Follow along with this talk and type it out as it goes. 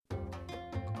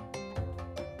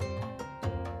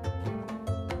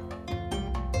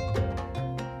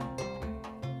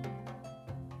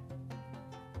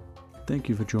Thank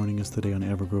you for joining us today on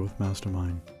Evergrowth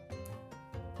Mastermind.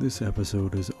 This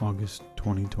episode is August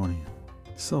 2020.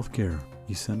 Self-care,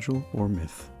 essential or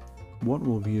myth? What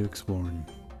will we be exploring?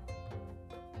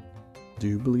 Do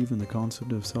you believe in the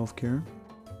concept of self-care?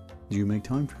 Do you make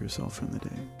time for yourself in the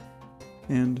day?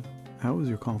 And how is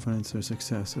your confidence or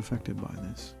success affected by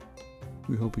this?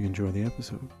 We hope you enjoy the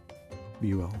episode.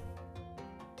 Be well.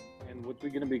 And what we're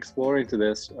going to be exploring to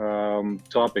this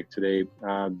topic today,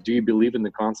 do you believe in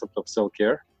the concept of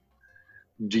self-care?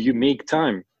 Do you make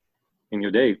time in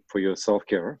your day for your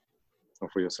self-care or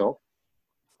for yourself?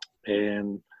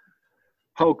 And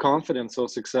how confidence or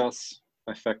success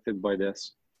affected by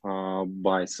this,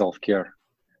 by self-care?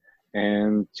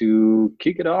 And to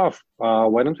kick it off,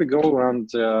 why don't we go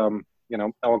around,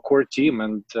 our core team,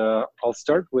 and I'll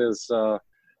start with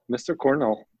Mr.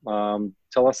 Cornell.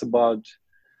 Tell us about,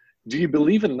 do you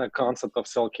believe in the concept of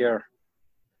self-care?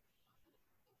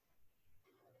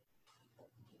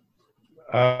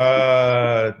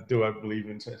 Do I believe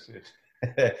in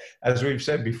it? As we've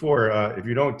said before, if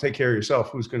you don't take care of yourself,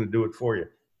 who's going to do it for you?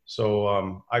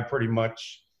 So I pretty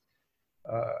much,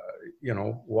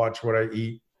 watch what I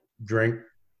eat, drink,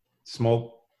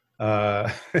 smoke,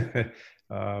 healthy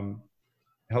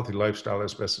lifestyle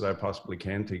as best as I possibly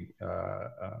can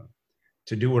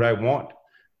to do what I want.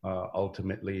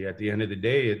 Ultimately, at the end of the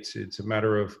day, it's a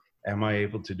matter of, am I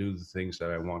able to do the things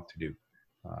that I want to do?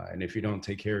 And if you don't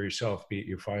take care of yourself, be it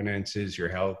your finances, your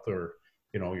health, or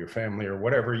your family or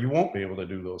whatever, you won't be able to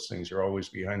do those things. You're always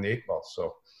behind the eight ball. So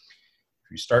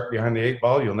if you start behind the eight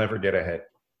ball, you'll never get ahead.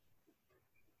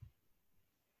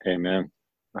 Amen.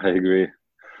 I agree.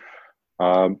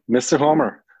 Mr.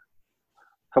 Homer,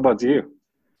 how about you?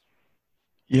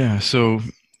 Yeah, so,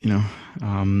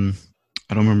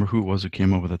 I don't remember who it was who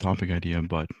came up with the topic idea,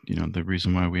 but, the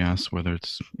reason why we asked whether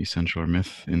it's essential or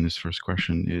myth in this first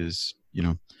question is,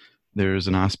 there's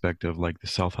an aspect of like the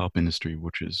self-help industry,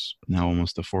 which is now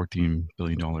almost a $14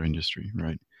 billion industry,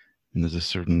 right? And there's a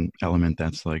certain element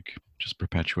that's like just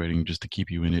perpetuating just to keep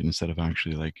you in it instead of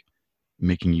actually like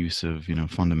making use of,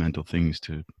 fundamental things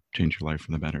to change your life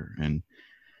for the better. And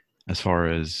as far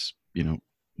as,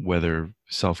 whether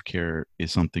self-care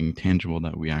is something tangible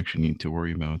that we actually need to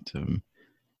worry about,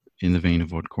 in the vein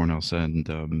of what Cornell said,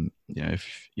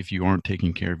 if you aren't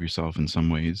taking care of yourself in some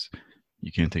ways,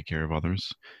 you can't take care of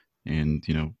others. And,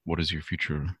 what does your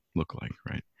future look like,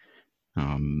 right?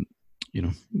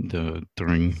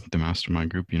 During the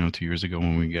mastermind group, 2 years ago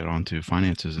when we get onto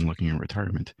finances and looking at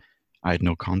retirement, I had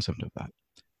no concept of that.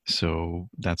 So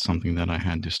that's something that I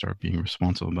had to start being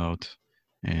responsible about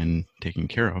and taking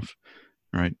care of,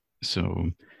 right?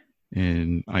 So,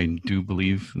 and I do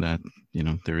believe that,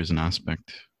 there is an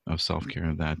aspect of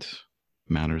self-care that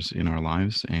matters in our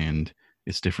lives, and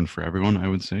it's different for everyone, I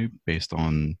would say, based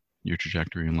on your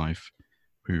trajectory in life,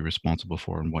 who you're responsible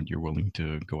for, and what you're willing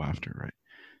to go after, right?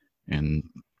 And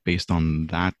based on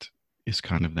that is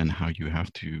kind of then how you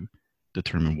have to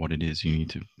determine what it is you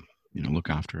need to, look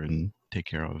after and take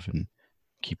care of and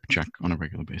keep a check on a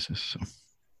regular basis. So.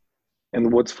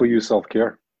 And what's for you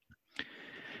self-care?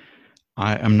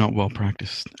 I am not well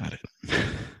practiced at it.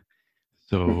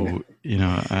 So,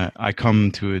 I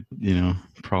come to it,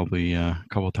 probably a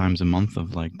couple of times a month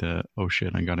of like oh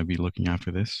shit, I got to be looking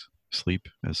after this. Sleep,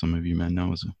 as some of you men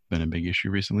know, has been a big issue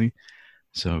recently.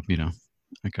 So,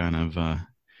 I kind of,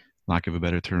 lack of a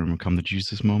better term, come to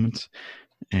Jesus moments.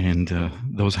 And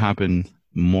those happen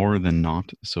more than not,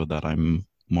 so that I'm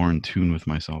more in tune with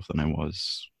myself than I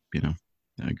was,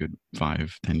 a good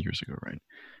 5-10 years ago, right?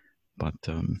 But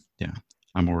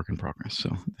I'm a work in progress. So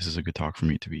this is a good talk for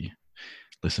me to be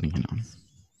listening in on.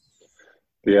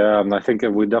 Yeah, and I think we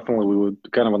were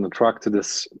kind of on the track to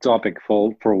this topic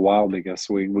for a while, because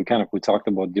we talked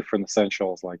about different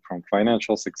essentials, like from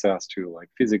financial success to like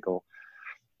physical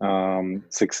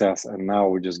success, and now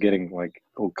we're just getting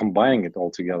combining it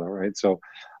all together, right? So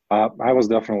I was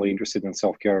definitely interested in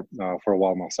self-care for a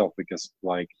while myself, because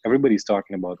like everybody's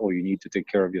talking about, oh, you need to take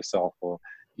care of yourself, or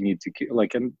you need to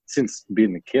and since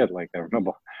being a kid, like I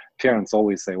remember parents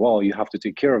always say, well, you have to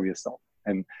take care of yourself.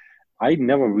 And I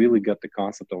never really got the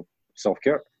concept of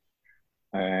self-care.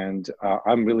 And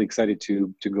I'm really excited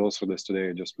to go through this today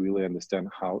and just really understand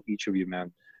how each of you,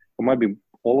 man, or might be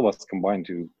all of us combined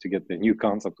to get the new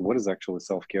concept of what is actually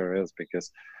self-care is. Because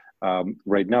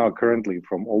right now, currently,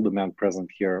 from all the men present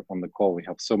here on the call, we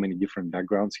have so many different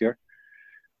backgrounds here.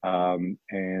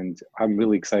 And I'm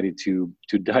really excited to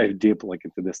dive deep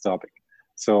into this topic.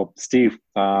 So Steve,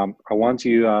 I want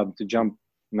you to jump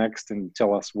next and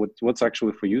tell us what's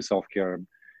actually for you self-care,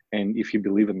 and if you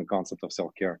believe in the concept of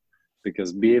self-care,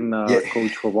 because being a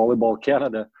coach for Volleyball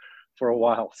Canada for a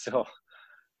while, so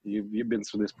you've been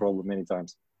through this problem many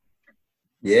times.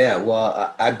 Yeah,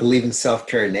 well, I believe in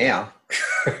self-care now.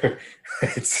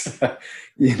 It's, now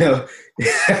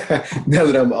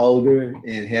that I'm older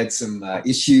and had some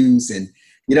issues. And,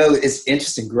 it's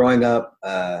interesting growing up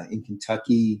in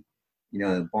Kentucky,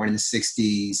 born in the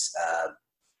 60s,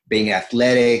 being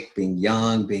athletic, being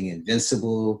young, being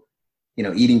invincible,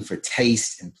 eating for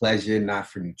taste and pleasure, not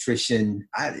for nutrition.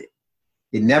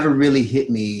 It never really hit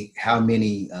me how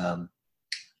many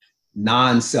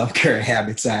non-self-care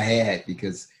habits I had,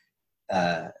 because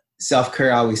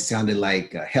self-care always sounded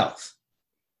like health,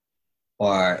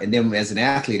 and then as an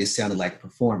athlete, it sounded like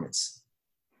performance.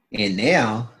 And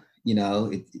now,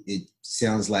 it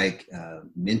sounds like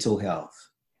mental health,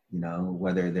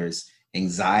 whether there's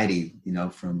anxiety,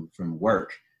 from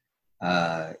work.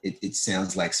 It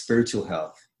sounds like spiritual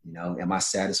health. Am I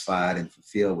satisfied and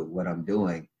fulfilled with what I'm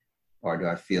doing? Or do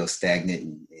I feel stagnant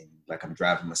and like I'm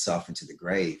driving myself into the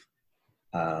grave?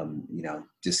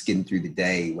 Just getting through the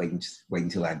day, waiting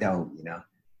till I don't,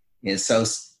 And so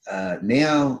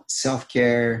now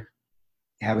self-care,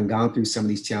 having gone through some of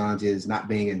these challenges, not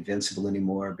being invincible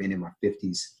anymore, being in my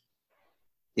 50s,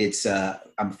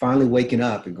 I'm finally waking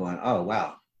up and going, oh,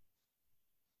 wow.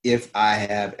 If I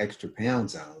have extra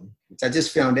pounds on, which I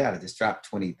just found out, I just dropped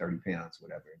 20, 30 pounds,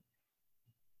 whatever.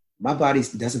 My body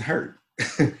doesn't hurt.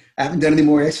 I haven't done any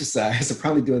more exercise. I'm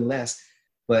probably doing less,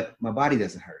 but my body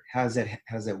doesn't hurt. How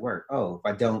does that work? Oh,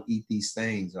 if I don't eat these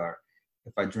things, or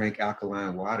if I drink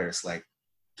alkaline water,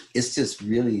 it's just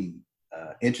really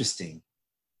interesting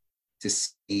to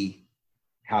see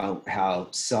how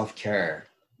self-care,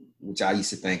 which I used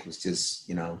to think was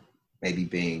just, maybe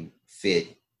being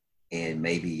fit and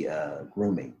maybe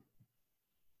grooming,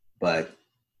 but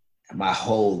my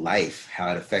whole life, how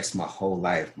it affects my whole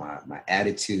life, my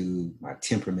attitude, my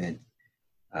temperament.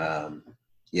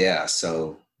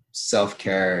 So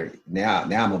self-care, now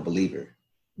I'm a believer.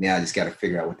 Now I just got to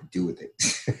figure out what to do with it,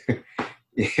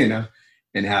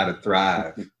 and how to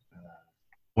thrive.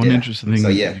 One interesting thing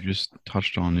that you just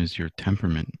touched on is your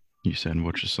temperament, you said,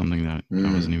 which is something that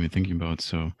I wasn't even thinking about.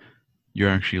 So you're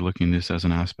actually looking at this as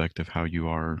an aspect of how you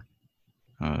are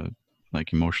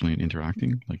like emotionally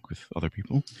interacting, like with other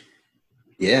people.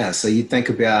 Yeah. So you think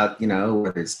about,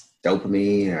 whether it's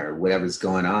dopamine or whatever's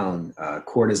going on,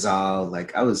 cortisol,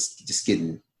 like I was just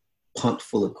getting pumped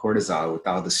full of cortisol with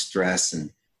all the stress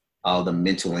and all the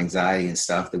mental anxiety and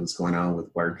stuff that was going on with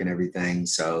work and everything.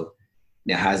 So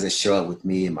now how does it show up with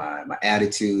me and my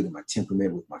attitude and my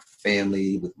temperament, with my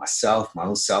family, with myself, my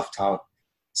own self-talk?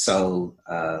 So,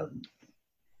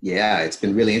 it's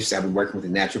been really interesting. I've been working with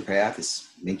a naturopath.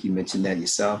 I think you mentioned that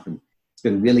yourself. And it's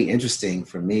been really interesting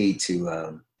for me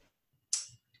to,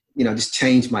 just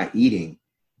change my eating.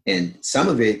 And some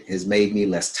of it has made me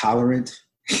less tolerant.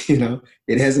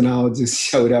 It hasn't all just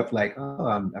showed up like, oh,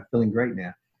 I'm feeling great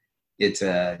now. It's,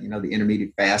 the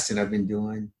intermediate fasting I've been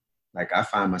doing. Like I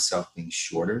find myself being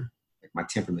shorter. Like my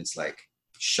temperament's like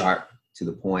sharp to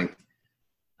the point.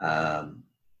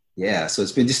 So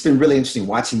it's been really interesting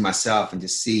watching myself and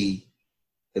just see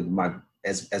that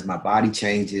as my body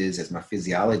changes, as my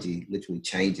physiology literally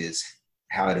changes,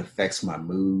 how it affects my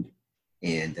mood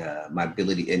and my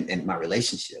ability and my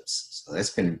relationships. So that's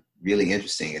been really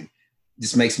interesting, and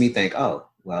just makes me think, oh,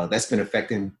 well, that's been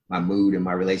affecting my mood and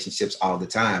my relationships all the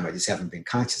time. I just haven't been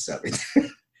conscious of it.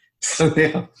 So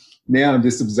now I'm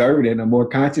just observing it and I'm more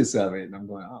conscious of it, and I'm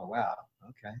going, oh, wow,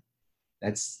 okay.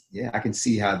 I can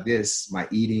see how my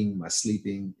eating, my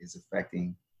sleeping is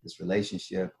affecting this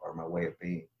relationship or my way of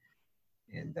being.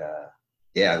 And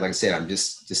like I said, I'm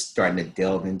just starting to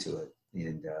delve into it.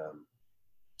 And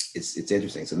it's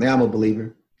interesting. So now I'm a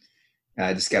believer.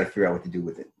 I just got to figure out what to do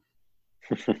with it.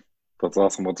 That's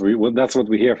awesome. That's what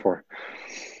we're here for.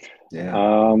 Yeah.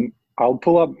 I'll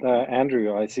pull up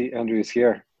Andrew. I see Andrew is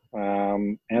here.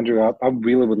 Andrew, I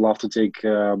really would love to take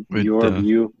your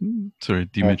view. Sorry,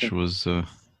 Dimich was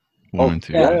wanting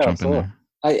to jump in there.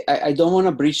 I don't want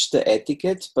to breach the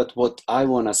etiquette, but what I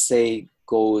want to say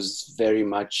goes very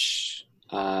much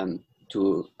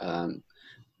to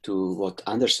what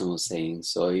Anderson was saying.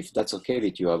 So if that's okay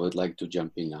with you, I would like to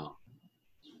jump in now.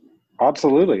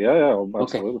 Absolutely. Yeah,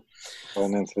 absolutely.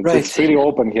 Okay. It's pretty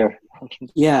open here.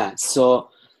 Yeah, so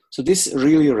this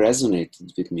really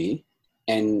resonated with me.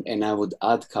 And I would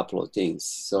add a couple of things.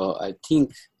 So I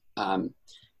think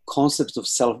concept of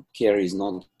self-care is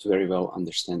not very well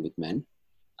understood with men.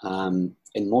 And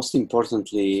most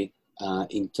importantly,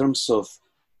 in terms of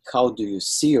how do you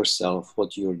see yourself,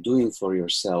 what you're doing for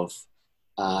yourself,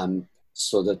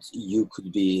 so that you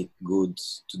could be good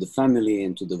to the family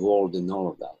and to the world and all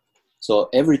of that. So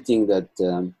everything that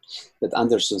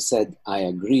Anderson said, I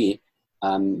agree.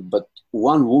 But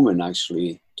one woman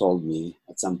actually told me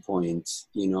at some point,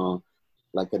 you know,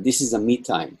 like, this is a me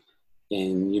time.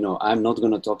 And, you know, I'm not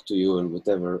going to talk to you and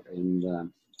whatever.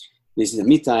 And this is a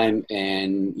me time.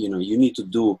 And, you know, you need to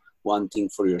do one thing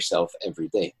for yourself every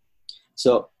day.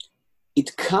 So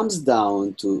it comes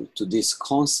down to this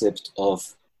concept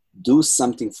of do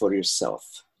something for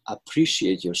yourself,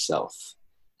 appreciate yourself.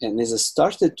 And as I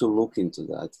started to look into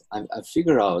that, I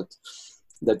figured out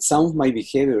that some of my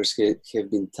behaviors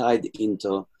have been tied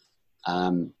into,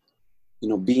 you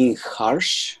know, being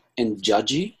harsh and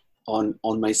judgy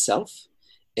on myself.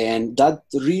 And that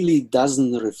really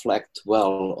doesn't reflect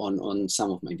well on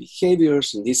some of my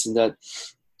behaviors and this and that.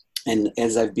 And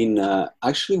as I've been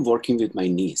actually working with my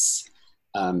niece,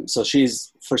 so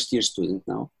she's first year student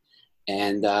now,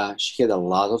 and she had a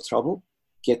lot of trouble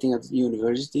getting at the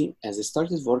university. As I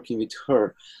started working with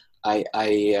her, I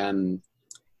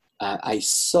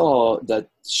saw that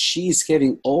she's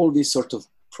having all these sort of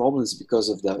problems because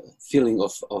of the feeling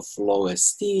of low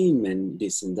esteem and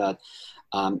this and that.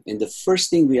 And the first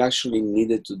thing we actually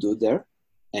needed to do there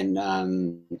and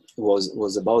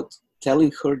was about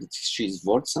telling her that she's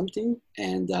worth something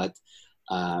and that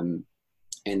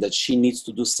she needs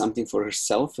to do something for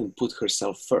herself and put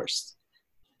herself first.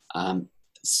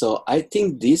 So I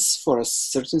think this, for a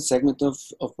certain segment of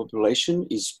population,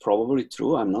 is probably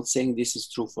true. I'm not saying this is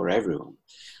true for everyone.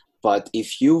 But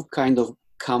if you kind of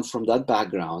come from that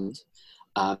background,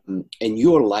 and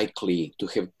you're likely to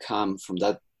have come from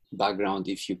that background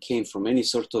if you came from any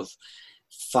sort of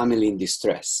family in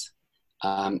distress.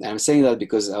 I'm saying that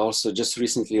because I also just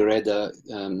recently read a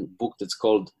book that's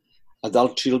called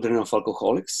Adult Children of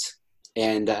Alcoholics.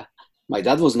 And my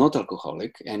dad was not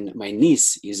alcoholic, and my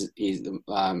niece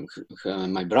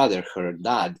my brother, her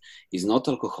dad, is not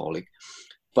alcoholic,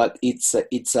 but it's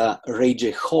a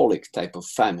rageaholic type of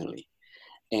family,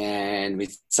 and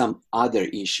with some other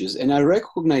issues. And I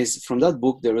recognize from that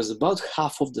book there was about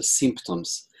half of the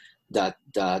symptoms that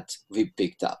we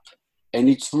picked up, and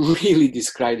it really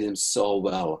described them so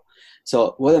well.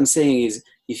 So what I'm saying is,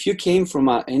 if you came from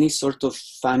any sort of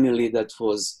family that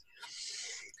was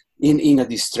in a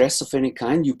distress of any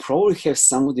kind, you probably have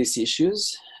some of these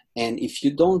issues. And if you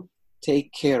don't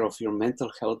take care of your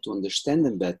mental health to understand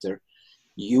them better,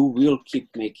 you will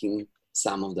keep making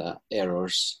some of the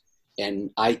errors. And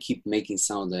I keep making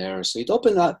some of the errors. So it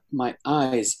opened up my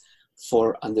eyes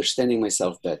for understanding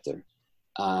myself better,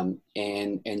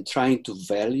 and trying to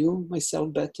value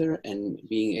myself better, and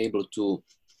being able to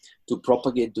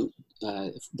propagate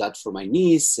that for my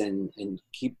niece and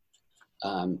keep,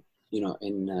 you know,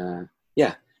 and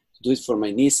do it for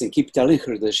my niece and keep telling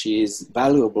her that she is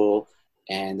valuable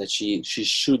and that she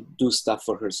should do stuff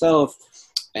for herself.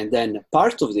 And then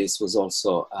part of this was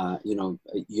also, you know,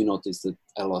 you noticed that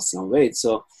I lost some weight.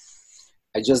 So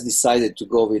I just decided to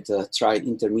go with try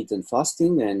intermittent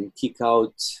fasting and kick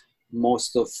out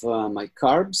most of my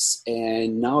carbs.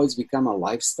 And now it's become a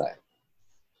lifestyle.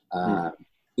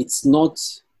 It's not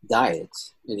diet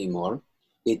anymore.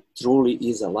 It truly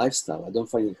is a lifestyle. I don't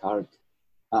find it hard.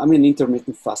 I mean,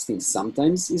 intermittent fasting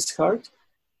sometimes is hard,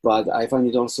 but I find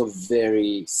it also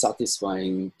very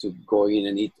satisfying to go in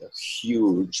and eat a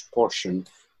huge portion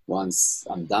once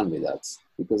I'm done with that,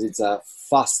 because it's a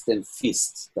fast and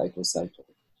feast type of cycle.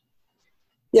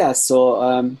 Yeah, so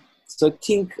I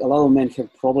think a lot of men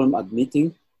have problem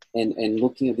admitting and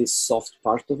looking at this soft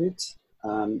part of it.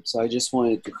 So I just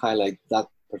wanted to highlight that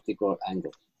particular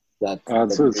angle.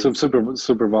 It's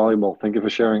super valuable. Thank you for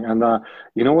sharing. And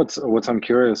you know what's I'm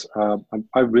curious.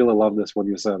 I really love this what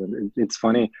you said. It's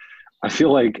funny. I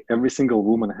feel like every single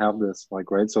woman have this, like,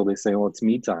 right? So they say, "Oh, it's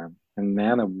me time," and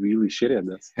men are really shitty at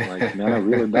this. Like, men are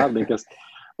really bad because,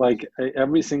 like,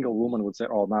 every single woman would say,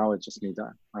 "Oh, now it's just me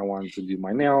time. I want to do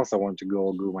my nails. I want to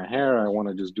go glue my hair. I want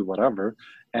to just do whatever."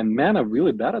 And men are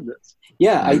really bad at this.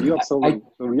 Yeah, you're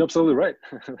absolutely right.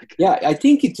 Yeah, I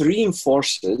think it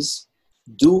reinforces.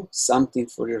 Do something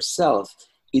for yourself.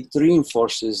 It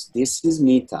reinforces, this is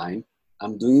me time.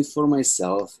 I'm doing it for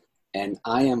myself, and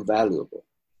I am valuable.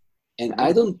 And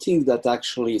I don't think that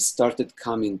actually started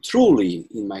coming truly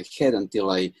in my head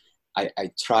until I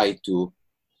tried to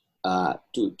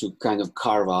kind of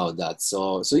carve out that.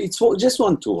 So it's just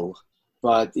one tool,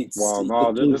 but it's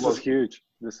this is huge.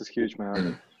 This is huge,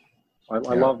 man.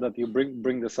 I love that you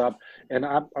bring this up. And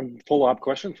I'm follow-up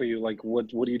question for you. Like,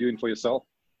 what are you doing for yourself?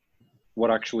 What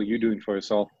actually you doing for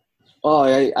yourself? Oh,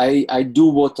 I do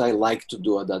what I like to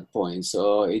do at that point.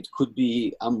 So it could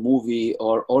be a movie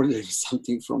or ordering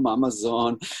something from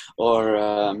Amazon or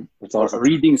awesome. Or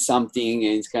reading something.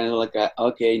 And it's kind of like,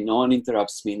 okay, no one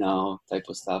interrupts me now type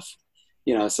of stuff.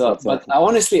 You know, so, That's but awesome.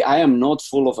 honestly, I am not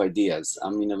full of ideas.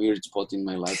 I'm in a weird spot in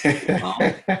my life now.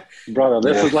 Brother,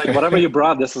 this is like whatever you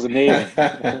brought. This is amazing.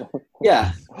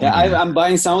 Yeah, I'm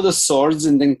buying some of the swords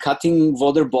and then cutting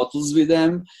water bottles with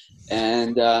them,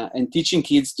 and teaching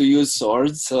kids to use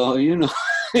swords. So you know,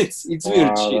 it's weird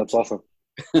Wow, shit. that's awesome.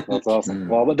 That's awesome.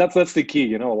 Well, but that's the key.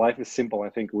 You know, life is simple. I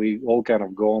think we all kind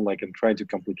of go on like and try to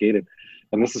complicate it,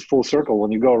 and this is full circle.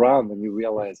 When you go around and you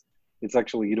realize it's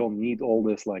actually you don't need all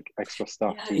this like extra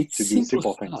stuff Yeah, to it's do simple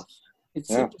simple stuff. things. It's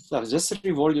Yeah. simple stuff. Just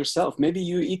reward yourself. Maybe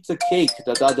you eat the cake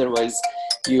that otherwise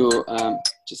you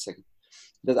just a second.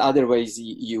 That otherwise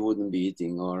you wouldn't be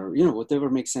eating, or you know, whatever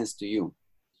makes sense to you.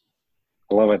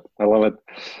 I love it. I love it.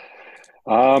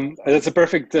 That's a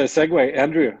perfect segue,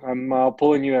 Andrew. I'm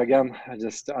pulling you again.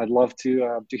 I'd love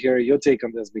to hear your take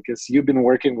on this because you've been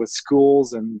working with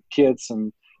schools and kids.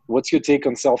 And what's your take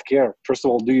on self-care? First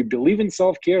of all, do you believe in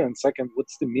self-care? And second,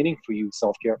 what's the meaning for you,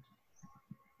 self-care?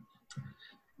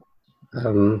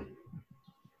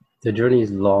 The journey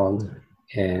is long,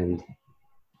 and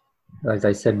as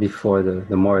I said before,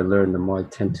 the more I learn, the more I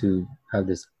tend to have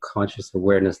this conscious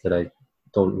awareness that I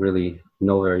don't really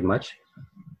know very much.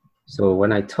 So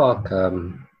when I talk,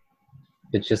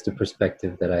 it's just a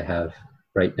perspective that I have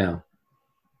right now.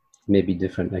 It may be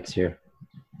different next year.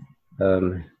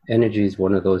 Energy is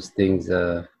one of those things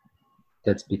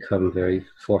that's become very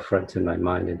forefront in my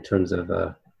mind in terms of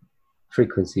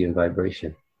frequency and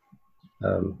vibration.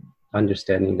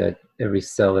 Understanding that every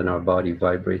cell in our body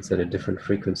vibrates at a different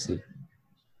frequency,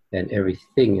 and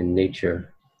everything in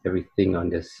nature, everything on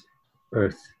this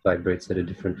earth vibrates at a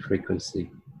different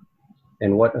frequency.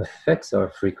 And what affects our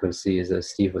frequency is,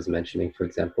 as Steve was mentioning, for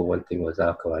example, one thing was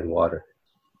alkaline water,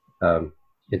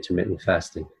 intermittent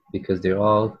fasting, because they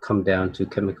all come down to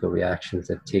chemical reactions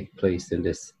that take place in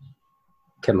this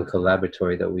chemical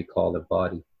laboratory that we call the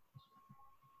body.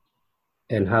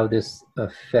 And how this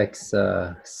affects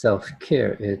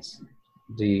self-care, it's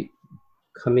the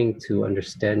coming to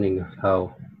understanding of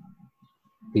how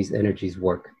these energies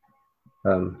work.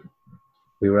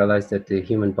 We realize that the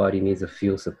human body needs a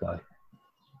fuel supply,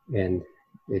 and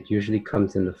it usually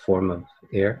comes in the form of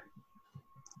air.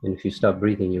 And if you stop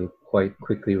breathing, you quite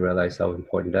quickly realize how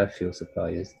important that fuel supply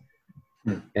is.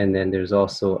 And then there's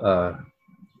also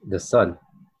the sun.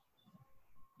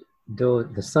 Though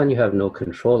the sun you have no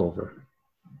control over,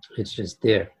 it's just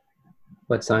there.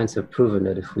 But science have proven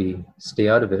that if we stay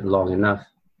out of it long enough,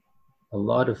 a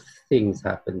lot of things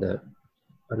happen that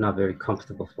are not very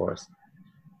comfortable for us.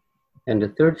 And the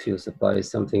third fuel supply is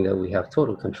something that we have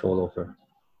total control over,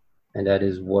 and that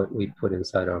is what we put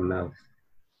inside our mouth,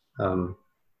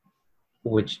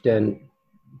 which then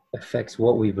affects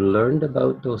what we've learned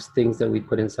about those things that we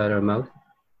put inside our mouth,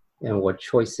 and what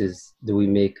choices do we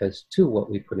make as to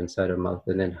what we put inside our mouth,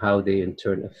 and then how they in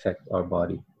turn affect our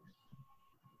body,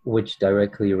 which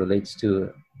directly relates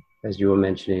to, as you were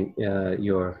mentioning,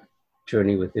 your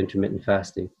journey with intermittent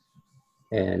fasting.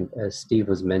 And as Steve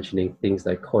was mentioning, things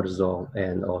like cortisol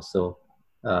and also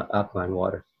alkaline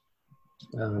water.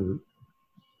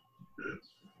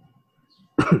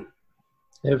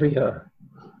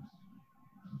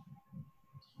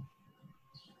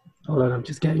 Hold on, I'm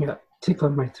just getting a tickle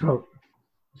in my throat.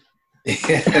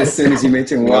 As soon as you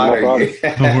mention water, No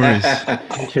worries.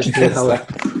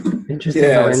 Interesting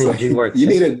how energy works. You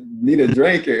need a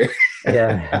drink here.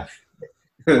 Yeah.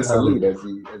 Salute as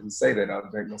you say that. I'll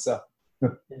drink myself.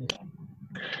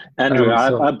 Andrew,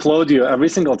 I applaud you every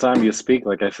single time you speak.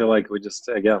 Like I feel like we just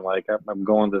again like I'm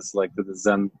going this like to the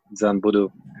Zen Buddha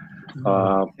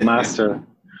master.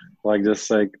 Like just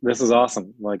like this is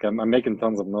awesome. Like I'm making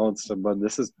tons of notes, but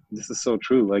this is so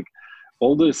true. Like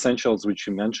all the essentials which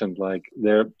you mentioned, like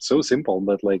they're so simple,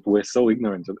 but like we're so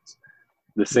ignorant of this.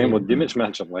 The same what Dimitri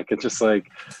mentioned. Like it's just like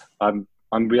I'm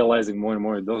realizing more and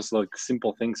more those like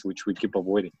simple things which we keep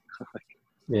avoiding.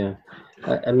 Yeah,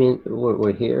 I mean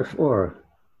we're here for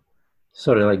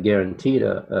sort of like guaranteed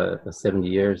a 70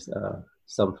 years,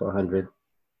 some for 100,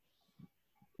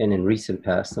 and in recent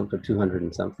past some for 200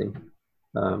 and something.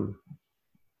 And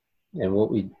what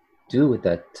we do with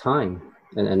that time,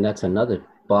 and that's another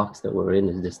box that we're in,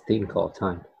 is this thing called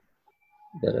time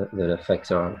that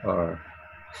affects our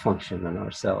function and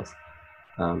our cells.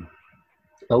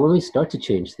 But when we start to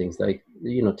change things, like,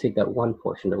 you know, take that one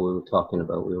portion that we were talking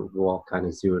about, we were all kind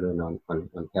of zeroed in on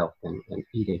health and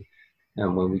eating.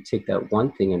 And when we take that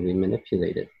one thing and we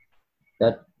manipulate it,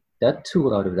 that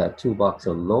tool out of that toolbox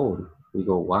alone, we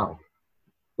go, wow,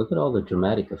 look at all the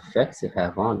dramatic effects it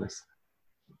have on us.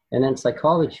 And then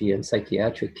psychology and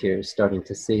psychiatric care is starting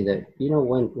to say that, you know,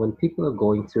 when people are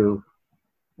going through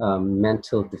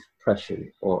mental depression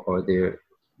or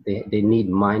they need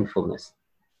mindfulness,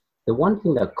 The one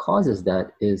thing that causes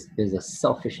that is a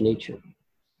selfish nature.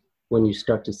 When you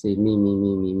start to say me, me,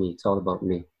 me, me, me, it's all about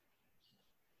me.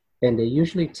 And they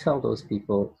usually tell those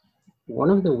people, one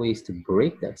of the ways to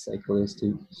break that cycle is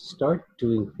to start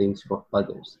doing things for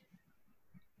others.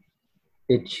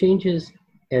 It changes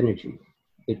energy.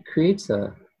 It creates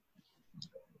a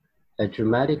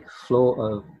dramatic flow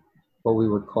of what we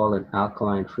would call an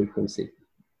alkaline frequency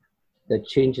that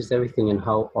changes everything in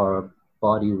how our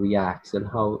body reacts and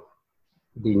how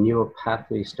the neural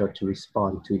pathways start to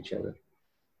respond to each other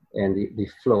and the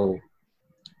flow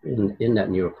in that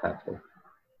neural pathway.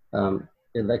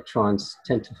 Electrons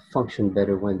tend to function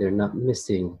better when they're not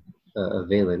missing a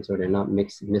valence, or they're not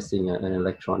missing an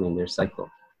electron in their cycle.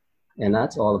 And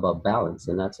that's all about balance,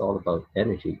 and that's all about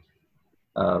energy.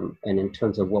 And in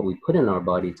terms of what we put in our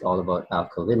body, it's all about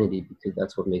alkalinity, because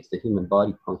that's what makes the human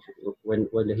body function. When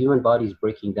the human body is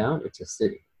breaking down, it's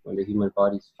acidic. When the human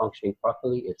body is functioning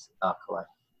properly, it's alkaline.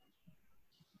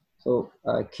 So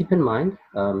keep in mind,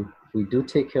 we do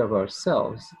take care of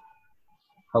ourselves.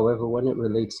 However, when it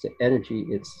relates to energy,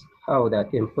 it's how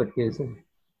that input is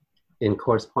in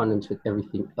correspondence with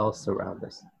everything else around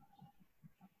us.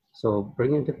 So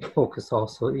bring into focus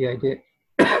also the idea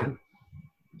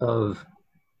of,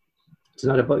 it's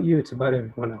not about you, it's about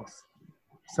everyone else.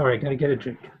 Sorry, I gotta get a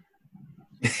drink.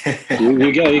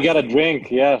 you got a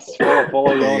drink, yes.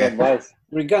 Follow your own advice.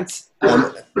 Regards,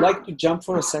 I'd like to jump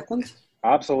for a second.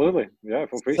 Absolutely, yeah,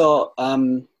 feel free. So,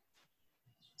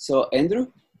 so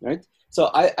Andrew, right? So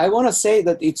I want to say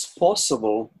that it's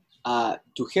possible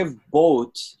to have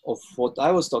both of what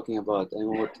I was talking about and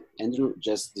what Andrew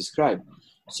just described.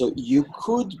 So you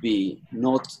could be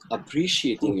not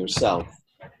appreciating yourself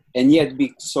and yet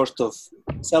be sort of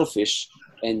selfish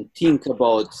and think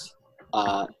about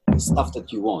stuff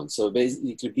that you want. So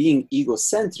basically being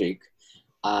egocentric,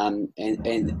 and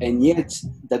yet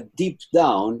that deep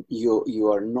down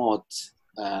you are not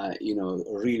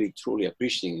really truly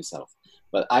appreciating yourself.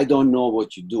 But I don't know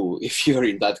what you do if you're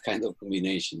in that kind of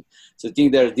combination. So I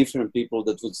think there are different people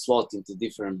that would slot into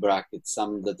different brackets.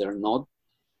 Some that are not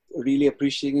really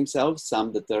appreciating themselves,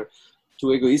 some that are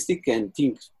too egoistic and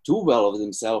think too well of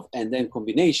themselves, and then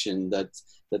combination that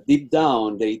deep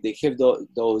down they have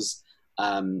those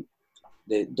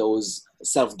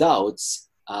self-doubts,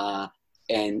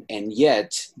 and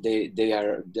yet they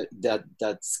are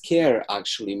that scare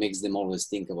actually makes them always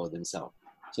think about themselves.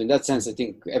 So in that sense, I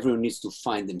think everyone needs to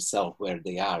find themselves where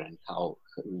they are and who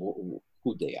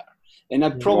they are. And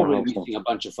I'm probably missing a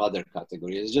bunch of other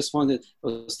categories. I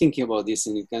was thinking about this,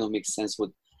 and it kind of makes sense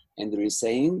what Andrew is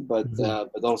saying, but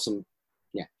also,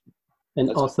 yeah.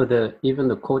 And also even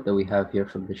the quote that we have here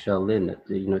from Michelle Lin, that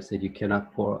said you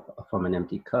cannot pour from an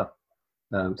empty cup,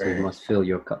 so you must fill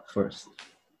your cup first.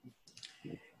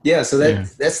 Yeah, so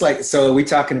that's like, so we're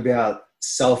talking about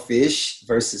selfish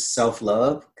versus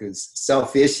self-love, because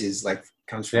selfish is like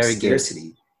comes from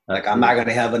scarcity. Like I'm not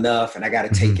gonna have enough, and I got to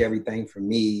take everything from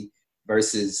me.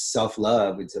 Versus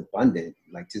self-love, it's abundant.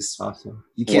 Like just awesome.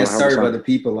 You can't serve other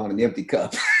people on an empty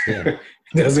cup. Yeah.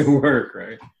 It doesn't work,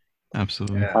 right?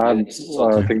 Absolutely. Yeah. I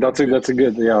think that's a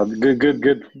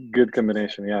good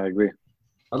combination. Yeah, I agree.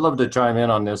 I'd love to chime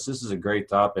in on this. This is a great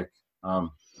topic.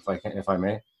 If I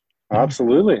may.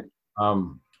 Absolutely.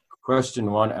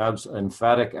 Question one,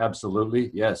 emphatic,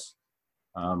 absolutely, yes.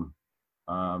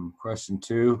 Question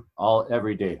two,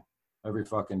 every day, every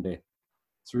fucking day.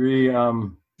 Three,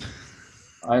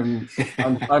 I'm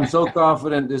so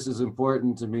confident this is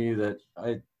important to me that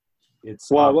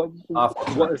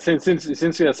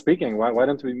since we are speaking, why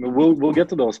don't we'll get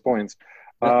to those points.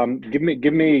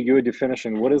 Give me your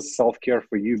definition. What is self-care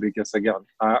for you? Because again,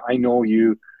 I know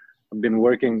you have been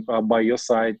working by your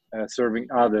side, serving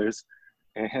others.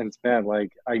 And man,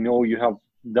 like I know you have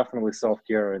definitely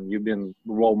self-care, and you've been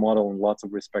a role model in lots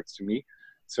of respects to me.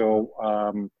 So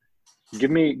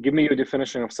give me your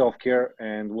definition of self-care,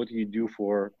 and what do you do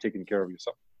for taking care of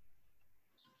yourself?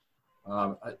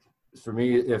 For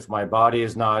me, if my body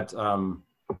is not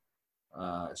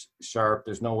sharp,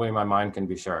 there's no way my mind can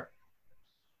be sharp.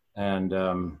 And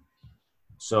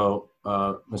so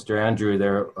Mr. Andrew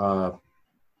there,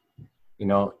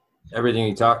 everything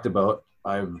he talked about,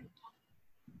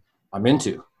 I'm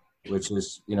into, which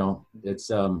is, it's,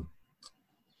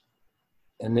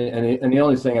 and the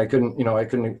only thing I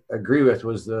couldn't agree with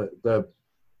was the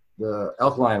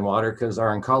alkaline water, because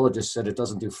our oncologist said it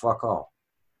doesn't do fuck all.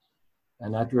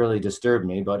 And that really disturbed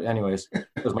me. But anyways,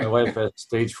 because my wife has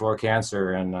stage 4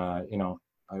 cancer, and, I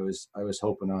was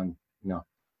hoping on,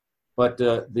 but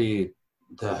the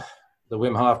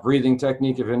Wim Hof breathing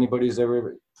technique, if anybody's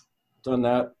ever done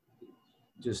that,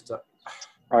 just,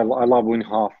 I love Wim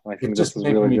Hof. I It's think just this is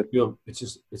making really me good. feel.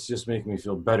 It's just making me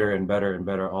feel better and better and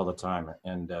better all the time,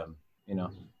 and you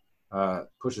know,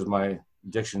 pushes my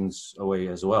addictions away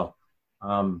as well.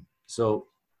 So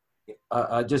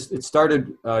it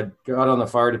started. Got on the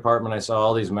fire department. I saw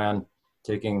all these men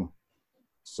doing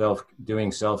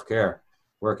self-care,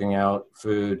 working out,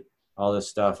 food, all this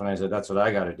stuff, and I said, that's what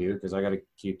I got to do because I got to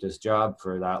keep this job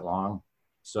for that long.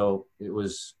 So it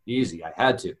was easy. I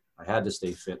had to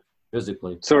stay fit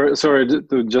physically. Sorry,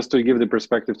 just to give the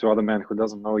perspective to other men who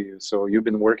doesn't know you. So you've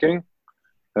been working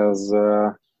as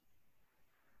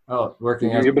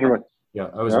working as you've been yeah,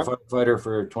 I was a firefighter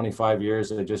for 25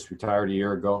 years. I just retired a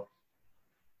year ago,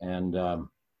 and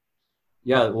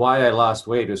why I lost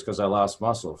weight is because I lost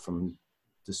muscle from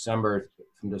December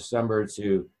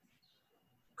to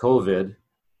COVID.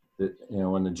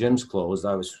 When the gyms closed,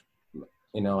 I was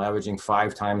averaging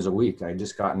 5 times a week. I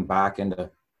just gotten back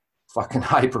into fucking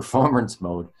high performance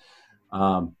mode.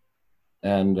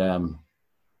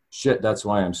 Shit, that's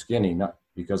why I'm skinny, not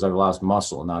because I've lost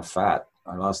muscle, not fat.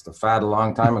 I lost the fat a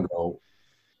long time ago.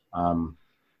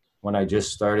 When I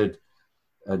just started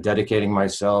dedicating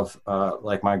myself,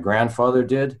 like my grandfather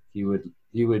did, he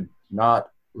would not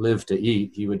live to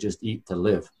eat. He would just eat to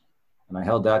live. And I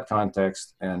held that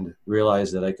context and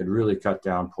realized that I could really cut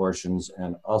down portions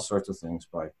and all sorts of things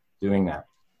by doing that.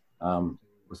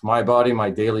 With my body, my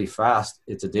daily fast,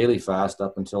 it's a daily fast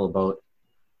up until about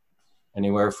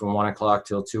anywhere from 1 o'clock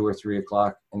till 2 or 3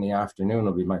 o'clock in the afternoon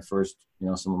will be my first,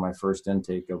 some of my first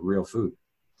intake of real food.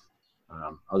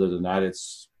 Other than that,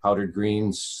 it's powdered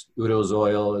greens, Udo's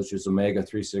oil, which is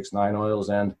omega-369 oils,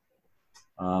 and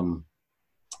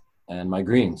my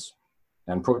greens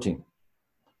and protein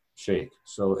shake.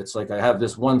 So it's like I have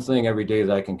this one thing every day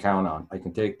that I can count on. I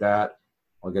can take that.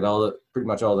 I'll get pretty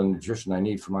much all the nutrition I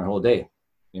need for my whole day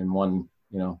in one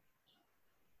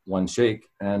shake.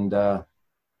 And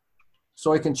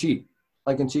so I can cheat.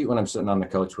 I can cheat when I'm sitting on the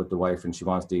couch with the wife and she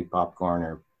wants to eat popcorn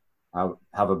or I'll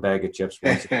have a bag of chips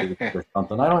once a week or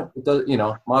something.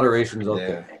 Moderation is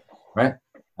okay, right?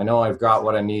 I know I've got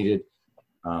what I needed.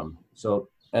 And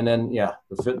then,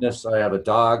 the fitness, I have a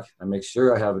dog. I make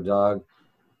sure I have a dog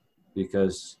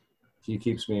because he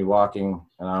keeps me walking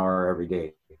an hour every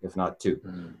day, if not 2.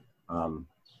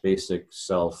 Basic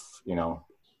self,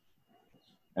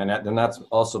 and then that's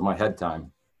also my head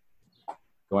time.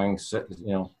 Going,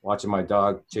 watching my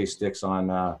dog chase sticks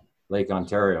on Lake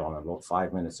Ontario. I'm about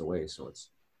 5 minutes away. So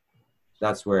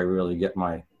that's where I really get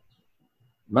my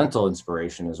mental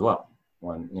inspiration as well.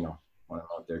 When I'm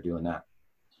out there doing that.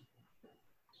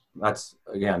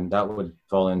 That would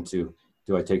fall into,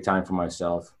 do I take time for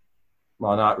myself?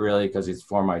 Well, not really, because it's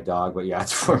for my dog, but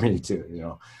it's for me too,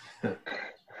 You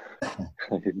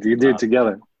do it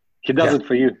together. He does it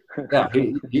for you.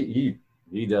 He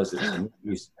does it.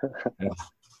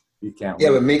 He can't.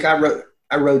 Yeah, but Mick,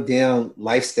 I wrote down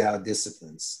lifestyle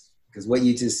disciplines because what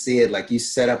you just said, like you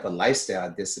set up a lifestyle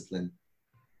discipline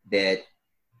that,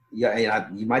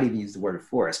 you might even use the word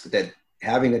force, but that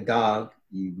having a dog,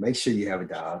 you make sure you have a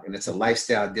dog, and it's a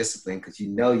lifestyle discipline because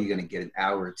you're going to get an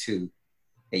hour or 2,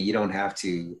 and you don't have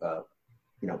to,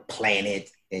 plan it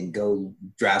and go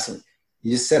drive something.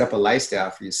 You just set up a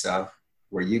lifestyle for yourself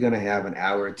where you're going to have an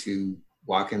hour or 2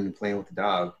 walking and playing with the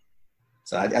dog.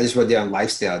 So I just wrote down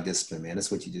lifestyle discipline, man.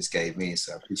 That's what you just gave me.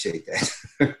 So I appreciate that.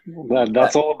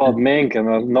 That's all about Mink,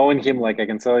 and knowing him, like I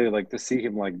can tell you, like to see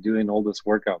him like doing all this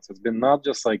workouts. It's been not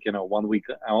just like, 1 week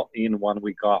out in, 1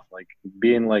 week off, like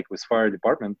being like with fire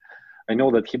department. I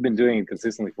know that he's been doing it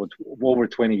consistently for over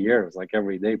 20 years, like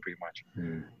every day pretty much.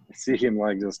 I see him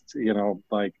like just,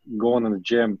 like going in the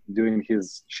gym, doing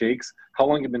his shakes. How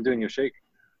long have you been doing your shake?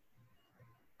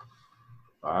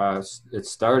 It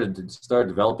started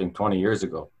developing 20 years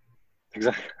ago.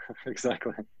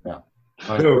 Exactly. Yeah.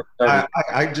 Dude,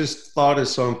 I just thought of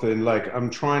something. Like, I'm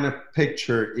trying to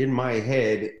picture in my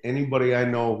head anybody I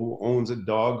know who owns a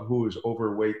dog who is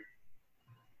overweight.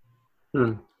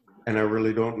 And I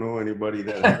really don't know anybody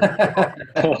that.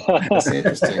 That's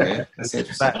interesting, man. That's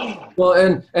interesting.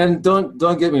 Well, and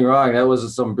don't get me wrong. That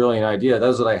was some brilliant idea. That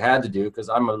was what I had to do because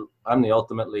I'm the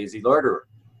ultimate lazy loiterer.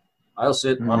 I'll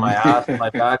sit on my ass in my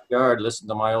backyard, listen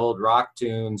to my old rock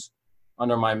tunes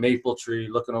under my maple tree,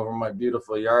 looking over my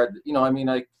beautiful yard.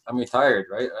 I'm retired,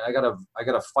 right? I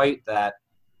gotta fight that.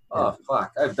 Oh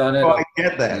fuck, I've done it. Oh, I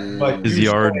get that. But his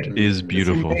yard is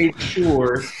beautiful. You made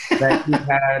sure that you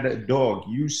had a dog.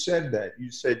 You said that.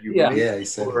 You said you made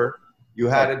sure you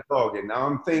had a dog. And now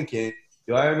I'm thinking,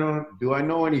 do I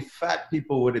know any fat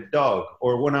people with a dog?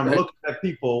 Or when I'm looking at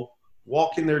people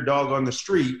walking their dog on the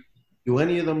street, do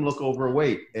any of them look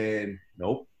overweight? And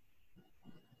nope.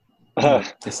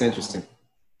 It's interesting.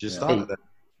 Just Yeah. thought of that.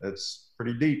 That's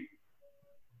pretty deep.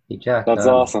 Hey, Jack. That's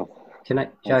awesome. Can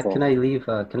I, Jack? Can I leave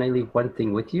one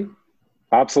thing with you?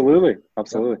 Absolutely,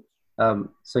 absolutely.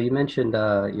 So you mentioned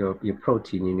your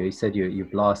protein. You said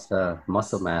you've lost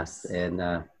muscle mass, and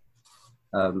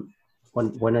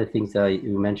one of the things that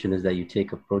you mentioned is that you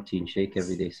take a protein shake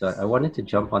every day. So I wanted to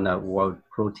jump on that word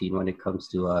protein when it comes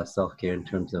to self-care in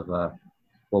terms of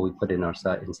what we put in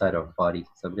inside our body.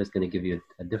 So I'm just going to give you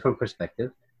a different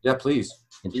perspective. Yeah, please.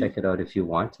 And check it out if you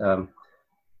want.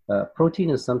 Protein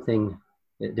is something.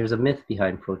 There's a myth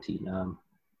behind protein.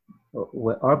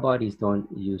 Our bodies don't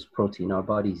use protein. Our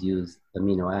bodies use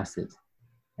amino acids,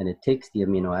 and it takes the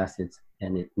amino acids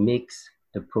and it makes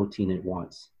the protein it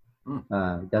wants.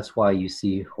 That's why you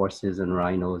see horses and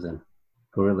rhinos and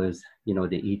gorillas,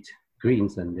 they eat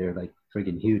greens and they're like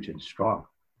friggin' huge and strong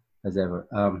as ever,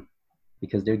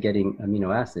 because they're getting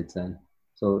amino acids. And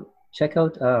so check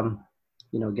out,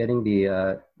 getting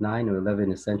the 9 or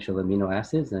 11 essential amino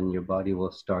acids, and your body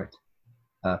will start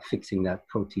fixing that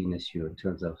protein issue in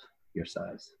terms of your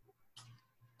size.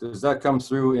 Does that come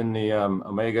through in the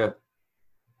omega?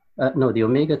 No, the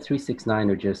omega 369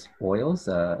 are just oils.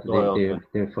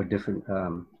 They're for different.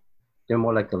 They're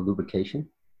more like a lubrication.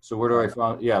 So where do I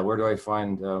find? Yeah, where do I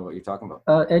find what you're talking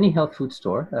about? Any health food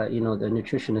store. The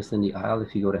nutritionist in the aisle.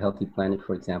 If you go to Healthy Planet,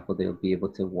 for example, they'll be able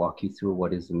to walk you through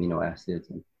what is amino acids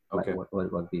and what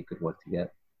would be a good one to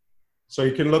get. So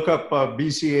you can look up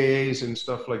BCAAs and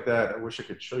stuff like that. I wish I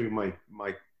could show you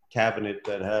my cabinet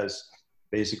that has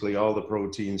basically all the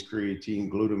proteins: creatine,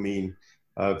 glutamine,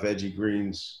 veggie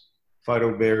greens,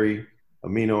 phytoberry,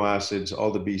 amino acids,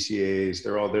 all the BCAAs.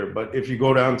 They're all there. But if you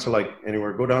go down to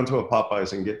go down to a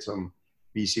Popeyes and get some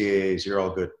BCAAs, you're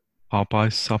all good.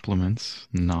 Popeyes supplements,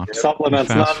 not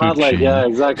supplements, fast not food like chain. yeah,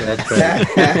 exactly. That's right.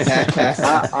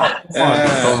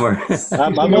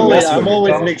 I'm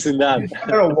always mixing that. I'm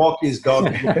gonna walk his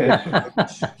dog.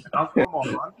 Oh, come on,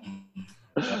 man.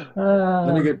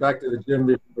 Let me get back to the gym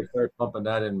before they start pumping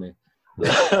that in me.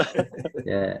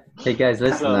 Yeah. Hey guys,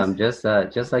 listen. Just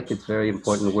like it's very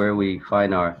important where we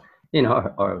find our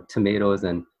tomatoes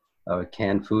and our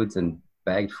canned foods and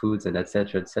bagged foods and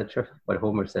etc. What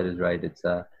Homer said is right. It's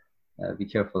be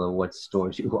careful of what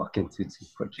stores you walk into to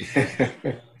purchase.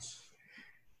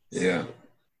 Yeah.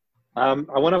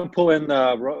 I want to pull in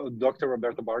Dr.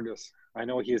 Roberto Vargas. I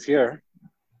know he's here.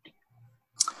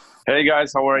 Hey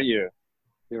guys, how are you?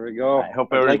 Here we go. I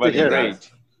hope everybody's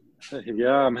great.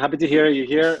 Yeah, I'm happy to hear you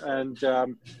here, and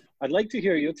I'd like to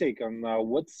hear your take on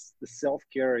what's the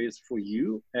self-care is for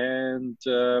you, and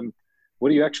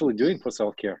what are you actually doing for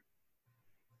self-care?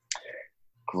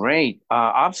 Great.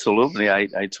 Absolutely. I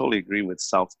totally agree with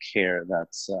self-care.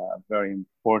 That's very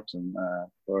important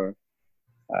for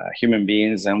human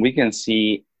beings. And we can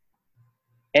see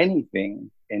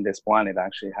anything in this planet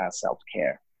actually has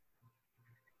self-care.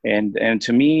 And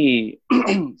to me,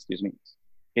 excuse me,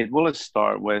 it will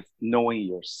start with knowing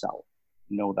yourself,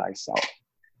 know thyself.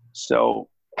 So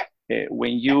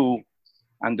when you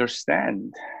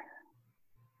understand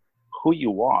who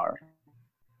you are,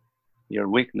 your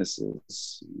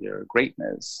weaknesses, your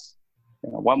greatness,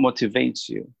 what motivates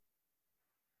you,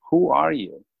 who are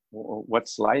you,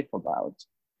 what's life about?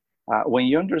 When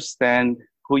you understand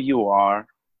who you are,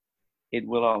 it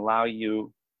will allow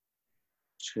you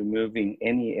to move in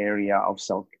any area of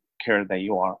self-care that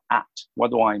you are at.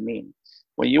 What do I mean?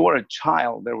 When you were a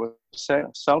child, there was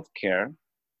self-care.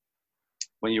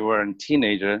 When you were a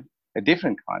teenager, a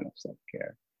different kind of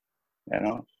self-care.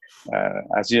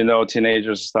 As you know,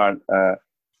 teenagers start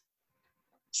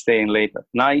staying late at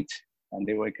night and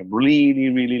they wake up really,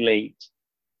 really late.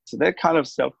 So that kind of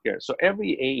self-care. So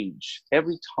every age,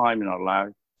 every time in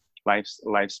our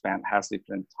lifespan has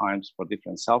different times for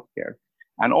different self-care.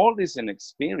 And all this in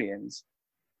experience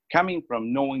coming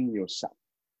from knowing yourself.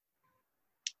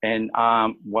 And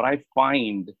what I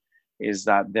find is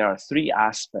that there are three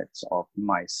aspects of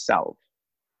myself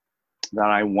that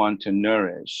I want to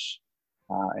nourish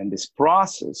in this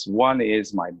process. One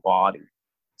is my body.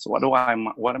 So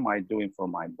what am I doing for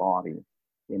my body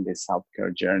in this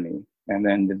self-care journey? And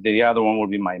then the other one will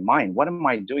be my mind. What am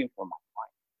I doing for my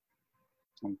mind?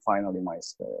 And finally, my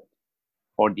spirit,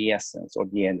 or the essence, or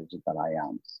the energy that I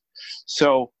am.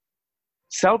 So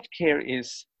self-care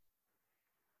is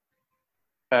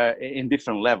in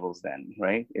different levels then,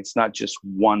 right? It's not just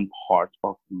one part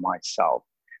of myself,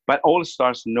 but all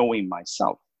starts knowing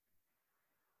myself.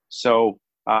 So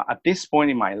at this point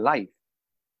in my life,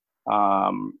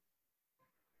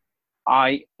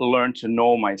 I learned to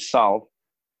know myself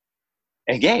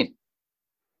again.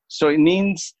 So it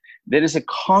means there is a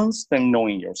constant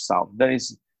knowing yourself. There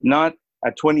is not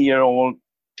a 20-year-old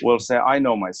will say, I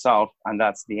know myself, and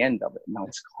that's the end of it. No,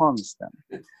 it's constant.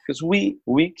 Because we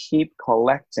keep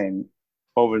collecting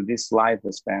over this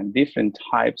lifespan different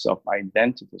types of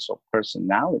identities or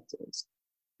personalities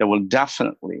that will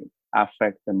definitely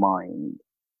affect the mind.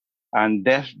 And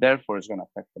therefore it's going to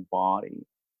affect the body.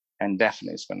 And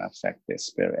definitely it's going to affect the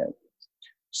spirit.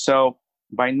 So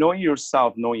by knowing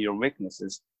yourself, knowing your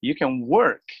weaknesses, you can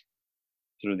work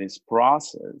through this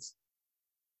process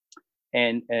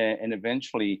and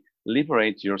eventually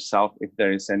liberate yourself if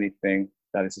there is anything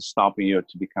that is stopping you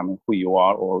to becoming who you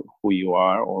are or who you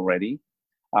are already.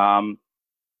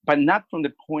 But not from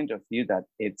the point of view that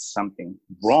it's something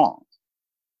wrong.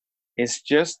 It's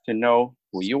just to know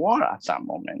who you are at that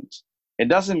moment. It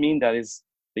doesn't mean that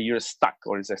you're stuck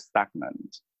or it's a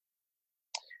stagnant.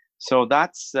 So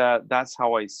that's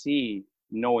how I see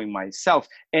knowing myself.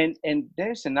 And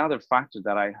there's another factor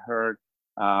that I heard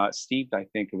Steve, I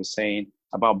think, was saying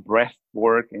about breath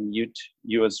work, and you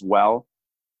as well.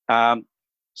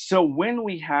 So when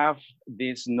we have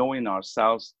this knowing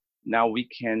ourselves, now we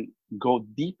can go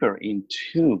deeper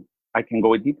into, I can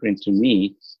go deeper into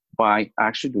me by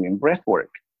actually doing breath work,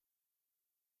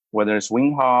 whether it's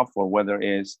Wim Hof or whether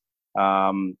it's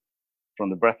from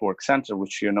the Breathwork Center,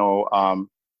 which, you know,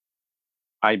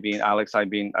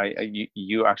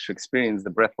 you actually experienced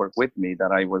the breathwork with me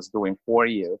that I was doing for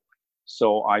you.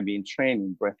 So I've been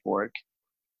training breathwork.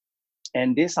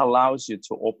 And this allows you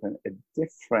to open a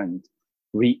different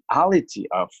reality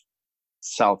of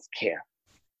self-care.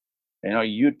 You know,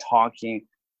 you talking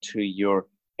to your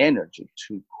energy,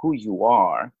 to who you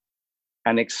are,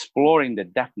 and exploring the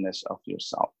depthness of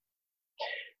yourself.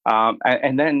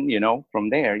 And then, you know,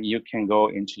 from there, you can go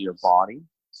into your body,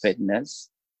 fitness.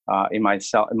 In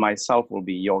myself will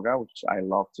be yoga, which I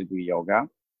love to do yoga,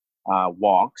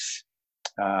 walks.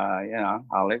 You know,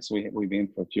 Alex, we've been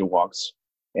for a few walks,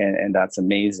 and that's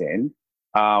amazing.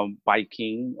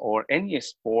 Biking or any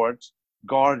sport,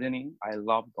 gardening. I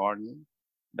love gardening.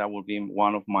 That will be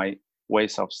one of my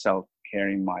ways of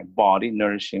self-caring my body,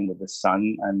 nourishing with the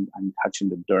sun and touching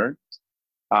the dirt,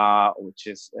 which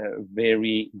is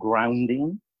very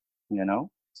grounding, you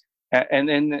know. And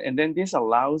then this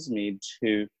allows me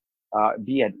to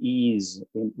be at ease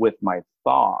with my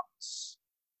thoughts,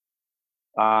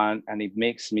 and it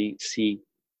makes me see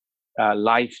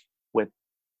life with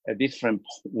from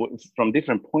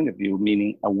different point of view,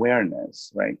 meaning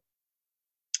awareness, right?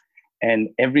 And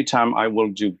every time I will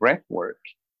do breath work,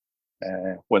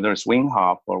 whether it's Wim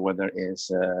Hof or whether it's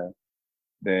the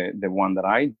one that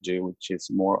I do, which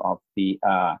is more of the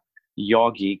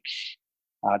yogic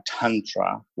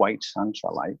tantra, white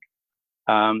tantra like.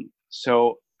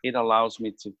 So it allows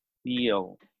me to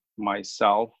feel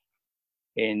myself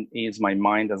and ease my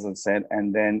mind, as I said,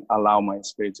 and then allow my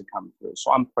spirit to come through.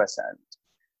 So I'm present.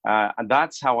 And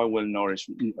that's how I will nourish,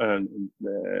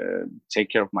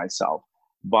 take care of myself,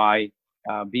 by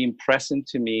being present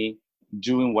to me,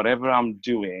 doing whatever I'm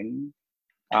doing.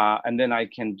 And then I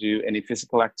can do any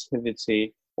physical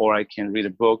activity, or I can read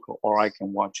a book, or I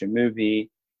can watch a movie.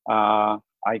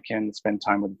 I can spend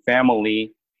time with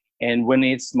family. And when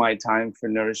it's my time for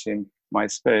nourishing my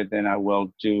spirit, then I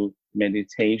will do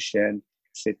meditation,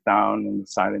 sit down in a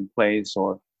silent place,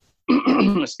 or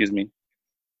excuse me,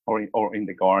 or in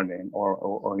the garden,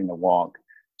 or in a walk.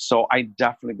 So I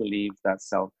definitely believe that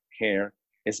self-care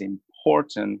is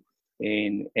important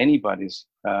in anybody's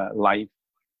life,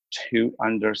 to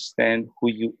understand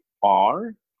who you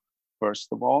are,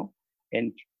 first of all,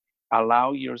 and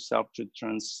allow yourself to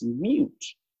transmute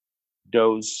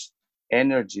those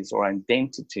energies or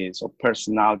identities or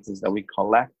personalities that we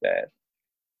collected,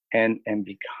 and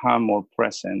become more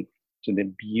present to the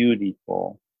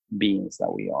beautiful beings that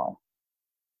we are.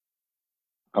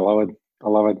 I love it. I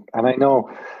love it. And I know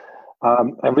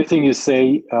everything you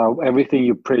say, everything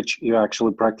you preach, you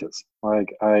actually practice. And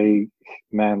I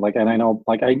know,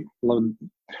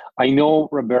 I know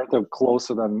Roberto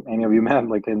closer than any of you,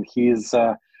 man. And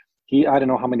I don't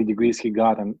know how many degrees he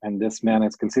got, and this man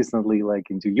is consistently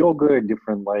into yoga,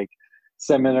 different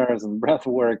seminars and breath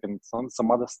work and some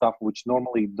other stuff which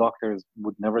normally doctors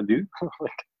would never do.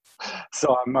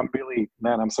 So I'm really,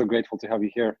 man, I'm so grateful to have you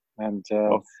here, and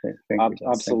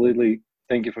absolutely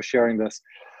thank you for sharing this.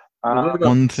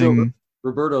 One thing,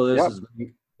 Roberto, this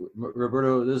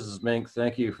is Mink.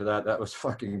 Thank you for that. That was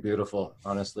fucking beautiful.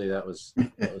 Honestly, that was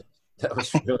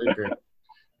really great.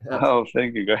 Oh,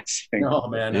 thank you guys. No,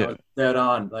 man, that was dead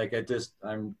on.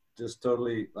 I'm just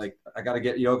totally I got to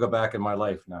get yoga back in my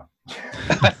life now.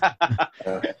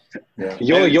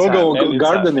 Yoga or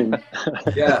gardening.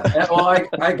 Yeah. Well,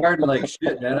 I garden like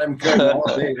shit, man. I'm gardening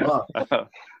all day long.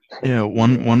 Yeah,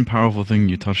 one powerful thing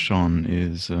you touched on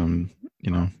is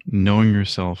knowing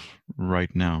yourself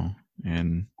right now,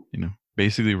 and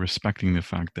basically respecting the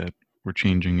fact that we're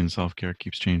changing and self-care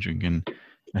keeps changing. And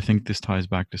I think this ties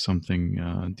back to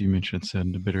something Dimitri had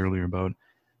said a bit earlier about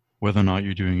whether or not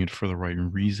you're doing it for the right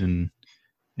reason.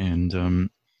 And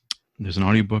there's an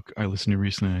audiobook I listened to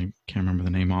recently, I can't remember the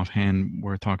name offhand,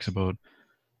 where it talks about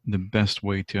the best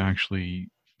way to actually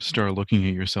start looking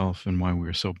at yourself and why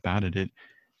we're so bad at it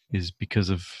is because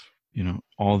of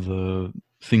all the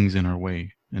things in our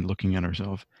way and looking at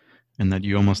ourselves, and that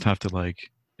you almost have to like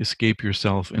escape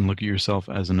yourself and look at yourself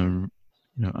as an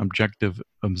objective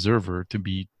observer to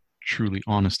be truly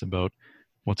honest about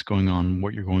what's going on,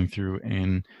 what you're going through.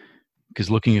 And because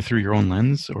looking it through your own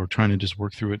lens or trying to just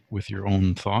work through it with your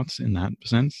own thoughts in that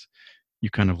sense, you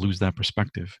kind of lose that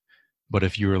perspective. But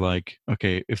if you were like,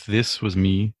 okay, if this was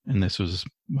me and this was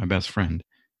my best friend,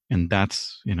 and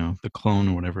that's the clone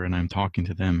or whatever, and I'm talking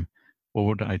to them, what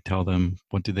would I tell them?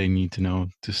 What do they need to know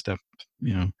to step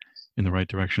in the right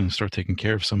direction and start taking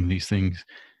care of some of these things?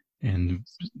 And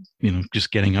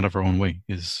just getting out of our own way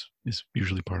is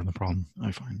usually part of the problem,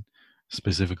 I find,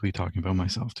 specifically talking about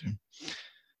myself too.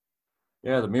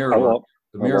 Yeah, the mirror works.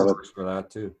 The mirror works for that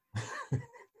too.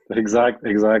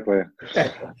 Exactly.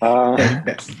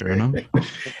 Fair enough.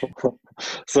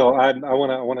 So I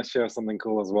want to share something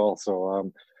cool as well.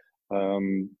 So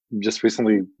just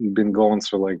recently been going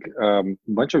through like a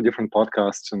bunch of different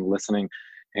podcasts and listening,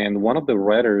 and one of the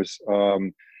writers,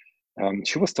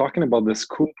 she was talking about this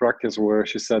cool practice where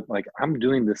she said like, I'm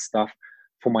doing this stuff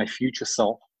for my future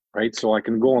self, right? So I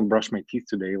can go and brush my teeth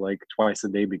today like twice a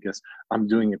day because I'm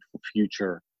doing it for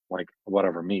future, like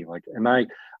whatever me, like. And I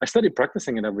started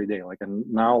practicing it every day, like, and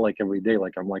now like every day,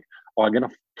 like I'm like, oh, I'm gonna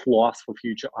floss for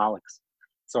future Alex,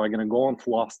 so I'm gonna go and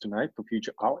floss tonight for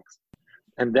future Alex.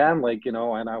 And then like and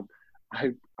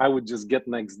I would just get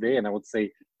next day and I would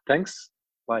say thanks,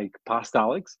 like past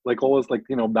Alex, like always, like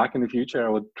back in the future I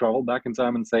would travel back in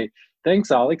time and say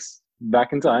thanks Alex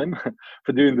back in time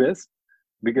for doing this,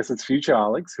 because it's future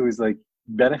Alex who is like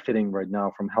benefiting right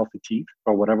now from healthy teeth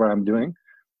or whatever I'm doing,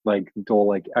 like the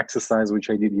like exercise which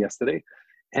I did yesterday.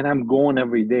 And I'm going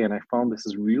every day, and I found this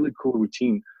is really cool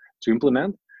routine to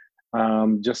implement.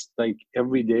 Just like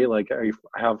every day, like I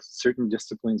have certain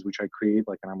disciplines which I create,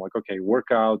 like, and I'm like, okay,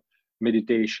 workout,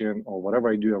 meditation, or whatever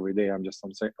I do every day, I'm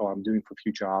saying, oh, I'm doing for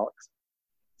future Alex.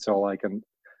 So like, and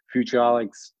future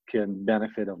Alex can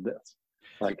benefit of this.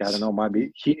 Like, I don't know,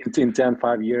 maybe in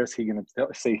 5 years, he's going to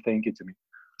say thank you to me.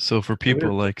 So for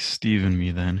people like Steve and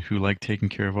me then, who like taking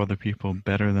care of other people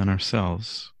better than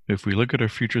ourselves, if we look at our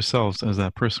future selves as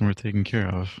that person we're taking care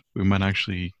of, we might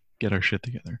actually get our shit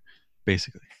together,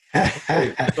 basically.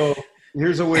 Okay, so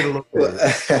here's a way to look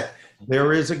at it.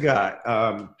 There is a guy,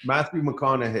 Matthew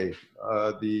McConaughey,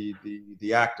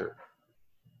 the actor.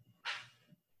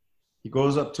 He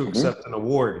goes up to accept an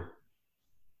award,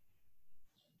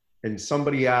 and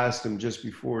somebody asked him just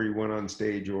before he went on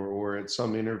stage or at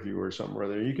some interview or something or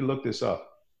other. You can look this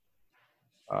up.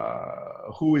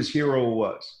 Who his hero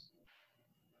was,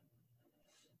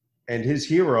 and his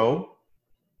hero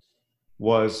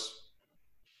was.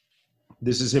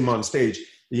 This is him on stage.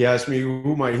 He asked me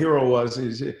who my hero was.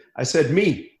 I said,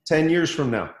 me, 10 years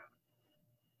from now.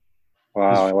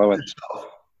 Wow, I love it.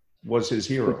 Was his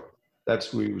hero. That's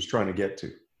who he was trying to get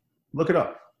to. Look it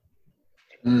up.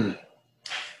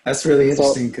 That's really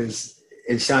interesting because,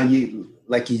 and Sean, you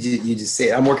just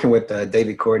said, I'm working with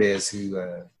David Cortez, who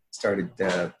started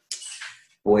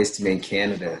Boys to Men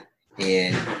Canada.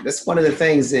 And that's one of the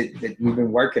things that we've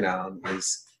been working on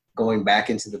is going back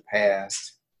into the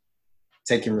past,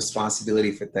 taking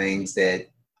responsibility for things that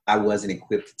I wasn't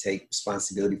equipped to take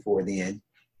responsibility for then,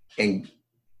 and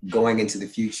going into the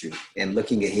future and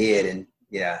looking ahead. And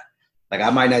like I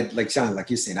might not, like Sean,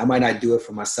 like you're saying, I might not do it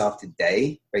for myself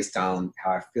today based on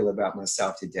how I feel about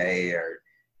myself today or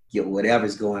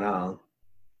whatever's going on.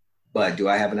 But do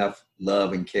I have enough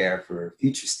love and care for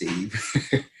future Steve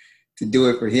to do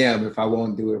it for him if I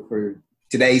won't do it for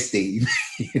today's Steve?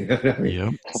 You know what I mean?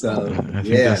 Yep. So I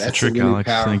think that's the trick, really Alex.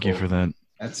 Powerful. Thank you for that.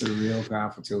 That's a real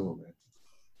powerful tool,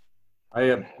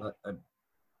 man.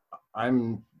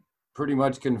 I'm pretty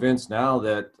much convinced now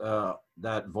that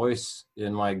that voice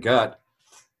in my gut,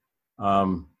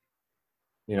 through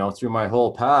my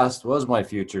whole past was my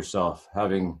future self,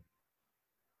 having,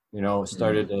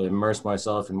 started to immerse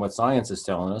myself in what science is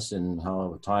telling us and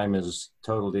how time is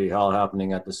totally all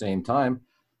happening at the same time.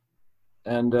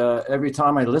 And every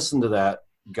time I listened to that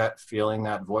gut feeling,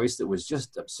 that voice that was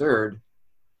just absurd,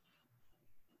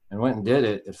 and went and did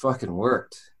it, it fucking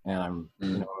worked. And I'm,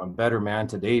 I'm a better man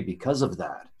today because of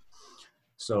that.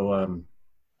 So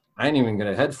I ain't even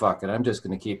gonna head fuck it. I'm just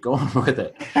gonna keep going with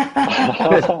it.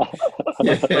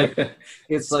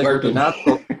 It's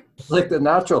like the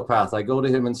natural path. I go to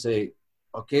him and say,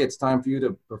 okay, it's time for you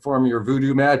to perform your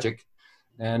voodoo magic.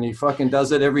 And he fucking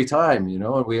does it every time, you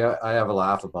know, and I have a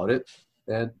laugh about it.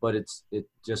 But it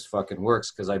just fucking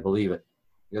works because I believe it.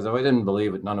 Because if I didn't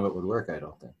believe it, none of it would work, I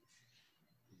don't think.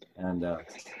 And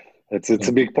it's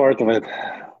a big part of it,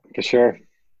 for sure.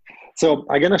 So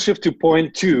I'm gonna shift to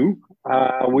point 2,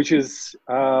 which is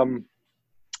do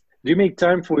you make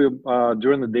time for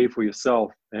during the day for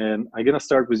yourself? And I'm gonna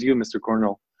start with you, Mr.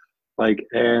 Cornell. Like,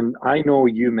 and I know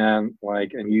you, man,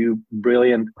 like, and you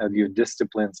brilliant at your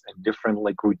disciplines and different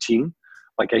like routine.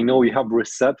 Like, I know you have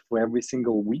reset for every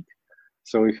single week.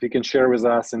 So if you can share with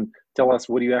us and tell us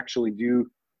what you actually do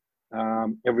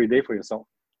every day for yourself.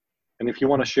 And if you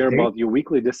want to share about your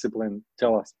weekly discipline,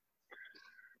 tell us.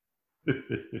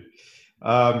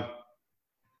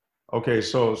 Okay,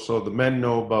 so the men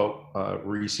know about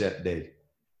reset day.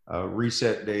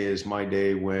 Reset day is my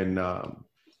day when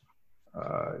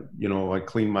you know, I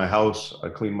clean my house, I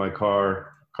clean my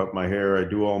car, cut my hair, I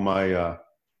do all my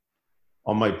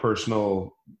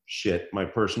personal shit, my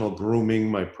personal grooming,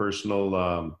 my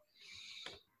personal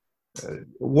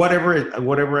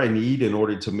whatever I need in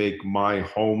order to make my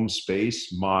home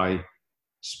space my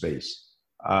space,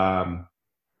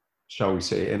 shall we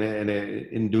say. And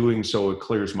in doing so, it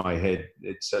clears my head.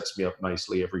 It sets me up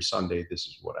nicely every Sunday. This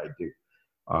is what I do.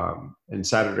 And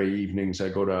Saturday evenings, I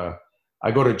go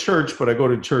to church, but I go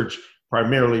to church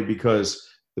primarily because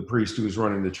the priest who's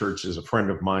running the church is a friend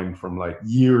of mine from like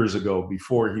years ago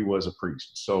before he was a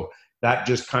priest. So that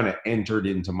just kind of entered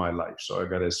into my life. So I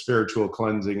got a spiritual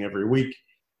cleansing every week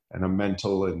and a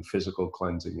mental and physical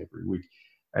cleansing every week.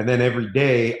 And then every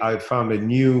day I've found a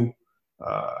new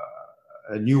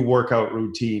workout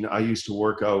routine. I used to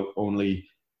work out only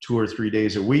 2 or 3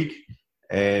 days a week,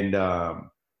 and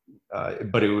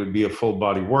but it would be a full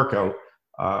body workout.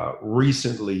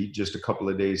 Recently, just a couple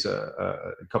of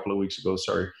weeks ago,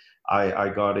 I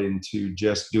got into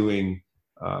just doing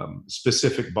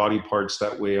specific body parts.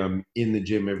 That way I'm in the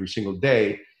gym every single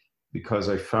day, because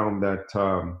I found that,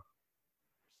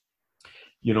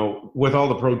 you know, with all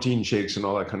the protein shakes and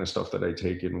all that kind of stuff that I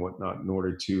take and whatnot in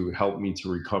order to help me to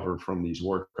recover from these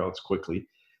workouts quickly.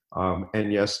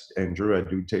 And yes, Andrew, I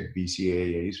do take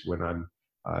BCAAs when I'm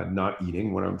not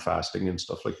eating, when I'm fasting and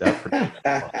stuff like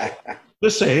that.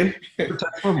 Just saying,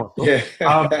 protect my muscle. Yeah.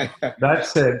 That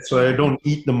said, so I don't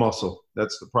eat the muscle.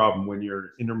 That's the problem. When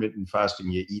you're intermittent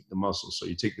fasting, you eat the muscle. So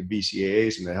you take the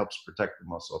BCAAs and it helps protect the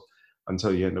muscle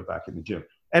until you end up back in the gym.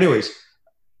 Anyways,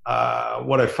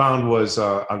 what I found was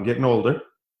I'm getting older,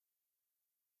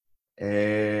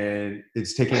 and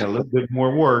it's taking a little bit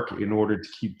more work in order to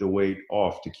keep the weight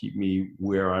off, to keep me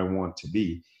where I want to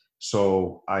be.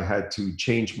 So I had to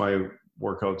change my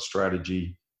workout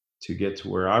strategy to get to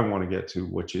where I want to get to,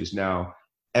 which is now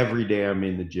every day I'm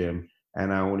in the gym,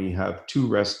 and I only have 2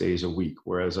 rest days a week.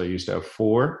 Whereas I used to have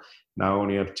 4, now I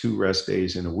only have 2 rest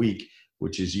days in a week,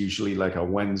 which is usually like a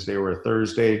Wednesday or a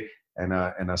Thursday and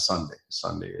a Sunday.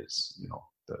 Sunday is, you know,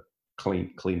 the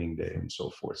cleaning day and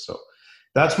so forth. So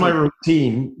that's my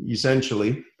routine,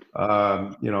 essentially.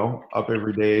 You know, up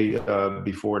every day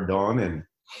before dawn, and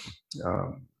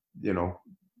you know,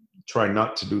 try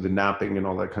not to do the napping and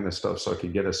all that kind of stuff, so I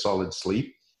can get a solid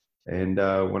sleep. And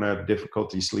when I have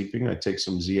difficulty sleeping, I take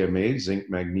some ZMA, zinc,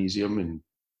 magnesium, and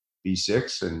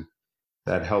B6, and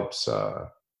that helps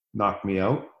knock me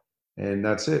out. And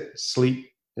that's it.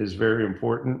 Sleep is very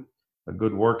important. A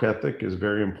good work ethic is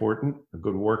very important. A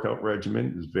good workout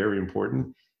regimen is very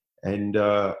important. And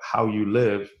how you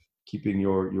live, keeping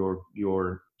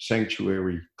your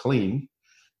sanctuary clean.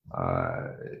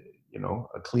 You know,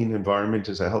 a clean environment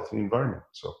is a healthy environment.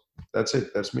 So that's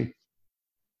it. That's me.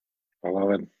 I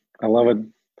love it. I love it.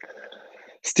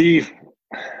 Steve,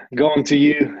 going to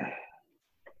you.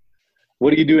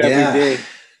 What do you do every day?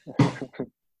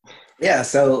 Yeah.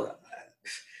 So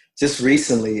just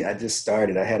recently, I just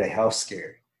started. I had a health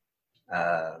scare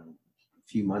a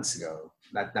few months ago,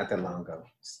 not that long ago,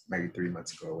 maybe 3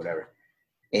 months ago or whatever.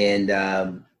 And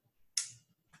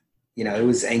you know, it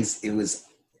was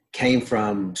came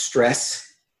from stress.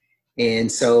 And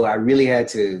so I really had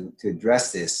to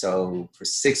address this. So for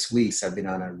 6 weeks, I've been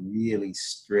on a really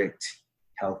strict,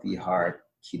 healthy heart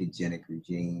ketogenic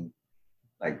regime,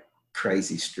 like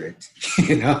crazy strict,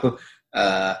 you know,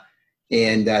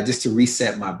 and just to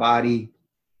reset my body.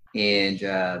 And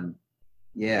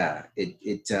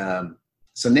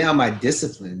so now my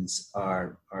disciplines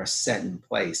are set in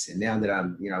place. And now that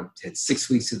I'm, you know, had 6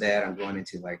 weeks of that, I'm going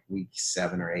into like week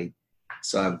 7 or 8.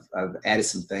 So I've added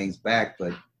some things back,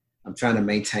 but I'm trying to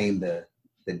maintain the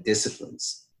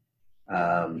disciplines.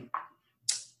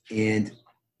 And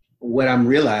what I'm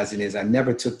realizing is I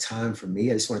never took time for me.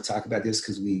 I just want to talk about this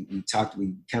because we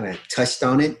kind of touched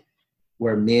on it,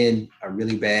 where men are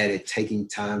really bad at taking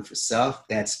time for self.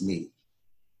 That's me.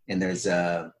 And there's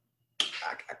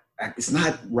it's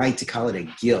not right to call it a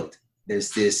guilt.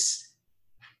 There's this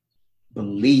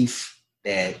belief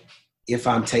that if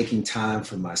I'm taking time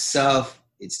for myself,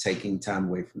 it's taking time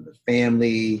away from the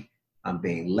family. I'm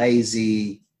being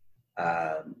lazy.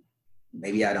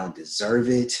 Maybe I don't deserve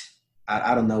it.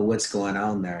 I don't know what's going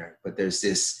on there, but there's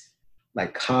this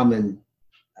like common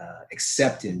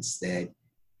acceptance that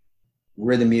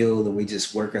we're the mule and we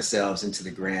just work ourselves into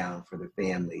the ground for the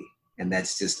family. And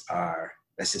that's just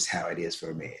how it is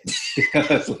for a man.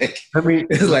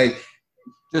 It's like,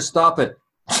 just stop it.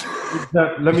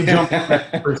 Let me jump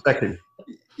back for a second.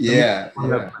 Yeah.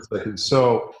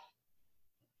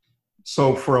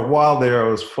 So for a while there, I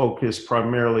was focused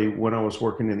primarily when I was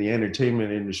working in the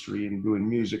entertainment industry and doing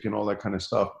music and all that kind of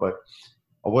stuff, but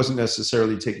I wasn't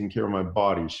necessarily taking care of my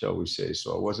body, shall we say.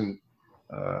 So I wasn't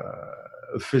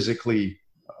physically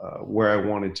where I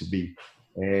wanted to be.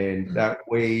 And that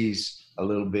weighs a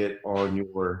little bit on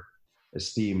your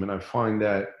esteem. And I find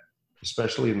that,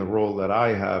 especially in the role that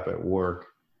I have at work,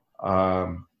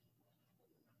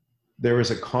 there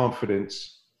is a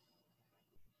confidence.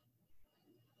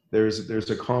 There's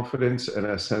a confidence and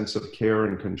a sense of care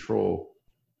and control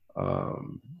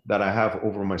that I have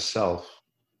over myself.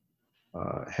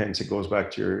 Hence, it goes back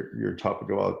to your topic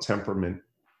about temperament.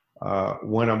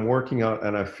 When I'm working out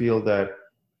and I feel that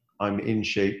I'm in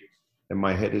shape and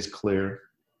my head is clear,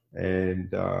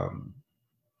 and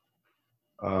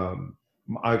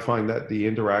I find that the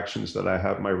interactions that I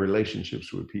have, my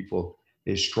relationships with people,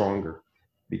 is stronger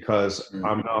because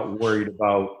I'm not worried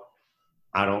about,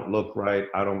 I don't look right,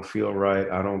 I don't feel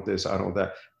right, I don't this, I don't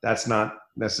that. That's not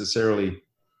necessarily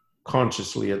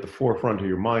consciously at the forefront of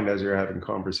your mind as you're having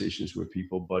conversations with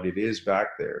people, but it is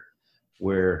back there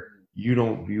where you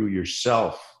don't view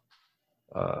yourself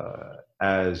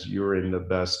as you're in the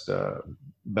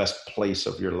best place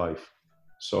of your life.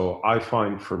 So I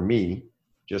find for me,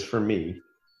 just for me,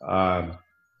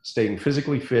 staying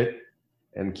physically fit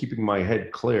and keeping my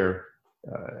head clear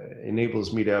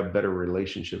enables me to have better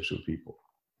relationships with people.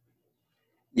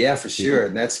 Yeah, for sure.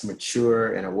 And that's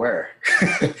mature and aware.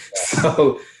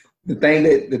 So the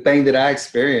thing that I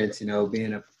experienced,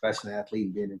 being a professional athlete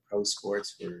and being in pro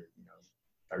sports for,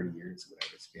 30 years,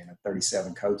 whatever, it's been a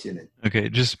 37 coaching. And okay,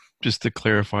 just to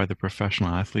clarify the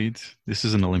professional athletes, this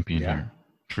is an Olympian here.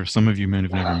 For some of you men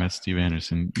who've never met Steve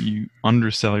Anderson, you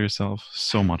undersell yourself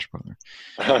so much, brother.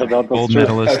 Gold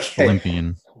medalist,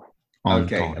 Olympian.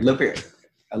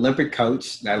 Olympic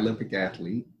coach, not Olympic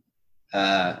athlete.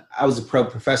 I was a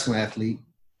professional athlete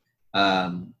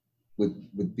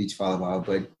with beach volleyball,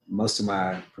 but most of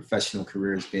my professional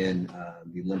career has been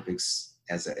the Olympics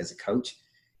as a coach.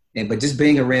 But just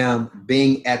being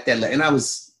at that level, and I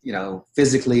was,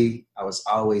 physically, I was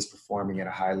always performing at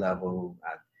a high level.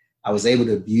 I was able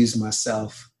to abuse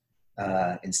myself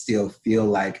and still feel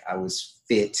like I was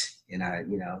fit, and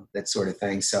that sort of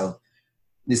thing. So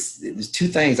there's two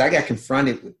things. I got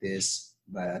confronted with this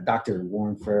by Dr.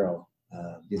 Warren Farrell.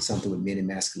 Did something with men and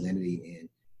masculinity, and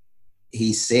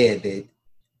he said that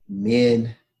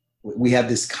men, we have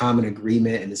this common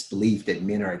agreement and this belief that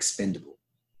men are expendable.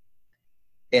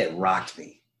 It rocked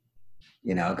me,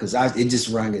 because it just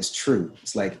rang as true.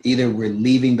 It's like either we're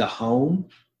leaving the home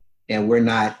and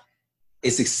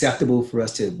it's acceptable for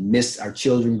us to miss our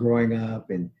children growing up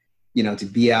and, to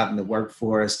be out in the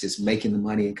workforce, just making the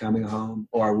money and coming home,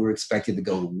 or we're expected to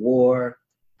go to war,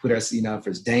 put us, if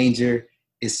there's danger.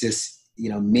 It's just,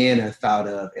 men are thought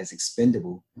of as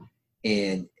expendable.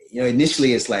 And,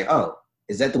 initially it's like, oh,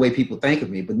 is that the way people think of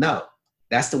me? But no,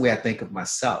 that's the way I think of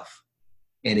myself.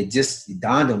 And it just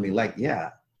dawned on me like,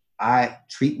 yeah, I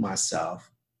treat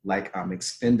myself like I'm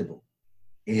expendable.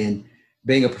 And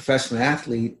being a professional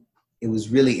athlete, it was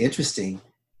really interesting.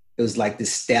 It was like the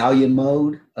stallion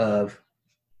mode of,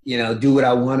 do what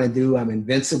I want to do. I'm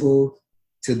invincible,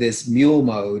 to this mule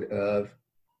mode of,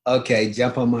 okay,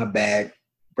 jump on my back,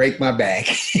 break my back.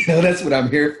 That's what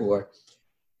I'm here for.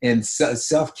 And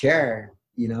self-care,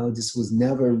 just was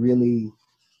never really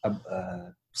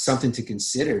something to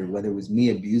consider, whether it was me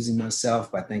abusing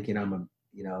myself by thinking I'm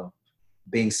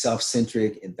being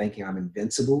self-centric and thinking I'm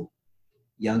invincible,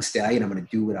 young stallion, I'm going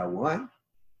to do what I want.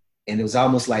 And it was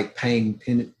almost like paying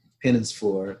penance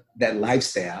for that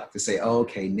lifestyle to say, oh,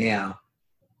 okay, now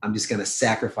I'm just going to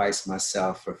sacrifice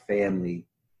myself for family,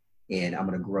 and I'm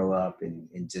going to grow up and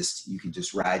just, you can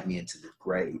just ride me into the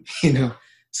grave,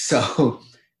 So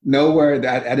nowhere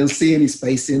that I don't see any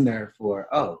space in there for,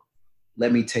 oh,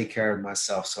 let me take care of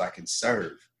myself so I can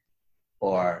serve.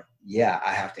 Or, yeah,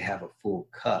 I have to have a full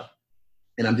cup.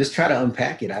 And I'm just trying to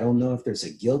unpack it. I don't know if there's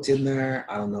a guilt in there.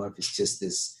 I don't know if it's just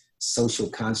this social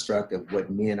construct of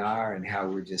what men are and how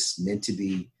we're just meant to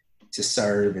be, to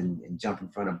serve and jump in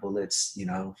front of bullets, you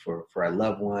know, for our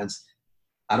loved ones.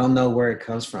 I don't know where it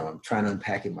comes from. I'm trying to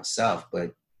unpack it myself,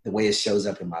 but the way it shows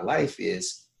up in my life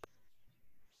is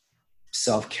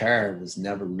self-care was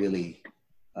never really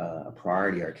a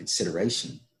priority or a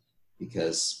consideration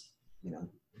because, you know,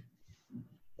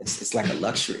 it's like a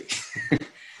luxury.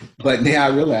 But now I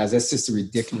realize that's just a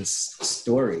ridiculous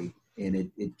story, and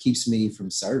it keeps me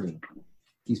from serving.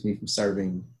 It keeps me from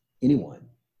serving anyone,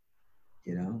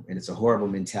 you know? And it's a horrible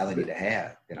mentality to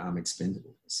have, that I'm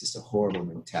expendable. It's just a horrible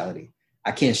mentality.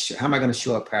 I can't, how am I going to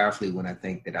show up powerfully when I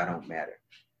think that I don't matter?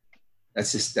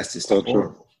 That's just so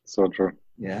horrible. True. So true.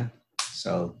 Yeah.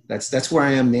 So that's where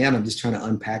I am now. And I'm just trying to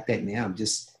unpack that now. I'm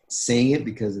just seeing it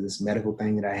because of this medical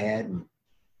thing that I had. And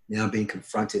now I'm being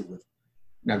confronted with,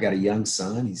 I've got a young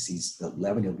son. He's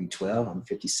 11, he'll be 12. I'm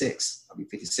 56. I'll be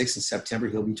 56 in September,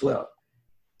 he'll be 12.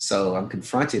 So I'm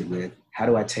confronted with, how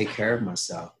do I take care of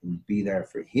myself and be there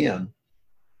for him?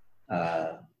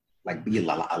 Like be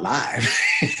alive,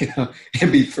 you know,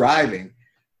 and be thriving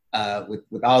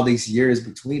with all these years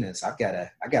between us. I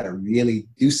gotta really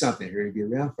do something here to be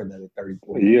around for another 30,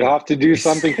 40 You have to do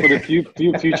something for the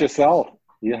future self.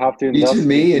 You have to invest future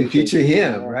me and future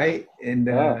him, yeah. right? And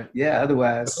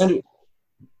otherwise.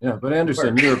 Yeah, but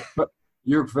Anderson,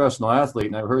 you're a professional athlete,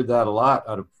 and I've heard that a lot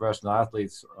out of professional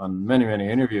athletes on many, many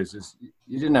interviews, is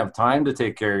you didn't have time to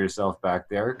take care of yourself back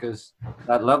there because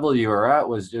that level you were at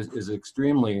is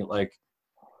extremely like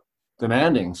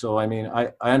demanding. So, I mean,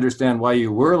 I understand why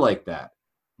you were like that.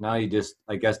 Now you just,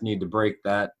 I guess, need to break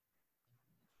that,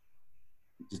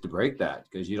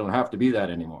 because you don't have to be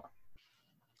that anymore.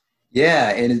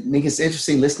 Yeah, and it makes it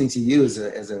interesting listening to you as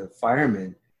a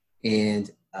fireman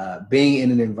and being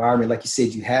in an environment, like you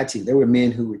said, you had to. There were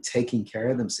men who were taking care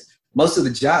of themselves. Most of the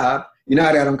job, you're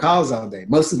not out on calls all day.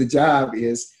 Most of the job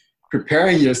is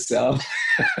preparing yourself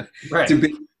right. to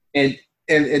be, and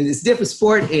it's different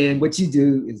sport, and what you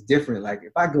do is different. Like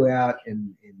if I go out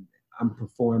and I'm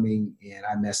performing and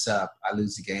I mess up, I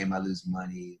lose the game, I lose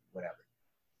money, whatever.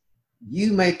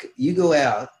 You go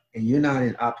out and you're not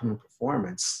in optimum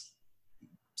performance.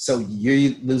 So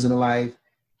you're losing a life,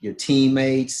 your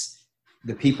teammates,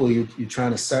 the people you're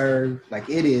trying to serve, like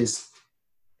it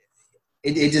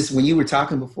just, when you were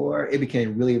talking before, it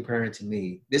became really apparent to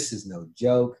me, this is no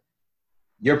joke.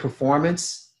 Your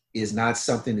performance is not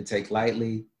something to take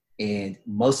lightly. And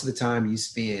most of the time you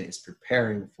spend is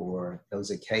preparing for those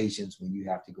occasions when you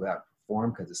have to go out and perform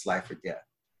because it's life or death.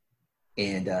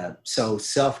 And so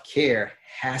self-care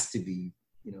has to be,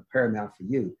 you know, paramount for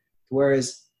you.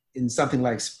 Whereas in something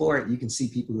like sport, you can see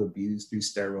people who abuse through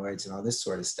steroids and all this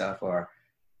sort of stuff, or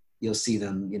you'll see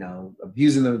them, you know,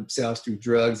 abusing themselves through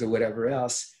drugs or whatever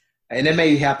else. And that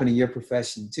may happen in your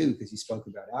profession too, because you spoke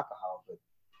about alcohol,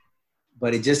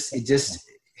 but it just,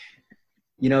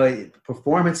 you know,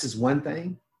 performance is one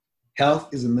thing, health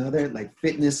is another, like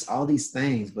fitness, all these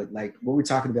things. But like what we're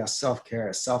talking about,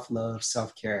 self-care, self-love,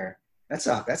 self-care, that's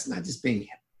not just being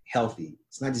healthy.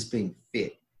 It's not just being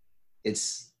fit.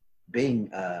 It's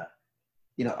being,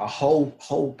 you know, a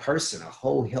whole person, a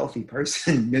whole healthy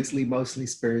person, mentally, emotionally,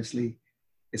 spiritually.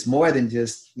 It's more than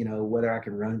just, you know, whether I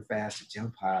can run fast or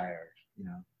jump high, or, you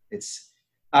know, it's,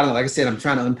 I don't know. Like I said, I'm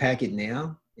trying to unpack it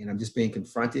now, and I'm just being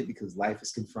confronted because life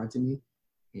is confronting me.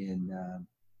 And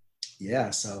yeah,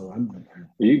 so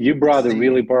you brought a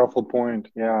really powerful point.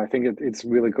 Yeah, I think it's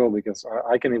really cool because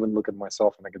I can even look at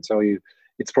myself and I can tell you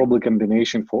it's probably a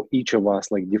combination for each of us,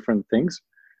 like different things.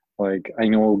 Like I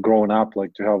know growing up,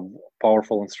 like to have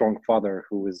powerful and strong father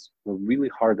who is a really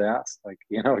hard ass, like,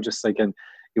 you know, just like, and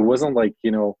it wasn't like,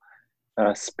 you know,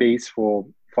 space for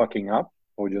fucking up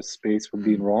or just space for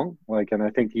being wrong. Like, and I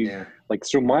think like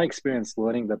through my experience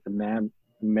learning that the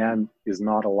man is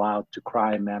not allowed to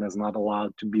cry, man is not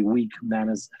allowed to be weak, man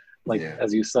is like,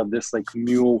 as you said, this like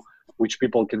mule which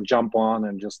people can jump on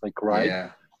and just like ride.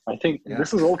 Yeah. I think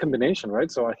this is all combination, right?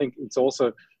 So I think it's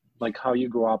also like how you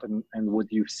grow up and what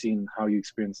you've seen, how you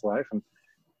experience life.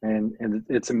 And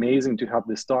it's amazing to have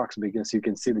these talks because you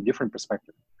can see the different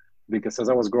perspective. Because as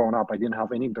I was growing up, I didn't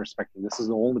have any perspective. This is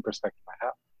the only perspective I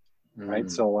have, right?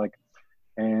 So like,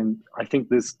 and I think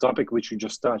this topic which you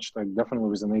just touched, like definitely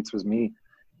resonates with me.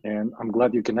 And I'm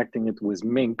glad you're connecting it with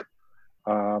Mink.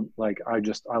 Like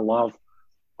I love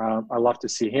to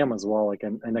see him as well. Like,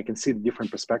 and I can see the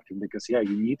different perspective because you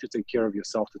need to take care of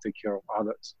yourself to take care of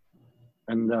others.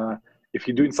 And if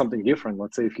you're doing something different,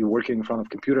 let's say if you're working in front of a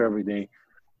computer every day,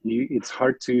 it's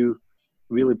hard to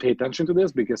really pay attention to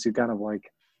this because you kind of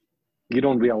like, you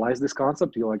don't realize this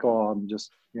concept. You're like, oh, I'm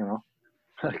just,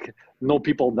 like, no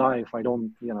people die if I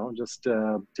don't, just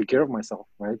take care of myself,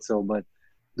 right? So, but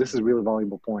this is a really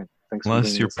valuable point. Thanks.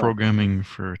 Unless you're programming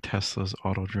for Tesla's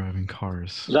auto-driving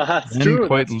cars. That's then true.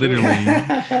 Quite that's literally.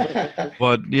 True.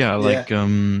 But yeah, like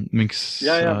Mink's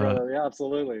brother. Yeah,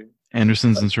 absolutely.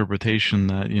 Anderson's interpretation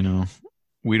that,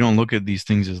 we don't look at these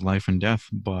things as life and death,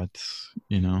 but,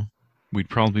 we'd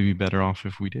probably be better off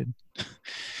if we did.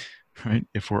 Right?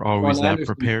 If we're always that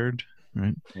prepared,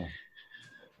 right? Yeah.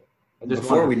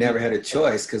 Before we never had a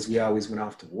choice because we always went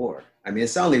off to war. I mean,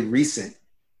 it's only recent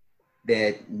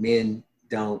that men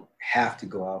don't have to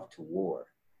go off to war.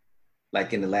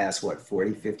 Like in the last,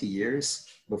 40, 50 years?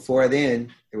 Before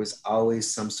then, there was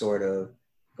always some sort of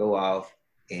go off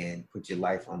and put your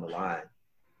life on the line.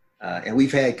 And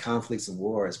we've had conflicts and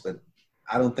wars, but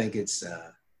I don't think it's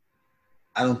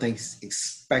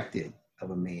expected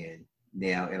of a man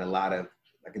now in a lot of,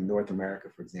 like in North America,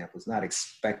 for example, it's not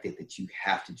expected that you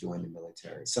have to join the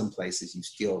military. Some places you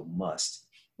still must,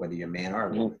 whether you're a man or a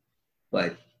woman.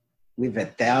 But we've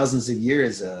had thousands of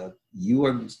years of you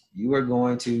are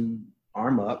going to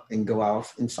arm up and go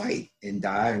off and fight and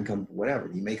die and come,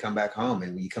 whatever. You may come back home,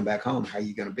 and when you come back home, how are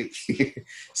you going to be?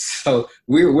 So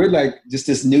we're like just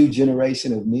this new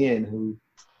generation of men who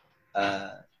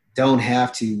don't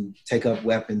have to take up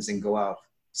weapons and go off.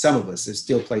 Some of us, there's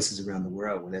still places around the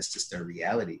world where that's just their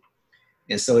reality.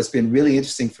 And so it's been really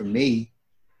interesting for me.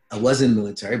 I was in the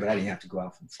military, but I didn't have to go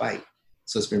off and fight.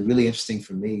 So it's been really interesting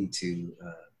for me to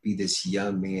be this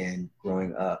young man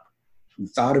growing up who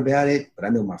thought about it. But I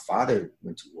know my father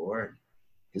went to war, and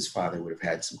his father would have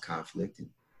had some conflict. And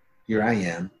here I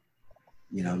am,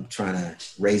 trying to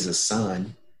raise a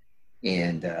son.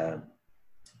 And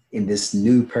in this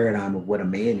new paradigm of what a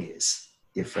man is,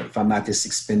 if I'm not this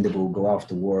expendable, go off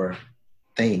to war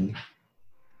thing,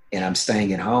 and I'm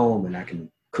staying at home and I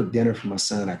can cook dinner for my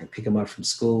son, I can pick him up from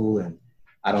school, and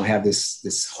I don't have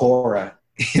this horror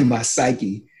in my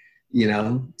psyche,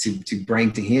 to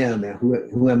bring to him. And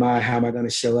who am I? How am I going to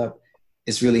show up?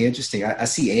 It's really interesting. I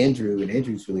see Andrew, and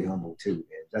Andrew's really humble too.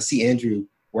 I see Andrew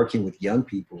working with young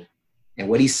people, and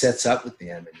what he sets up with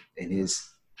them, and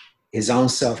his own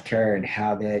self-care and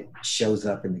how that shows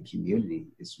up in the community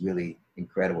is really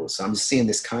incredible. So I'm just seeing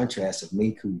this contrast of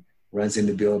Mink, who runs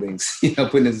into buildings,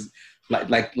 putting his,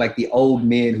 like the old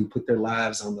men who put their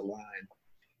lives on the line,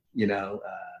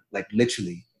 like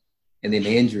literally. And then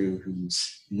Andrew,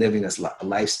 who's living a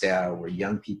lifestyle where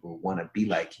young people want to be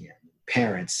like him.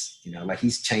 Parents, like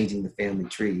he's changing the family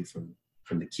tree from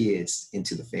the kids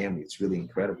into the family. It's really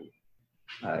incredible.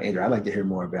 Andrew, I'd like to hear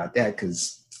more about that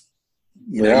because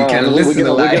you kind of listen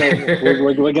a lot.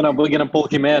 We're gonna pull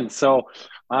him in. So,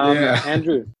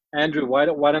 Andrew, why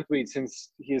don't we, since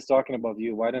he's talking about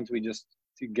you, why don't we just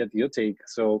get your take?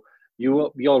 So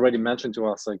you already mentioned to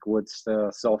us like what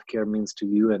self-care means to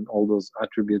you and all those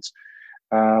attributes.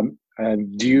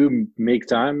 And do you make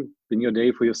time in your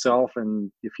day for yourself?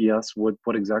 And if yes,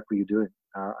 what exactly are you doing?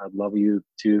 I'd love you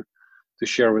to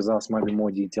share with us maybe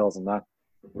more details on that.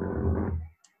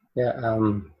 Yeah.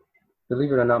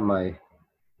 Believe it or not, my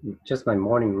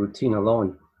morning routine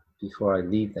alone before I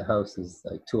leave the house is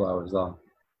like 2 hours long.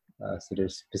 So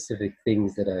there's specific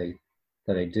things that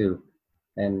I do,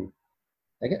 and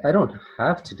I don't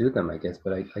have to do them, I guess,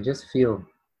 but I just feel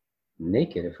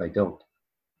naked if I don't.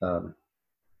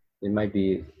 It might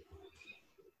be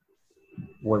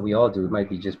what we all do. It might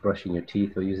be just brushing your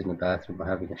teeth or using the bathroom or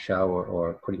having a shower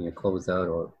or putting your clothes out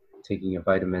or taking your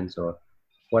vitamins or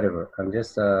whatever. I'm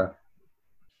just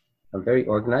I'm very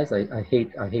organized. I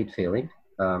hate failing.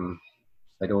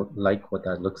 I don't like what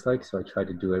that looks like, so I try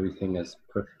to do everything as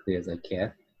perfectly as I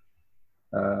can.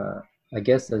 I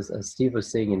guess as Steve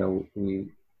was saying,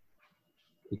 we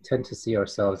tend to see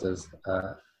ourselves as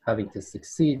having to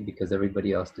succeed because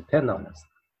everybody else depends on us,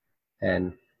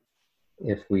 and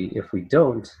if we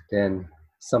don't, then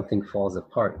something falls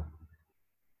apart.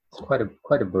 It's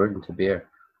quite a burden to bear.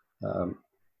 So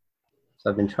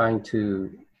I've been trying to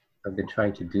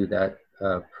do that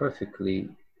perfectly,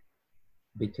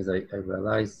 because I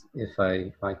realize if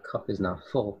my cup is not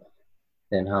full,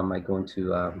 then how am I going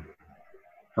to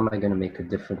make a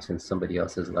difference in somebody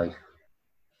else's life?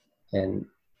 And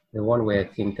the one way I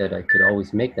think that I could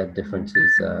always make that difference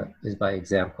is by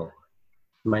example.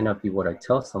 It might not be what I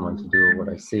tell someone to do or what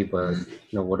I say, but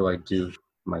what do I do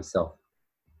myself?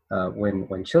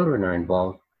 When children are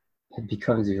involved, it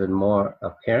becomes even more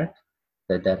apparent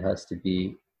that has to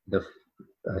be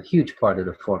a huge part of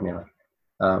the formula.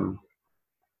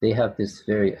 they have this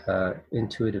very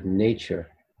intuitive nature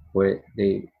where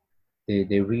they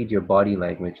read your body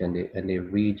language, and they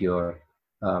read your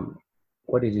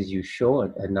what it is you show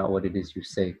and not what it is you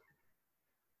say.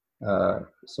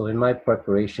 So in my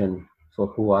preparation for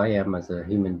who I am as a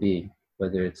human being,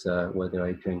 whether it's whether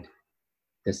I drink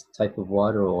this type of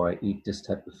water, or I eat this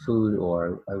type of food,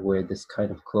 or I wear this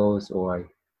kind of clothes, or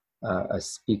I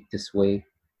speak this way,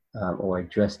 or I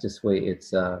dress this way,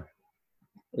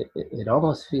 it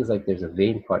almost feels like there's a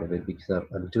vain part of it, because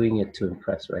I'm doing it to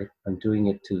impress, right? I'm doing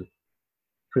it to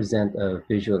present a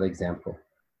visual example.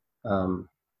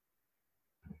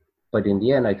 But in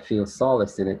the end, I feel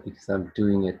solace in it because I'm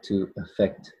doing it to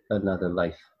affect another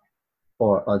life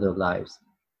or other lives,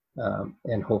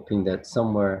 and hoping that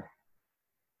somewhere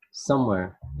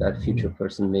that future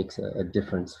person makes a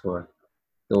difference for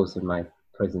those in my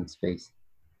present space.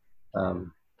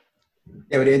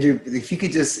 Yeah, but Andrew, if you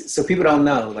could just, so people don't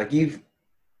know, like you've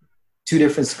 2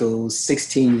 different schools,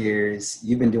 16 years,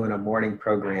 you've been doing a morning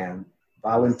program,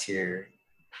 volunteer,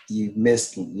 you've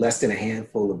missed less than a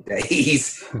handful of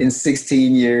days in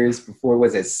 16 years before,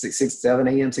 was it 6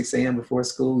 a.m. before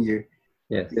school? You're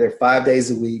there 5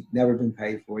 days a week, never been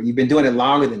paid for. You've been doing it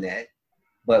longer than that,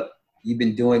 but you've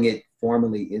been doing it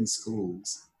formally in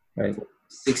schools, right? For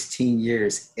 16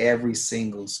 years, every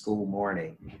single school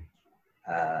morning.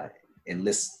 And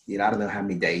list, I don't know how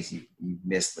many days you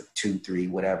missed, but 2, 3,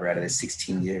 whatever, out of the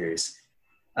 16 years,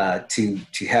 to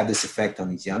have this effect on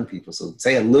these young people. So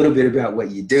say a little bit about what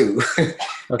you do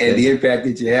Okay. and the impact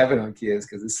that you're having on kids,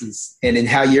 because this is, and then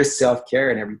how your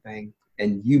self-care and everything,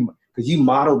 and because you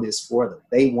model this for them.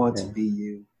 They want to be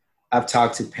you. I've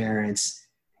talked to parents.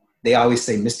 They always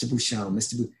say, Mr. Bouchon,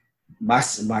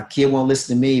 my kid won't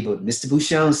listen to me, but Mr.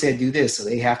 Bouchon said do this, so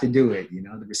they have to do it.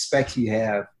 The respect you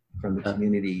have from the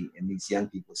community and these young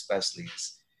people especially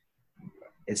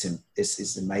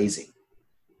it's amazing.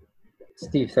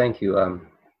 Steve, thank you.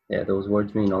 Yeah, those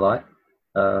words mean a lot.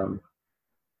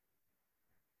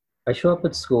 I show up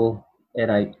at school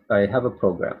and I have a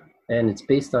program, and it's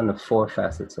based on the 4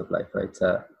 facets of life, right?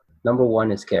 Number 1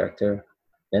 is character,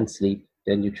 then sleep,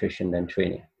 then nutrition, then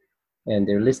training. And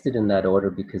they're listed in that order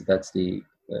because that's the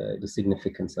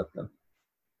significance of them.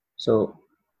 So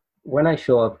when I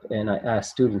show up and I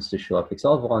ask students to show up, it's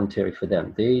all voluntary for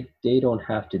them. They don't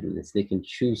have to do this. They can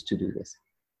choose to do this.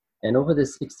 And over the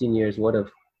 16 years, what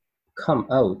have come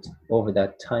out over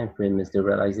that time frame is the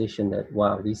realization that,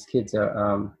 wow, these kids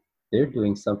are, they're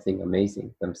doing something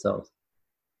amazing themselves.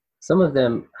 Some of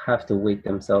them have to wake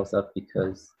themselves up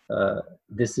because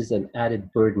this is an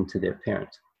added burden to their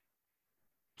parent.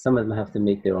 Some of them have to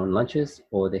make their own lunches,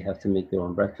 or they have to make their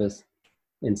own breakfast.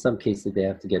 In some cases, they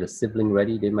have to get a sibling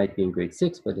ready. They might be in grade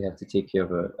 6, but they have to take care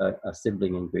of a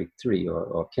sibling in grade 3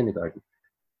 or kindergarten.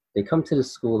 They come to the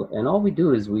school, and all we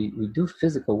do is we do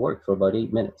physical work for about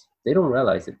 8 minutes. They don't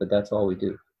realize it, but that's all we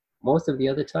do. Most of the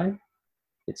other time,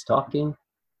 it's talking,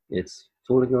 it's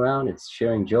fooling around, it's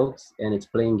sharing jokes, and it's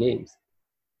playing games.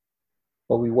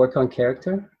 But we work on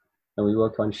character, and we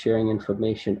work on sharing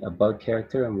information about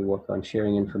character, and we work on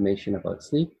sharing information about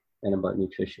sleep and about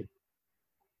nutrition.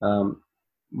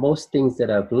 Most things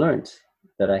that I've learned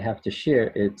that I have to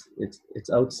share, it's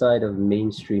outside of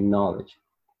mainstream knowledge.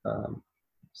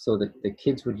 So that the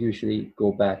kids would usually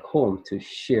go back home to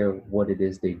share what it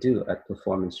is they do at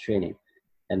performance training.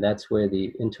 And that's where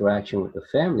the interaction with the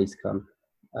families come.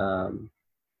 And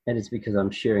it's because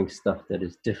I'm sharing stuff that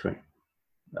is different.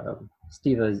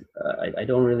 Steve, I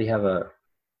don't really have I'm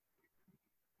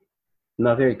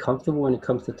not very comfortable when it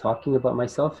comes to talking about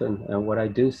myself and what I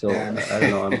do. So I don't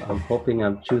know. I'm hoping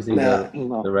I'm choosing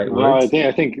the right words.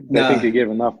 I think you gave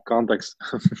enough context.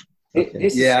 Okay.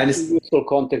 This is useful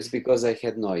context because I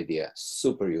had no idea.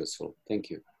 Super useful. Thank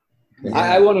you. Yeah.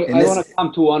 I want to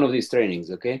come to one of these trainings.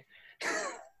 Okay.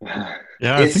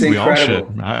 Yeah, I think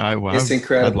incredible. We all should. It's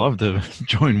incredible. I'd love to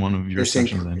join one of your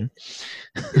sessions.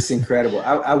 It's incredible.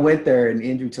 I went there and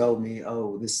Andrew told me,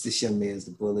 "Oh, this young man is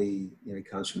the bully. He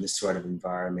comes from this sort of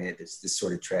environment. It's this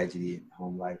sort of tragedy in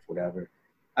home life, whatever."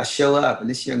 I show up and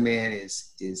this young man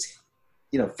is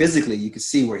physically you could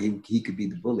see where he could be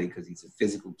the bully because he's a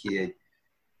physical kid,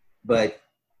 but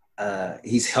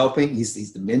he's helping.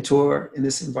 He's the mentor in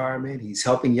this environment. He's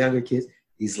helping younger kids.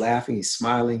 He's laughing. He's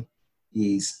smiling.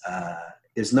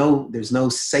 There's no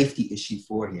safety issue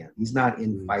for him. He's not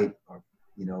in fight or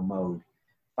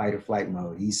fight or flight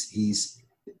mode.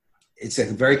 It's a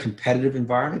very competitive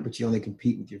environment, but you only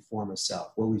compete with your former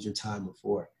self. What was your time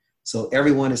before? So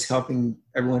everyone is helping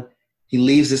everyone. He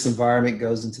leaves this environment,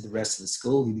 goes into the rest of the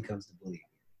school. He becomes the bully.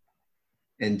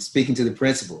 And speaking to the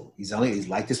principal, he's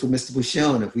like this with Mr.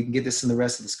 Bouchon. If we can get this in the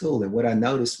rest of the school. And what I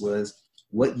noticed was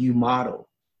what you model,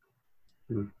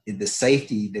 the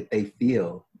safety that they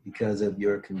feel because of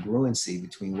your congruency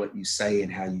between what you say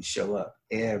and how you show up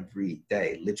every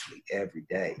day, literally every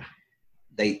day.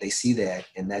 They see that,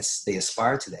 and they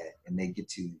aspire to that, and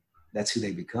that's who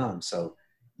they become. So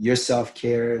your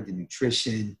self-care, the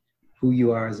nutrition, who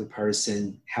you are as a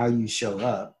person, how you show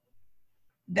up,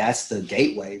 that's the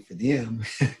gateway for them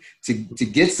to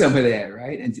get some of that,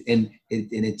 right? And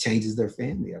it changes their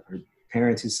family. I've heard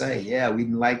parents who say, yeah, we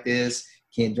didn't like this,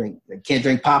 can't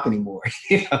drink pop anymore.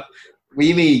 You know, what do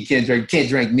you mean you can't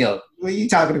drink milk? What are you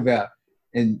talking about?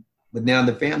 But now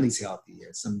the family's healthy.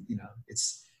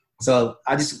 So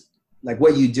I just like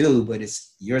what you do, but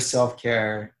it's your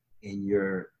self-care and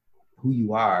who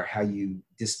you are, how you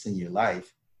discipline your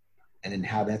life, and then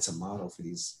how that's a model for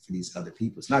these other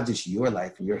people. It's not just your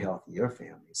life and your health and your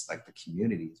family. It's like the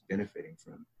community is benefiting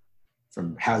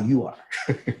from how you are.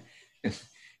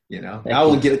 You know, I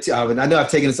won't get it to, I know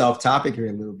I've taken us off topic here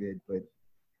a little bit, but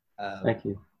thank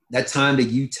you. That time that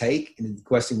you take, and the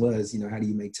question was, you know, how do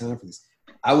you make time for this?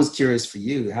 I was curious for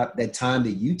you, how that time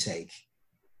that you take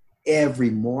every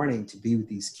morning to be with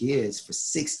these kids for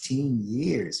 16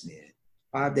 years, man,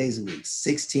 5 days a week,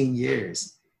 16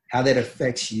 years, how that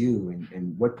affects you,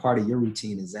 and what part of your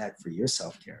routine is that for your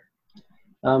self-care?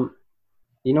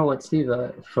 You know what, Steve,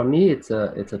 for me, it's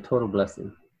a total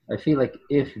blessing. I feel like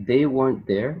if they weren't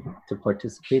there to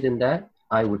participate in that,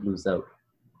 I would lose out.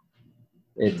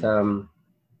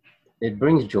 It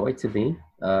brings joy to me.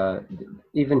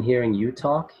 Even hearing you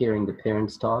talk, hearing the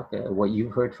parents talk, what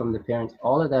you've heard from the parents,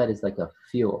 all of that is like a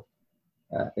fuel.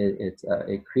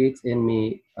 It creates in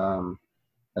me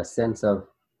a sense of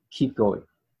keep going,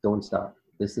 don't stop.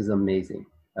 This is amazing.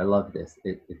 I love this.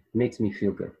 It makes me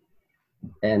feel good.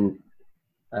 And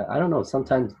I don't know,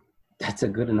 sometimes that's a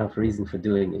good enough reason for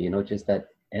doing it, you know, just that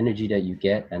energy that you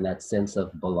get and that sense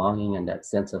of belonging and that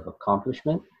sense of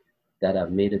accomplishment that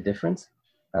I've made a difference.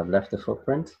 I've left a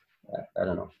footprint. I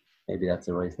don't know. Maybe that's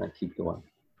the reason I keep going.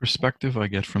 Perspective I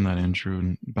get from that, Andrew,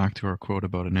 and back to our quote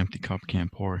about an empty cup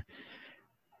can't pour.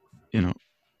 You know,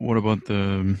 what about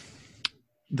the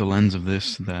lens of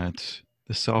this, that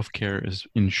the self-care is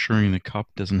ensuring the cup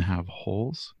doesn't have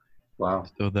holes? Wow.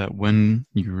 So that when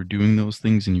you're doing those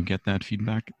things and you get that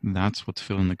feedback, that's what's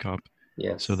filling the cup.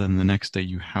 Yes. So then the next day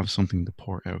you have something to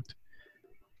pour out.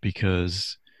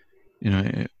 Because, you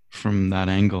know, from that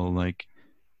angle, like,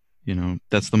 you know,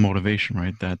 that's the motivation,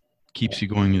 right? That keeps you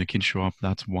going. The kids show up.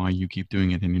 That's why you keep doing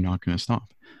it, and you're not going to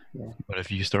stop. Yeah. But if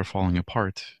you start falling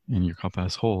apart and your cup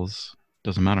has holes,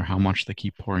 doesn't matter how much they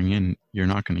keep pouring in, you're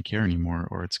not going to care anymore,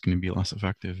 or it's going to be less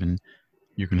effective, and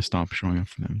you're going to stop showing up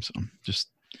for them. So just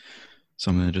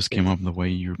something that just came up the way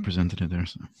you presented it there.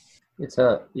 So it's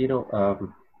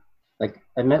like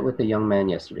I met with a young man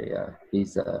yesterday.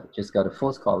 He's just got a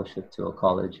full scholarship to a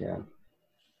college, and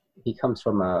he comes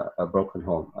from a broken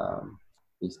home.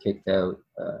 He's kicked out.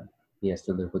 He has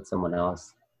to live with someone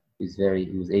else. He was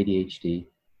ADHD.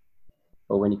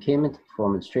 But when he came into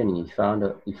performance training, he found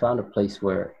a place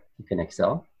where he can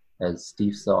excel, as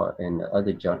Steve saw and the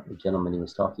other gentleman he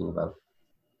was talking about.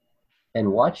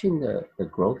 And watching the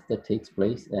growth that takes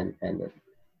place and the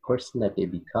person that they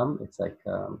become, it's like,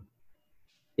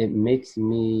 it makes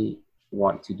me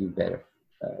want to do better.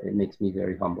 It makes me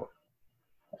very humble.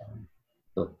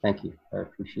 So thank you. I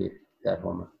appreciate that,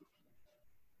 Homer.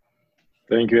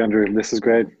 Thank you, Andrew. This is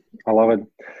great. I love it.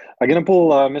 I'm going to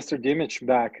pull Mr. Dimich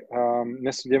back.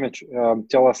 Mr. Dimich,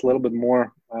 tell us a little bit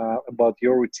more about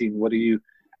your routine. What do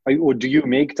you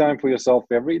make time for yourself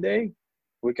every day?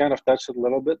 We kind of touched it a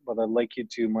little bit, but I'd like you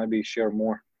to maybe share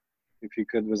more, if you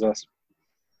could, with us.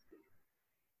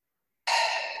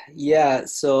 Yeah,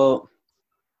 so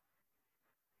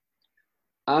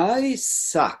I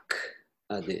suck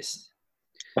at this.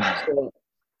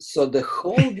 So the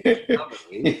whole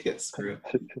discovery, Yes, true.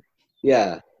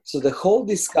 yeah. So the whole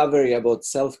discovery about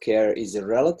self-care is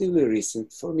relatively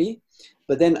recent for me,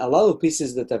 but then a lot of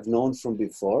pieces that I've known from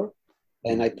before,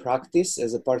 and I practice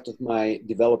as a part of my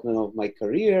development of my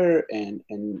career and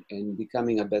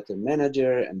becoming a better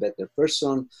manager and better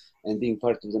person and being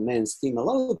part of the men's team. A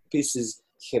lot of pieces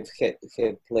have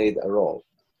played a role.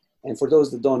 And for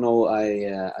those that don't know,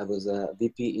 I was a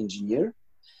VP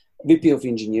of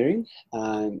engineering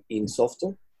in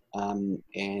software,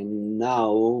 and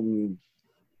now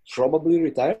probably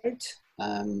retired.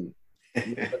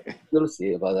 We'll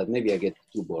see about that. Maybe I get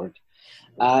too bored.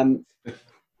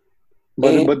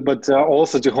 But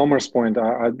also to Homer's point,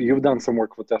 you've done some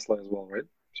work for Tesla as well, right?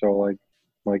 So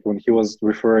like when he was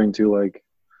referring to, like,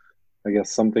 I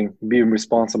guess something being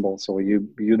responsible. So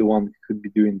you're the one who could be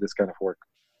doing this kind of work.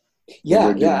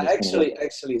 You're doing Yeah. this kind of work.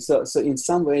 Actually, so in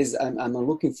some ways, I'm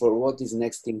looking for what is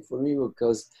next thing for me,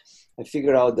 because I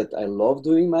figure out that I love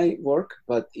doing my work,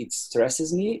 but it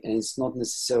stresses me and it's not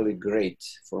necessarily great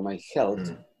for my health.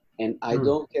 And I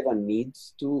don't have a need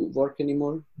to work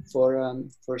anymore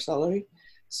for salary.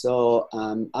 So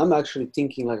I'm actually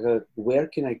thinking like, where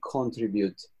can I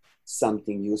contribute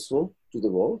something useful to the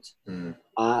world,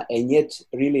 and yet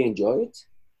really enjoy it.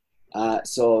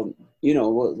 So you know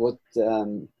what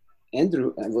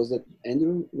Andrew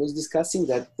was discussing,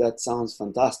 that sounds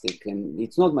fantastic, and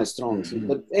it's not my strong suit.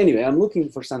 But anyway, I'm looking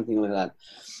for something like that.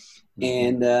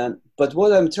 And but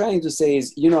what I'm trying to say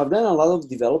is, you know, I've done a lot of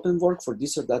development work for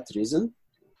this or that reason,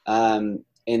 and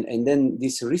then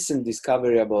this recent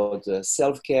discovery about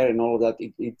self-care and all of that,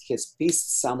 it has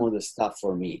pieced some of the stuff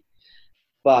for me.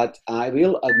 But I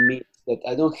will admit that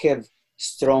I don't have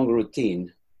strong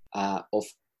routine of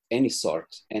any sort,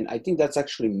 and I think that's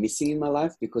actually missing in my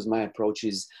life, because my approach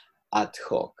is ad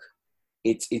hoc.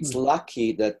 It's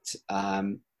lucky that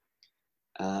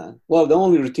well, the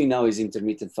only routine now is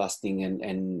intermittent fasting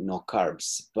and no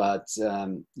carbs. But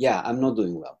yeah, I'm not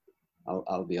doing well.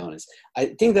 I'll be honest. I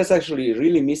think that's actually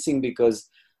really missing, because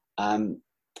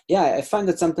yeah, I find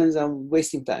that sometimes I'm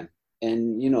wasting time,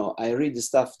 and you know, I read the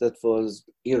stuff that was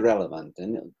irrelevant,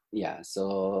 and yeah,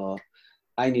 so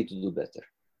I need to do better.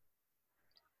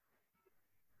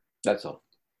 That's all.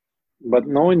 But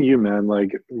knowing you, man,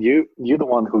 like you're the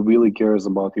one who really cares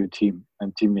about your team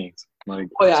and teammates, like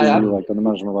like on a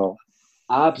national level.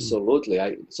 Absolutely.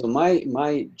 So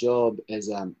my job as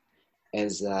a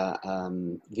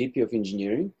VP of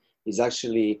engineering is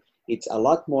actually, it's a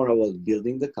lot more about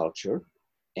building the culture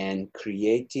and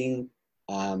creating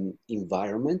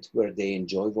environment where they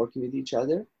enjoy working with each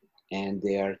other, and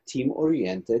they are team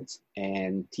oriented,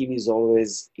 and team is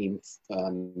always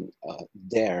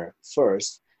there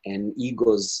first, and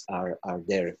egos are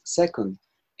there second,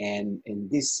 and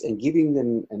giving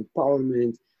them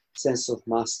empowerment, sense of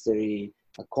mastery,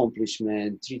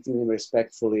 accomplishment, treating them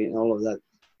respectfully, and all of that.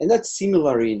 And that's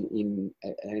similar in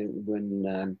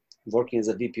when working as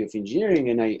a VP of engineering,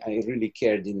 and I really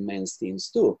cared in men's teams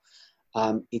too.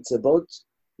 It's about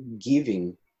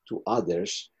giving to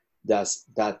others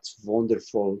that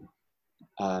wonderful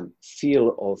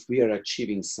feel of we are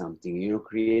achieving something, you know,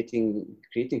 creating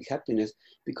happiness.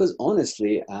 Because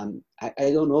honestly,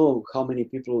 I don't know how many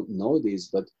people know this,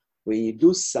 but when you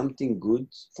do something good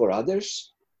for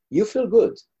others, you feel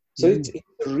good. So it's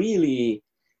really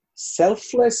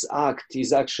selfless act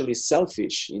is actually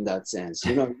selfish in that sense.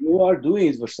 You know, you are doing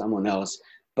it for someone else,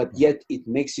 but yet it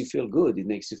makes you feel good. It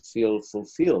makes you feel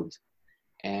fulfilled.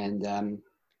 And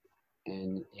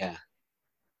yeah.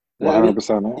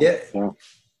 100%. Yeah.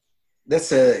 That's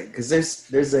because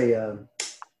there's a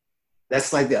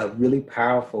that's like a really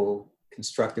powerful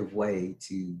constructive way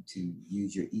to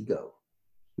use your ego.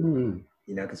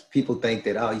 You know, because people think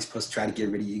that, oh, you're supposed to try to get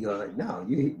rid of your ego. Like, no,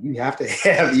 you have to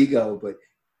have ego,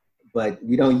 but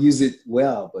you don't use it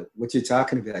well. But what you're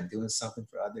talking about, doing something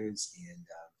for others,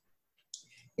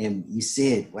 and you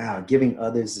said, wow, giving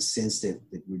others a sense that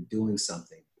we're doing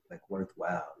something like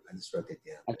worthwhile. I just wrote that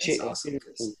down. That's awesome.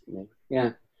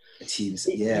 Yeah. Achieves.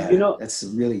 Yeah. You know, that's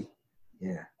really,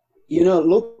 yeah. You know,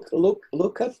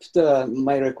 look up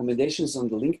my recommendations on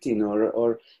the LinkedIn,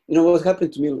 or you know what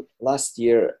happened to me last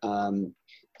year.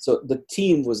 So the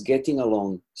team was getting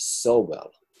along so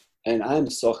well, and I'm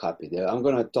so happy there. I'm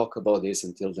going to talk about this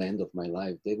until the end of my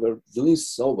life. They were doing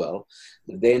so well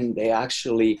that then they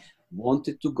actually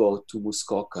wanted to go to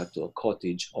Muskoka, to a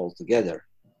cottage all together,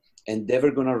 and they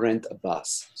were going to rent a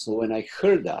bus. So when I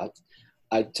heard that,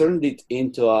 I turned it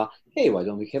into a, hey, why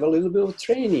don't we have a little bit of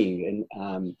training?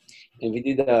 And we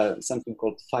did something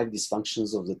called 5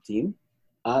 Dysfunctions of the Team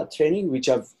training, which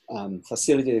I've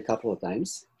facilitated a couple of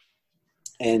times.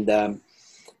 And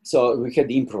so we had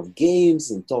improv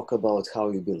games and talk about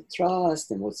how you build trust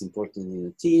and what's important in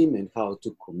a team and how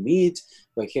to commit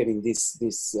by having this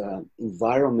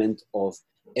environment of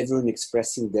everyone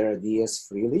expressing their ideas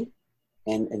freely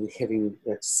and having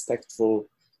respectful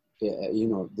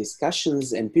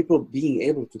discussions, and people being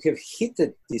able to have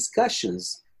heated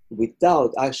discussions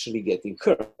without actually getting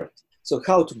hurt. So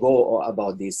how to go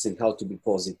about this and how to be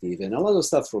positive, and a lot of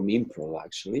stuff from improv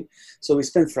actually. So we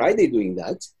spent Friday doing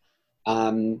that.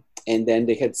 And then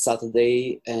they had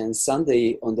Saturday and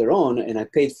Sunday on their own, and I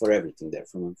paid for everything there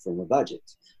from a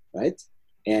budget, right?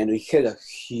 And we had a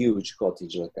huge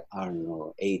cottage, like, I don't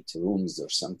know, 8 rooms or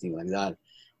something like that.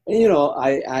 And, you know,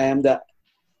 I am the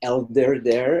elder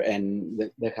there and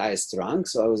the highest rank,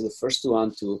 so I was the first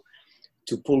one to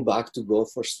pull back to go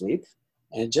for sleep.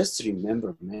 And just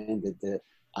remember, man, that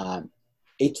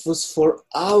it was for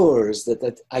hours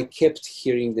that I kept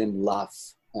hearing them laugh,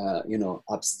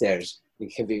 upstairs,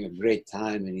 like having a great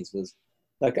time. And it was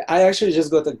like, I actually just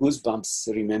got a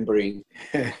goosebumps remembering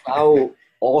how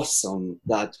awesome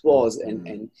that was.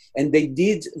 And we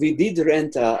did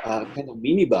rent a kind of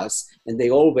minibus, and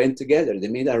they all went together. They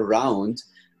made a round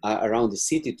around the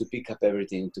city to pick up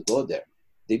everything to go there.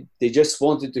 They just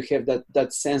wanted to have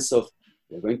that sense of,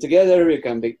 we're going together, we're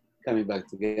coming back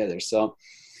together. So,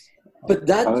 but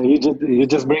that you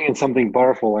just bring in something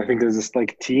powerful. I think there's this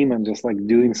like team and just like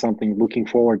doing something, looking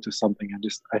forward to something, and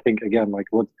just I think again like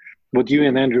what you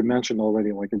and Andrew mentioned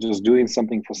already, like just doing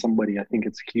something for somebody. I think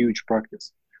it's a huge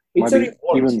practice. It's a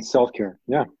reward. Even self-care.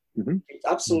 Yeah. Mm-hmm. It's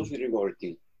absolutely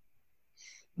rewarding.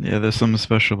 Yeah, there's something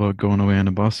special about going away on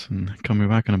a bus and coming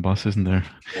back on a bus, isn't there?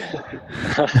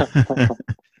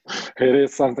 It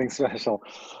is something special.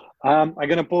 I'm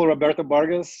gonna pull Roberto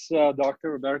Vargas,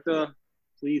 Dr. Roberto.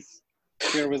 Please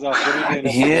share with us what are you doing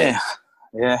every day?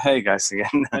 Yeah. Hey guys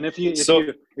again. And if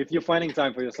you're finding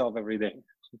time for yourself every day.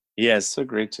 Yeah, it's so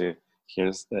great to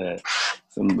hear.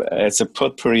 It's a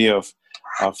potpourri of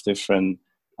different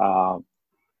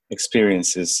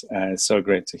experiences, and it's so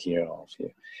great to hear all of you.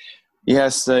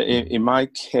 Yes, in my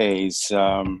case,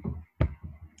 I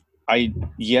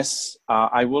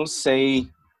will say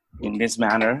in this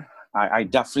manner, I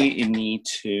definitely need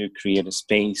to create a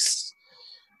space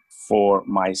for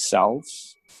myself,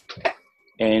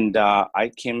 and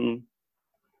I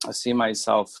see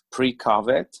myself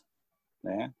pre-COVID.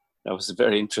 Yeah, that was a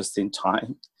very interesting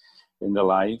time in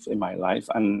my life,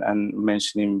 and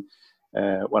mentioning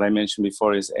what I mentioned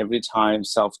before is every time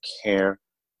self-care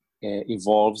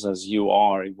evolves as you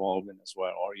are evolving as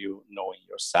well, or you knowing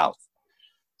yourself.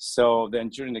 So then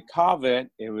during the COVID,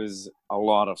 it was a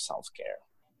lot of self-care,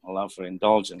 a lot for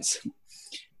indulgence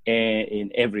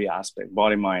in every aspect,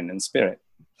 body, mind, and spirit.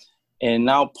 And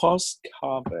now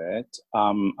post-COVID,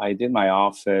 I did my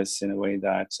office in a way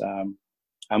that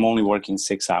I'm only working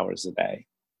 6 hours a day.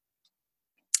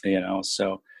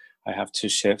 So I have 2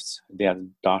 shifts. They have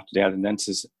the doctor, they have the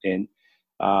dentist in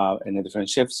a different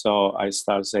shift. So I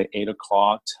start say 8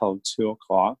 o'clock till 2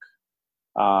 o'clock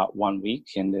 1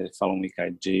 week, and the following week I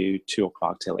do 2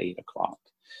 o'clock till 8 o'clock.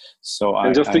 So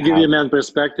and just to give you a man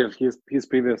perspective, his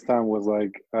previous time was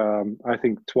like I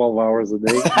think 12 hours a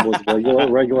day was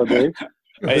regular day.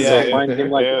 So I find him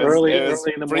like early in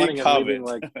the morning and leaving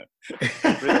like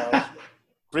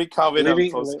pre-COVID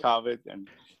and post-COVID, and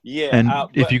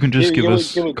if you can just give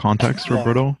us context,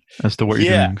 Roberto, as to what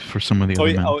you're doing for some of the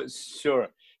other men. Oh, sure.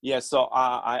 Yeah, so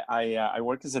I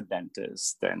work as a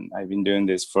dentist, and I've been doing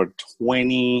this for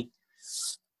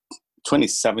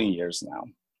 27 years now.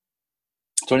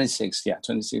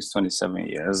 27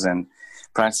 years, and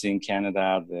practicing in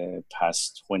Canada the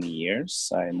past 20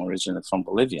 years. I'm originally from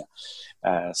Bolivia,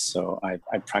 so I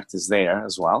practice there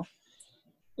as well.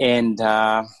 And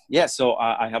so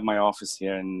I have my office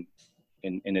here in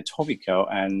Etobicoke,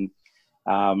 and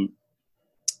I'm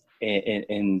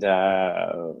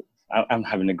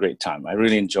having a great time. I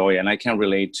really enjoy it, and I can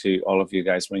relate to all of you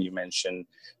guys when you mentioned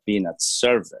being at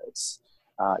service.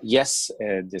 Yes,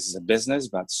 this is a business,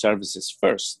 but service is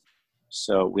first.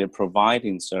 So we're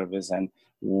providing service, and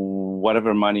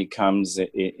whatever money comes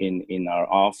in our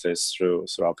office through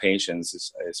our patients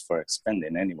is for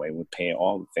expending anyway. We pay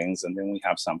all the things, and then we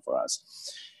have some for us.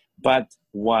 But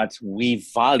what we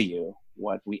value,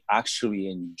 what we actually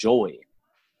enjoy,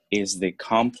 is the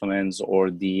compliments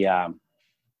or the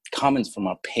comments from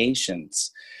our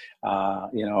patients,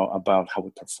 about how we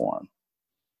perform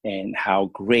and how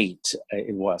great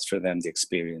it was for them, the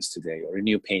experience today, or a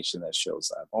new patient that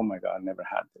shows up. Oh my God, I never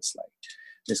had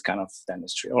this kind of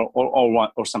dentistry,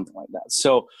 or something like that.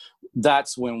 So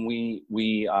that's when we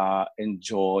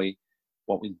enjoy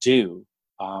what we do.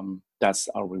 That's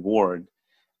our reward.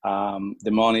 The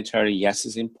monetary, yes,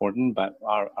 is important, but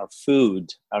our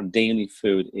food, our daily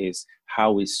food, is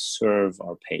how we serve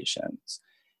our patients.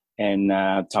 And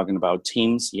talking about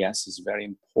teams, yes, it's very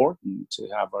important to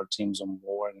have our teams on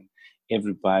board, and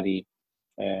everybody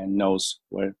knows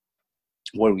where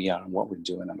we are and what we're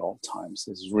doing at all times.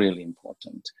 It's really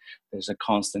important. There's a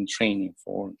constant training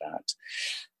for that.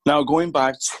 Now, going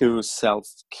back to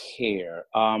self-care,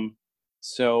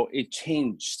 so it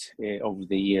changed over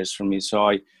the years for me.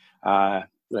 So I,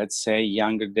 let's say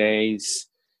younger days,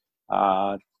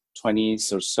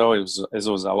 20s or so, it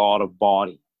was a lot of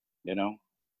body,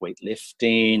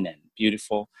 weightlifting and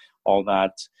beautiful, all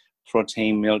that,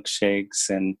 protein milkshakes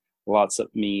and lots of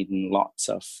meat and lots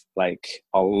of a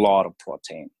lot of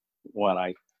protein. What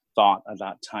I thought at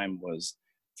that time was,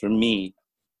 for me,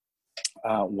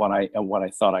 what I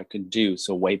thought I could do.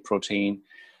 So whey protein,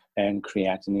 and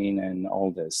creatinine and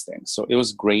all these things. So it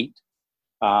was great.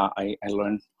 I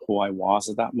learned who I was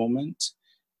at that moment.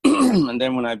 And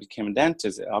then when I became a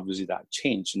dentist, obviously that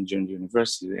changed. And during the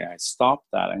university, I stopped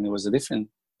that. And it was a different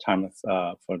time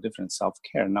for different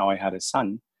self-care. Now I had a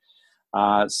son.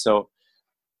 So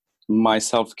my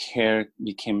self-care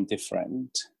became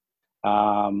different.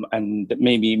 And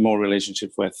maybe more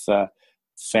relationship with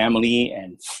family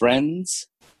and friends.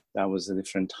 That was a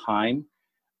different time.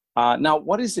 Now,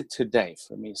 what is it today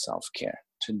for me, self-care?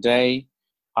 Today,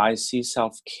 I see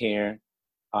self-care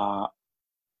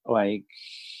like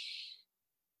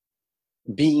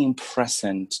being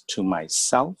present to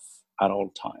myself at all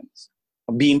times,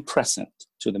 being present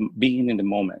to being in the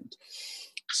moment.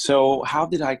 So how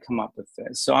did I come up with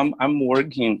this? So I'm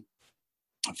working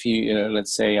a few,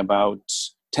 let's say about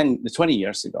 20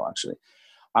 years ago, actually.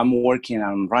 I'm working,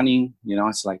 I'm running,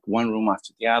 it's like one room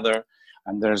after the other,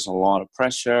 and there's a lot of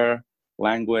pressure,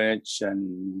 language,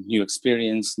 and new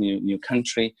experience, new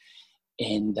country.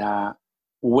 And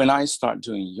when I start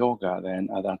doing yoga, then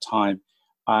at that time,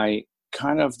 I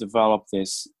kind of developed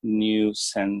this new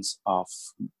sense of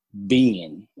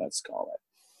being, let's call it,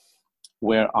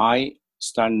 where I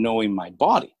start knowing my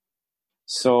body.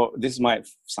 So this might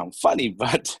sound funny,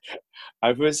 but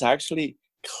I was actually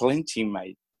clenching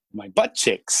my butt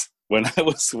cheeks when I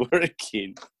was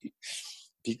working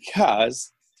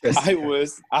because I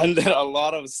was under a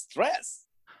lot of stress.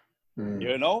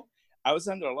 I was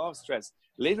under a lot of stress.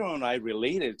 Later on, I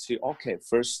related to,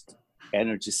 first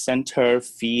energy center,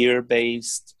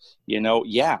 fear-based, no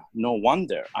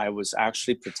wonder I was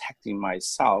actually protecting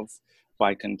myself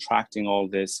by contracting all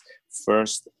this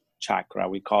first chakra.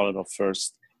 We call it a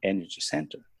first energy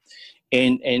center.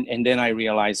 And then I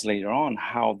realized later on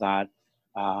how that,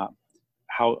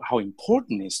 how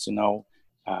important it is to know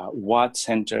what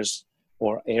centers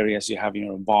or areas you have in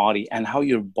your body and how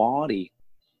your body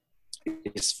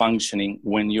is functioning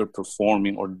when you're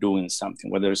performing or doing something,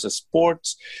 whether it's a sport,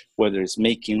 whether it's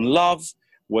making love,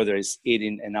 whether it's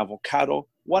eating an avocado,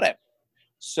 whatever.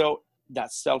 So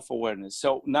that's self-awareness.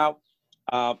 So now,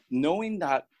 knowing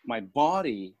that my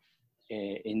body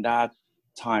in that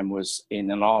time was in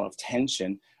a lot of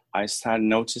tension, I started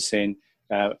noticing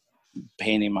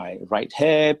pain in my right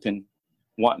hip and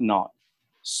whatnot.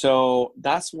 So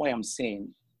that's why I'm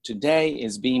saying today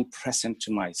is being present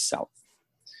to myself.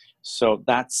 So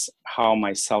that's how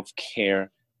my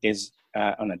self-care is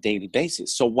on a daily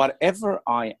basis. So whatever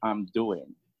I am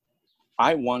doing,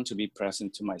 I want to be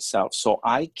present to myself so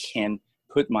I can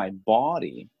put my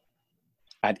body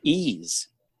at ease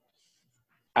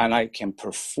and I can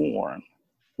perform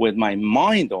with my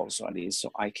mind also at ease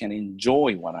so I can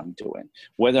enjoy what I'm doing.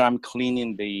 Whether I'm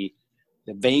cleaning the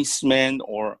basement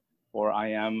or I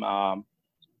am,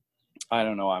 I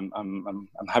don't know, I'm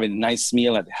having a nice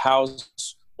meal at the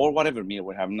house, or whatever meal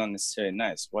we have, not necessarily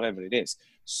nice, whatever it is.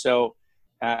 So,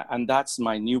 and that's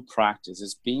my new practice,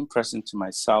 is being present to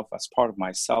myself as part of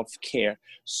my self-care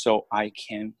so I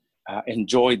can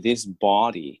enjoy this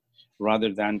body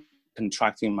rather than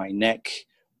contracting my neck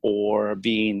or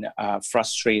being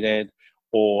frustrated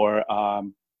or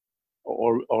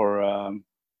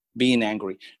being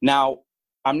angry. Now,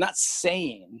 I'm not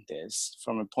saying this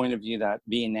from a point of view that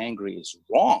being angry is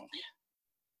wrong,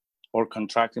 or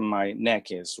contracting my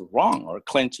neck is wrong, or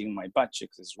clenching my butt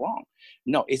cheeks is wrong.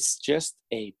 No, it's just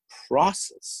a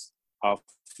process of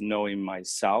knowing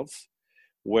myself,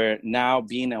 where now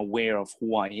being aware of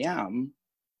who I am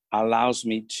allows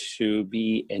me to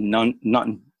be a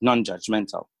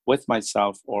non-judgmental with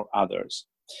myself or others.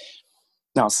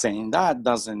 Now, saying that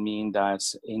doesn't mean that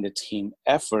in the team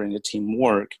effort, in the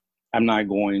teamwork, I'm not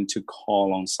going to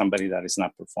call on somebody that is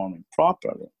not performing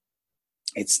properly.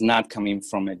 It's not coming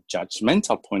from a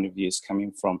judgmental point of view. It's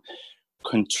coming from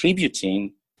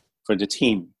contributing for the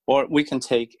team. Or we can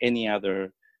take any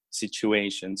other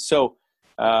situation. So,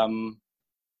 so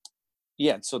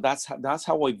that's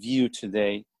how I view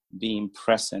today being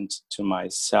present to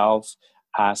myself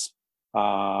as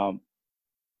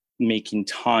making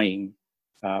time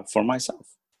for myself.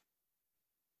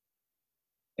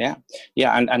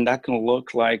 Yeah, and that can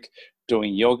look like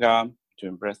doing yoga,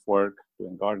 doing breath work,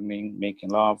 doing gardening, making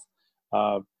love,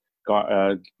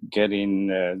 getting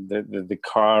the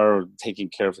car, taking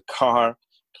care of the car,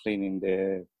 cleaning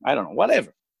I don't know,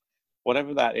 whatever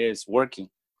that is, working,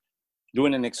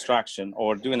 doing an extraction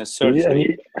or doing a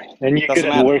surgery. And you get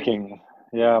it working.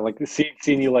 Yeah, like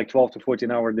seeing you like 12 to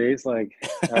 14 hour days. Like,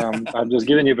 I'm just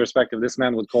giving you perspective. This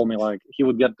man would call me, like, he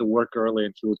would get to work early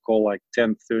and he would call like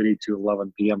 10:30 to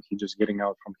 11 p.m. He's just getting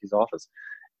out from his office,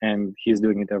 and he's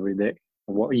doing it every day.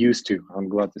 what used to. I'm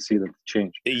glad to see that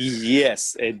change.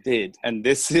 Yes, it did. And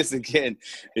this is, again,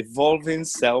 evolving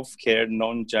self-care,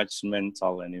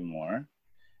 non-judgmental anymore.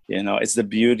 You know, it's the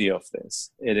beauty of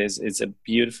this. It's a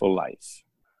beautiful life.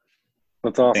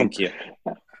 That's awesome. Thank you.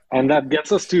 And that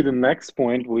gets us to the next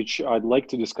point, which I'd like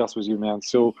to discuss with you, man.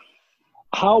 So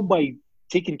how by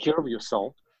taking care of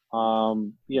yourself,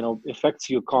 affects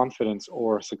your confidence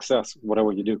or success,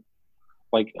 whatever you do?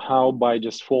 Like how by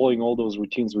just following all those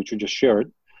routines, which you just shared,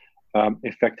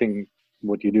 affecting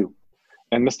what you do.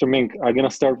 And Mr. Mink, I'm going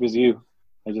to start with you.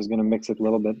 I'm just going to mix it a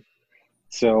little bit.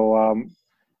 So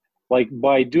like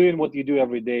by doing what you do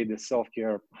every day, the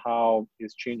self-care, how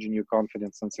is changing your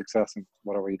confidence and success in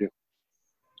whatever you do?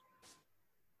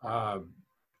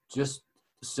 Just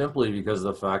simply because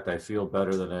of the fact I feel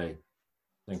better than I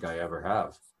think I ever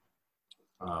have,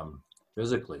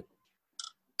 physically.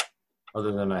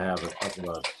 Other than I have a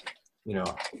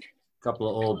couple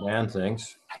of old man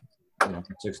things. I'm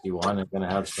 61. I'm going to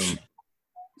have some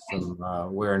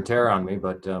wear and tear on me,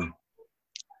 but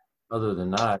other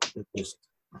than that, it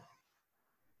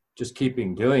just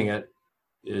keeping doing it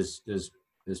is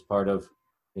part of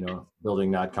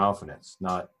building that confidence,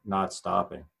 not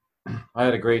stopping. I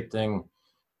had a great thing.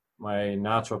 My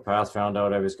naturopath found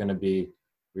out I was going to be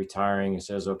retiring. He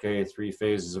says, okay, 3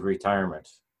 phases of retirement.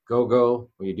 Go,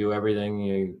 where you do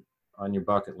everything on your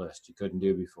bucket list you couldn't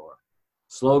do before.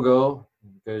 Slow go,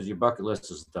 because your bucket list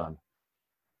is done.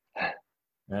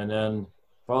 And then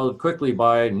followed quickly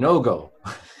by no go.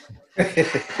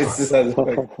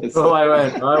 So I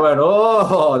went,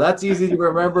 oh, that's easy to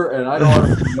remember, and I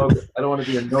don't want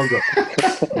to be a no go.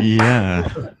 Yeah.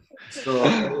 So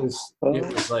it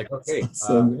was like, okay.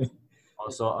 So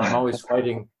I'm always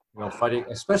fighting,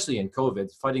 especially in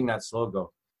COVID, fighting that slow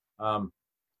go. I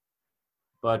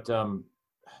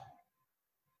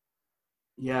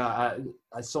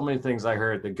so many things I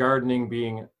heard. The gardening,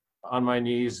 being on my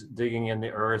knees, digging in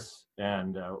the earth,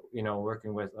 and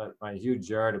working with my huge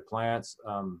yard of plants.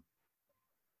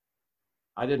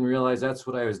 I didn't realize that's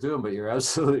what I was doing, but you're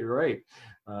absolutely right.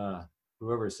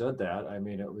 Whoever said that, I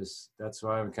mean, that's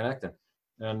why I'm connecting.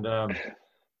 And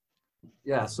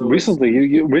so recently,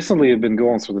 you've been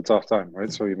going through the tough time,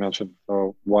 right? So you mentioned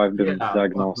why I've been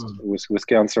diagnosed with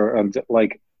cancer, and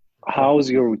like, how's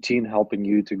your routine helping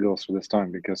you to go through this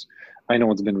time? Because I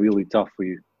know it's been really tough for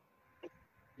you.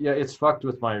 Yeah, it's fucked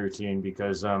with my routine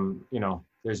because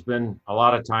there's been a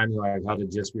lot of times where I've had to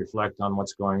just reflect on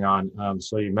what's going on.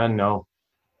 So you men know,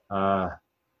 a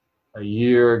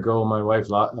year ago, my wife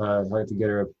had to get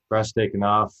her breast taken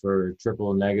off for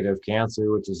triple negative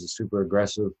cancer, which is a super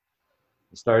aggressive.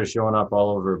 It started showing up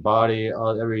all over her body.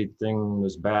 Everything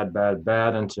was bad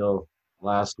until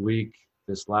last week.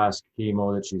 This last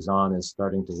chemo that she's on is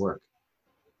starting to work.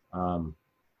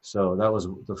 So that was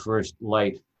the first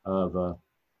light of,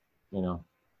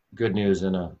 good news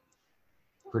in a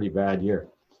pretty bad year.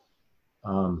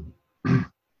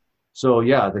 So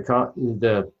yeah,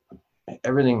 the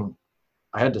everything.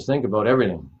 I had to think about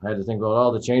everything. I had to think about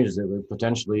all the changes that were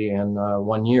potentially in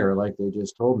 1 year, like they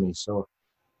just told me. So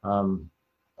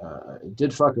it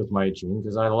did fuck with my routine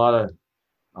because I had a lot of,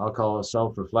 I'll call it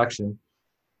self-reflection,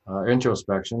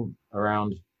 introspection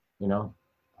around, how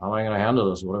am I going to handle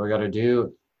this? What do I got to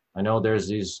do? I know there's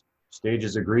these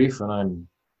stages of grief, and I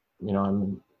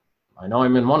know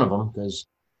I'm in one of them because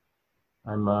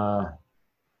I'm,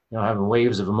 having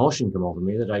waves of emotion come over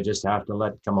me that I just have to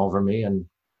let come over me and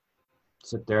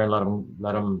sit there and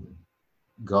let them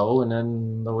go, and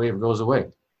then the wave goes away.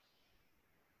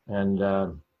 And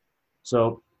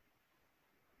so,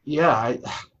 yeah,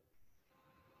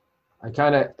 I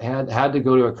kind of had to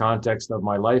go to a context of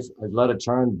my life. I've led a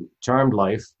charmed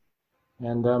life,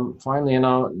 and finally,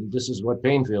 this is what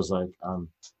pain feels like.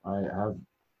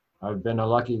 I've been a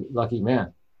lucky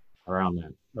man around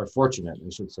that, or fortunate, I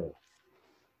should say.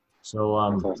 So,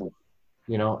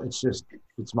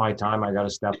 it's my time. I got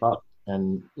to step up.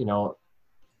 And,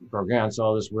 Against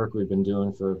all this work we've been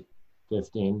doing for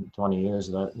 15, 20 years,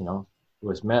 that,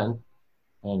 with men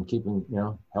and keeping,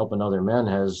 helping other men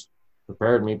has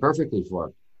prepared me perfectly for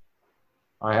it.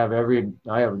 I have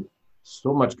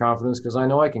so much confidence because I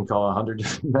know I can call 100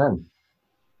 different men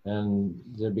and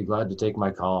they'd be glad to take my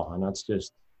call. And that's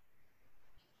just,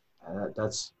 I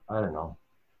don't know.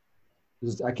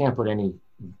 I can't put any,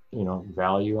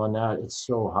 value on that. It's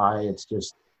so high. It's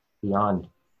just beyond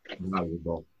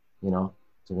valuable,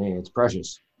 to me. It's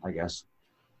precious, I guess.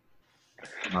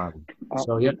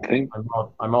 So yeah,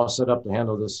 I'm all set up to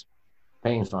handle this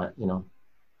pain,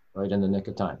 right in the nick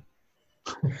of time.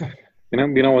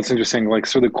 What's interesting, like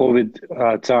through the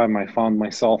COVID time, I found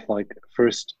myself like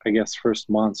first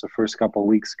months or first couple of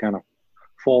weeks kind of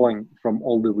falling from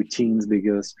all the routines,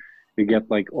 because you get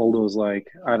like all those, like,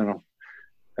 I don't know,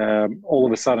 all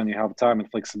of a sudden you have time and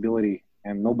flexibility,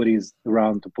 and nobody's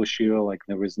around to push you. Like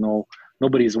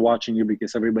nobody's watching you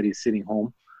because everybody's sitting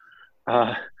home.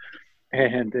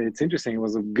 And it's interesting. It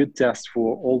was a good test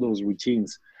for all those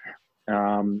routines,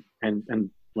 and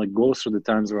like goes through the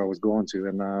times where I was going to,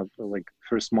 and like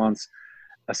first months,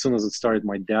 as soon as it started,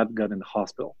 my dad got in the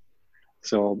hospital.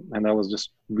 So, and that was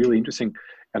just really interesting.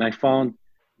 And I found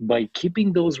by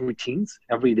keeping those routines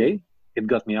every day, it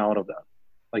got me out of that.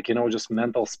 Like, just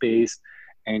mental space,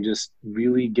 and just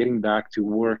really getting back to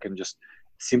work, and just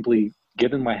simply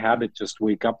get in my habit, just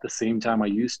wake up the same time I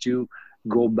used to,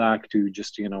 go back to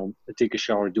just, take a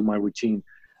shower, do my routine,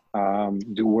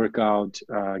 do workout,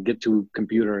 get to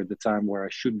computer at the time where I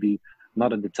should be,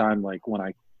 not at the time, like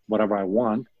whatever I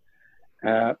want.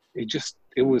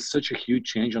 It was such a huge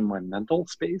change on my mental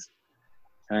space.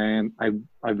 And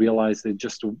I realized it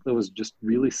was just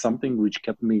really something which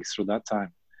kept me through that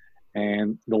time.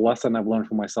 And the lesson I've learned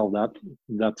for myself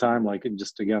that time, like, it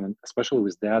just, again, especially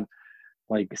with dad,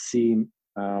 like seeing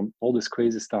all this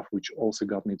crazy stuff, which also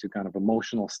got me to kind of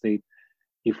emotional state.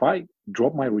 If I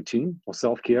drop my routine of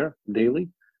self-care daily,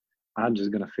 I'm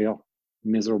just going to fail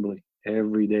miserably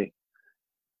every day.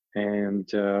 And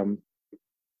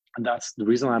that's the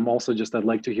reason I'd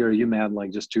like to hear you, Matt,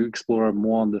 like, just to explore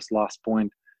more on this last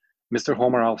point. Mr.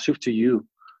 Homer, I'll shift to you.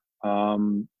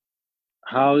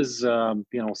 How is,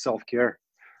 self-care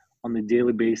on a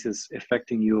daily basis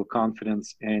affecting your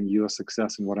confidence and your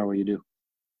success in whatever you do?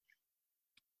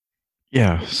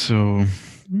 Yeah, so,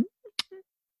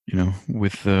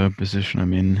 with the position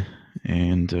I'm in,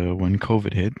 and when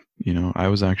COVID hit, I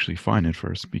was actually fine at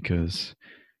first, because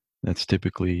that's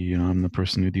typically, I'm the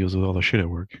person who deals with all the shit at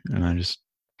work, and I just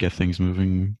get things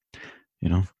moving,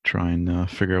 try and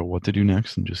figure out what to do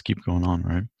next and just keep going on,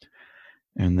 right?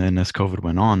 And then as COVID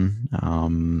went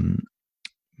on,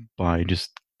 by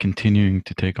just continuing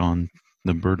to take on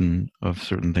the burden of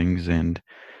certain things, and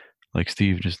like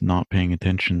Steve, just not paying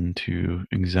attention to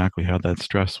exactly how that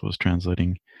stress was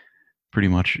translating pretty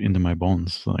much into my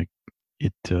bones, like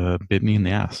it bit me in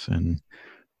the ass. And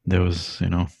there was,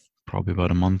 probably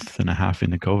about a month and a half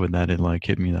into COVID that it like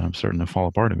hit me that I'm starting to fall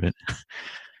apart a bit.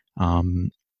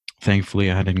 Thankfully,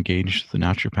 I had engaged the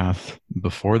naturopath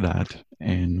before that,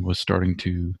 and was starting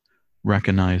to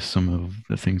recognize some of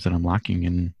the things that I'm lacking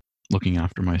in looking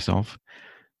after myself.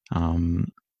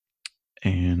 And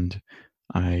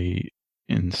I,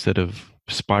 instead of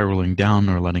spiraling down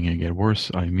or letting it get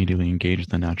worse, I immediately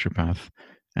engaged the naturopath,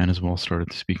 and as well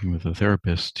started speaking with a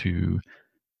therapist to,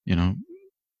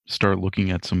 start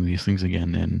looking at some of these things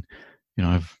again. And,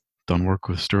 I've done work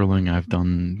with Sterling. I've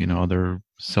done, other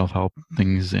self-help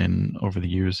things over the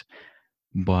years,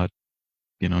 but,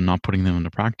 not putting them into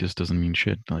practice doesn't mean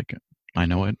shit. Like, I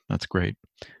know it, that's great.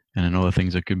 And I know the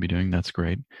things I could be doing, that's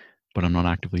great, but I'm not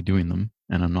actively doing them,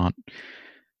 and I'm not,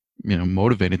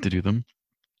 motivated to do them.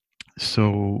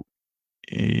 So,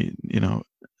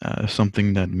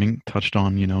 something that Mink touched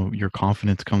on, your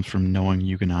confidence comes from knowing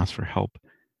you can ask for help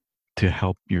to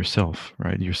help yourself,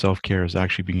 right? Your self-care is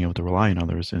actually being able to rely on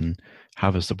others and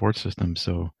have a support system.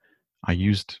 So I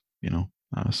used,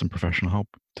 some professional help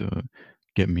to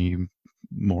get me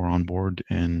more on board.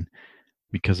 And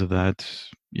because of that,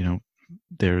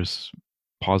 there's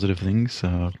positive things,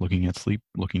 looking at sleep,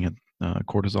 looking at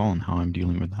cortisol and how I'm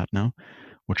dealing with that now,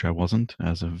 which I wasn't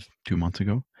as of 2 months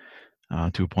ago,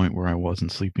 to a point where I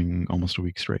wasn't sleeping almost a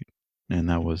week straight. And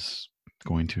that was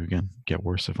going to, again, get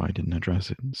worse if I didn't address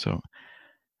it. So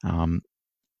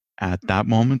at that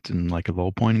moment, and like a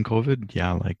low point in COVID,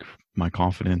 yeah, like my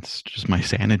confidence, just my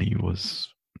sanity was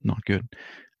not good.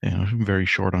 Very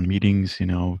short on meetings,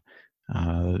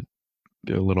 a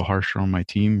little harsher on my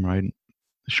team, right?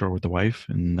 Short with the wife,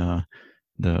 and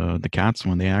the cats,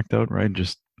 when they act out, right,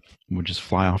 would just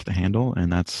fly off the handle,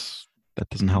 and that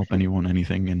doesn't help anyone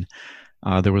anything. And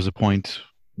there was a point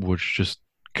which just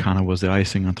kind of was the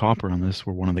icing on top around this,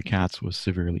 where one of the cats was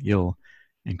severely ill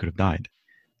and could have died.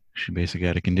 She basically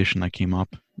had a condition that came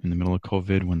up in the middle of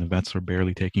COVID when the vets were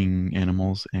barely taking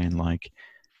animals, and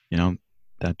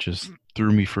that just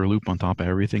threw me for a loop on top of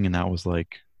everything. And that was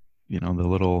like, the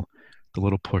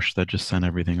little push that just sent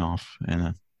everything off.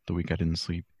 And the week I didn't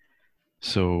sleep.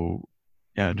 So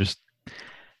yeah, just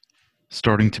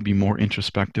starting to be more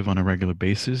introspective on a regular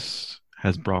basis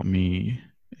has brought me,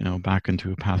 back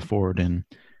into a path forward. And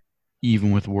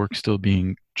even with work still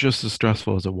being just as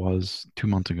stressful as it was 2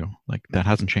 months ago, like that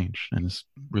hasn't changed, and it's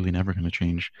really never going to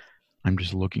change. I'm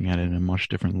just looking at it in a much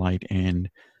different light. And,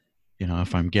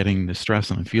 if I'm getting the stress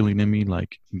and I'm feeling it in me,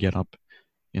 like, get up,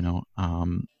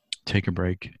 take a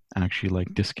break, actually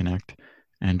like disconnect,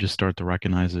 and just start to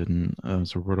recognize it. And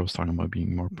so Roberto was talking about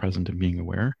being more present and being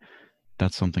aware.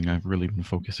 That's something I've really been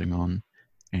focusing on,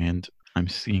 and I'm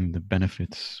seeing the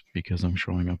benefits because I'm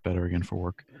showing up better again for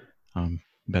work,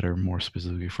 better, more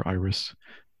specifically for Iris,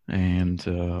 and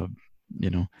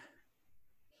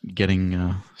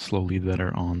getting slowly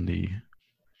better on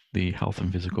the health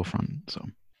and physical front. So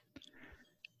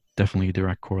definitely a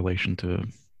direct correlation to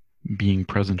being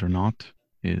present or not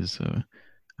is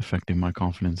affecting my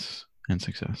confidence and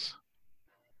success.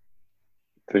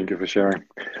 Thank you for sharing.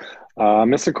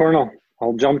 Mr. Cornell,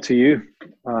 I'll jump to you.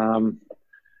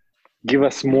 Give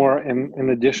us more in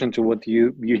addition to what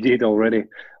you did already,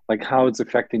 like how it's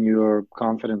affecting your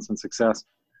confidence and success,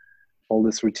 all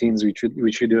these routines which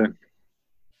you're doing.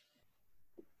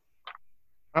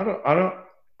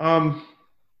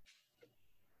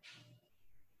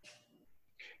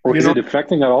 Or is it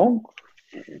affecting at all?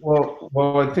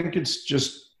 Well, I think it's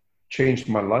just changed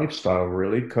my lifestyle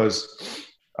really, because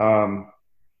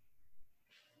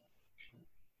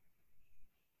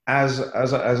as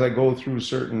I go through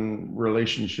certain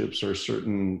relationships or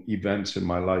certain events in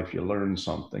my life, you learn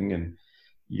something and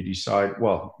you decide,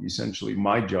 well, essentially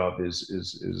my job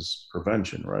is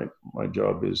prevention, right? My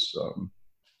job is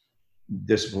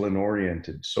discipline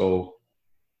oriented. So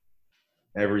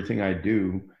everything I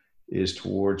do is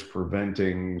towards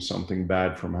preventing something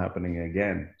bad from happening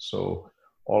again. So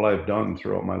all I've done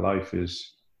throughout my life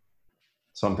is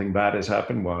something bad has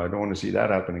happened. Well, I don't want to see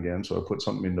that happen again. So I put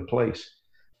something into place.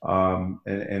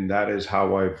 And that is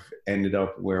how I've ended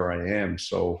up where I am.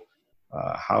 So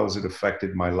how has it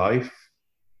affected my life?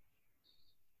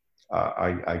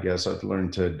 I guess I've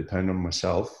learned to depend on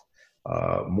myself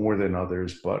more than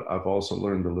others, but I've also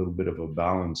learned a little bit of a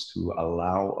balance to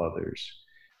allow others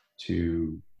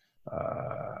to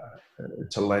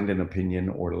lend an opinion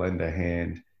or lend a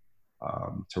hand,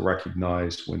 to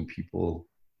recognize when people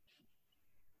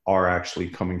are actually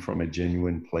coming from a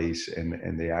genuine place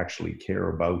and they actually care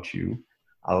about you.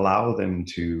 Allow them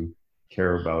to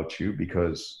care about you,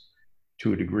 because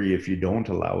to a degree, if you don't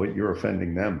allow it, you're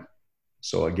offending them.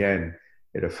 So again,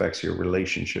 it affects your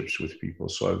relationships with people.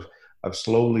 So I've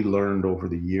slowly learned over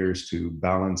the years to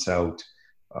balance out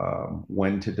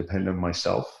when to depend on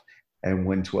myself and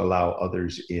when to allow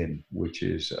others in, which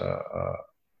is a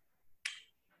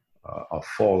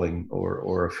falling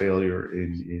or a failure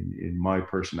in my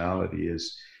personality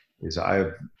is I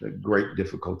have great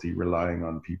difficulty relying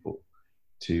on people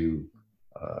to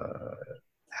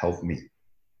help me.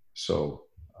 So,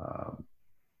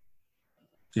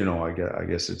 I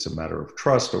guess it's a matter of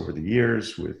trust over the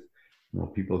years with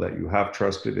people that you have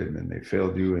trusted and then they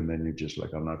failed you, and then you're just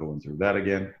like, I'm not going through that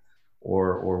again,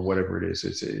 or whatever it is.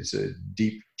 It's a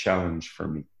deep challenge for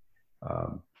me.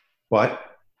 But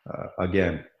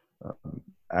again,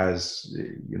 as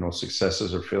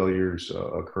successes or failures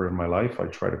occur in my life, I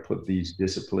try to put these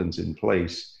disciplines in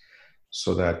place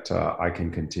so that I can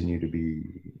continue to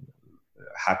be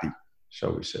happy,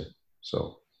 shall we say.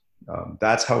 So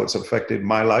that's how it's affected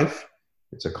my life.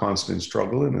 It's a constant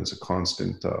struggle and it's a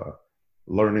constant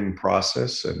learning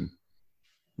process. And,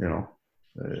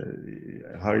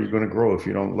 how are you going to grow if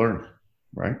you don't learn,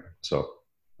 right? So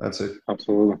that's it.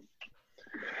 Absolutely.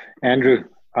 Andrew,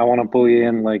 I want to pull you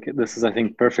in. Like, this is, I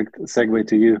think, perfect segue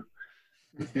to you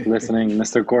listening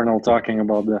Mr. Cornell talking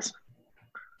about this.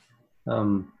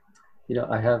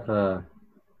 I have to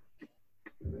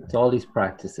all these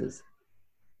practices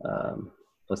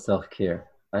for self-care.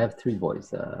 I have 3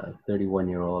 boys, a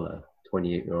 31-year-old, a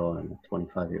 28-year-old, and a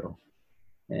 25-year-old.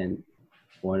 And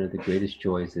one of the greatest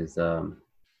joys is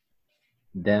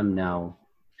them now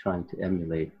trying to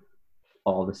emulate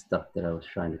all the stuff that I was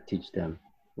trying to teach them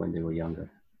when they were younger.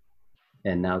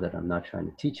 And now that I'm not trying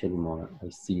to teach anymore, I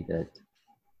see that,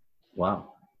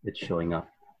 wow, it's showing up.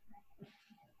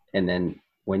 And then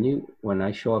when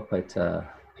I show up at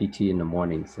PT in the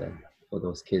mornings for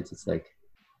those kids, it's like,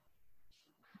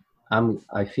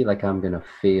 I feel like I'm gonna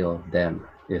fail them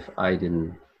if I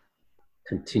didn't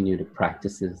continue the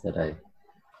practices that I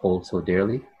hold so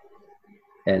dearly.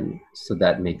 And so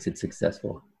that makes it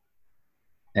successful.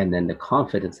 And then the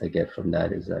confidence I get from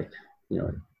that is like,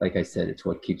 like I said, it's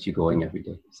what keeps you going every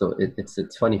day. So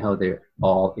it's funny how they're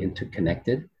all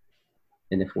interconnected.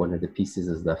 And if one of the pieces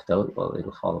is left out, well,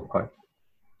 it'll fall apart.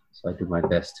 So I do my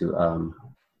best to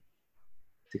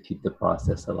keep the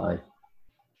process alive.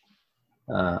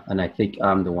 And I think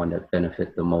I'm the one that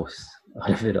benefit the most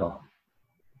out of it all.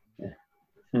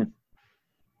 Yeah.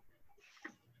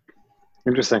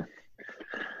 Interesting.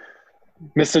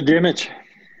 Mr. Dimic.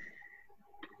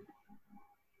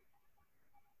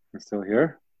 You still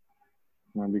here?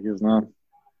 Maybe he's not.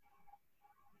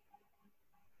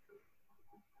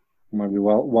 maybe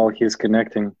while he's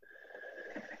connecting.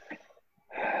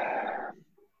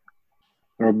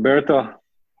 Roberto, are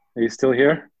you still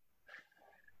here?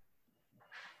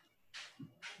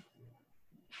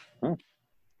 Oh,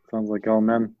 sounds like all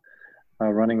men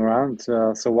are running around.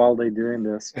 So while they're doing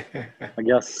this, I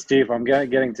guess, Steve, I'm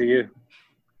getting to you.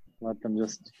 Let them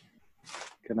just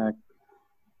connect.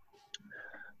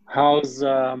 How's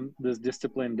this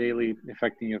discipline daily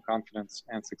affecting your confidence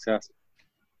and success?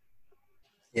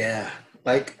 Yeah,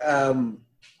 like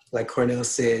Cornell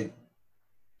said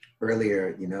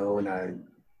earlier, you know, when I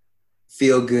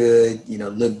feel good, you know,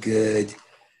 look good,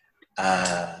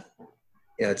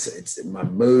 you know, it's my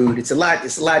mood. It's a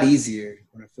lot easier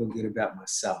when I feel good about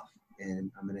myself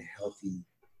and I'm in a healthy,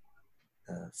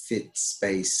 fit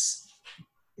space,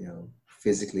 you know,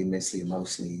 physically, mentally,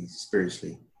 emotionally,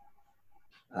 spiritually.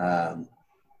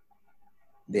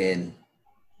 Then,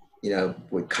 you know,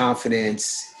 with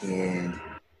confidence, and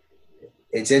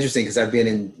it's interesting because I've been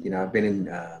in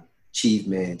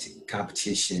achievement,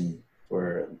 competition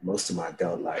for most of my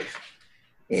adult life.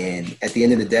 And at the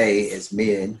end of the day, as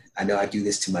men, I know I do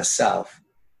this to myself,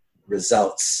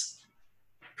 results,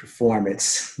 performance,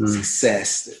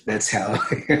 success, that's how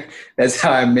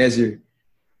I measure,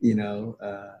 you know,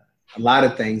 a lot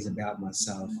of things about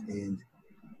myself. And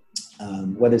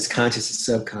whether it's conscious or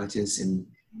subconscious, and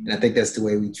I think that's the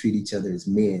way we treat each other as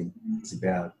men. It's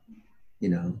about, you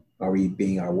know, are we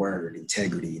being our word,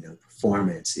 integrity, you know,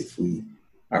 performance?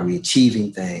 Are we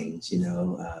achieving things? You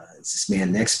know, is this man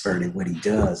an expert at what he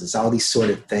does? It's all these sort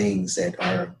of things that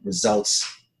are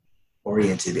results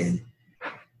oriented.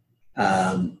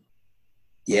 And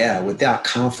without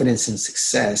confidence and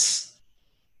success,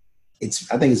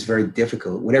 I think it's very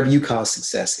difficult. Whatever you call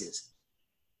success is,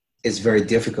 it's very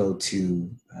difficult to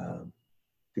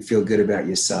feel good about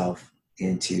yourself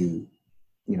and to,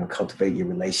 you know, cultivate your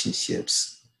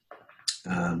relationships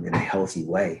in a healthy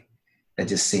way. That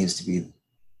just seems to be,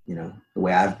 you know, the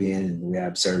way I've been and the way I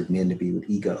observe men to be with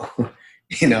ego.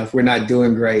 You know, if we're not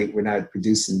doing great, we're not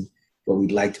producing what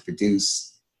we'd like to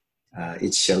produce,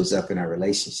 it shows up in our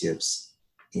relationships.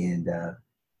 And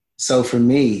so for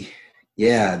me,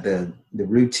 yeah, the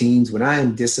routines, when I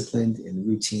am disciplined in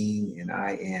routine and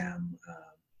I am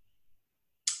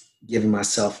giving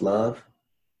myself love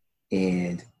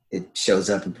and it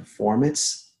shows up in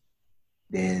performance,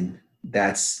 then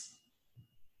that's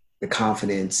the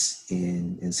confidence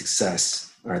and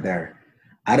success are there.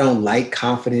 I don't like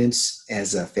confidence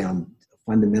as a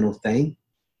fundamental thing,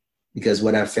 because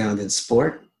what I've found in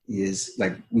sport is,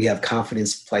 like, we have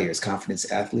confidence players,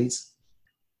 confidence athletes.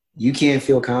 You can't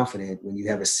feel confident when you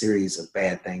have a series of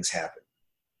bad things happen.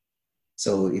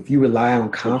 So if you rely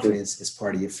on confidence as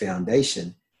part of your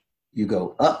foundation, you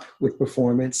go up with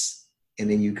performance and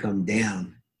then you come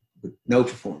down with no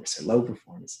performance or low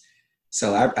performance.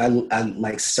 So I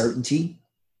like certainty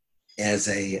as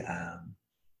a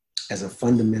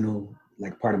fundamental,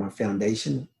 like, part of my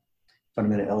foundation,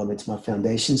 fundamental element to my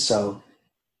foundation. So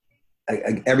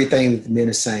everything that the men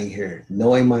are saying here,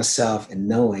 knowing myself and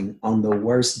knowing on the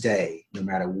worst day, no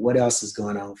matter what else is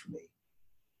going on for me,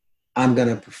 I'm going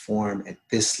to perform at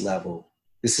this level.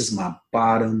 This is my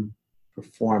bottom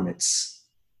performance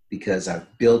because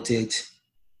I've built it.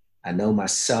 I know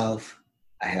myself.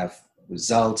 I have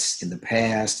results in the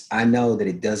past. I know that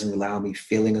it doesn't allow me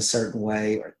feeling a certain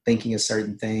way or thinking a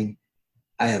certain thing.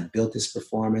 I have built this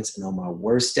performance, and on my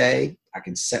worst day, I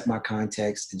can set my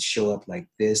context and show up like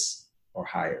this or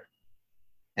higher.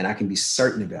 And I can be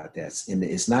certain about that. And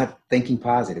it's not thinking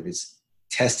positive. It's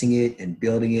testing it and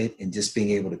building it and just being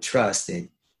able to trust that,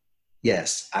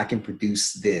 yes, I can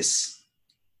produce this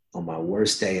on my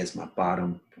worst day as my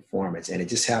bottom performance. And it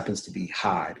just happens to be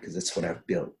high because that's what I've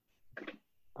built.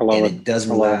 I love it. It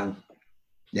doesn't rely on,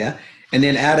 yeah. And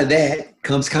then out of that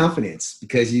comes confidence,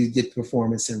 because you get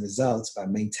performance and results by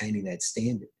maintaining that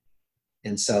standard.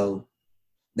 And so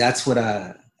that's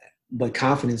but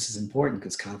confidence is important,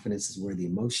 because confidence is where the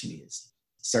emotion is.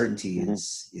 Certainty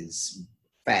is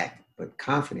fact, but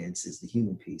confidence is the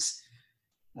human piece.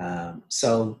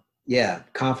 So yeah,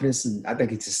 confidence, and I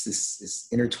think it's just this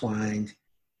intertwined,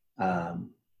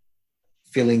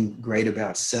 feeling great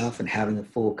about self and having a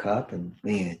full cup, and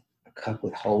man, a cup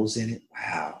with holes in it.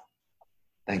 Wow.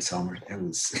 Thanks, Homer. That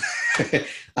was,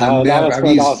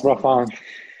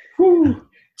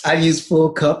 I've used full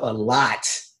cup a lot.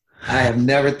 I have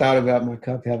never thought about my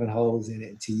cup having holes in it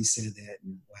until you said that.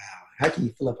 And wow, how can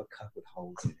you fill up a cup with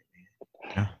holes in it,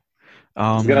 man?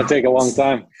 Yeah. It's going to take a long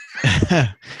time.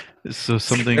 So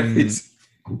something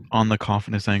on the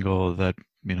confidence angle that,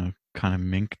 you know, kind of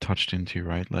Mink touched into,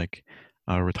 right? Like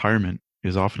retirement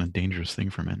is often a dangerous thing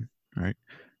for men, right?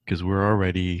 because we're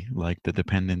already like the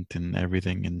dependent and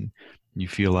everything, and you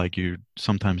feel like you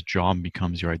sometimes job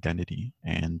becomes your identity.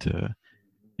 And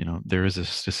you know, there is a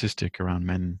statistic around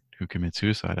men who commit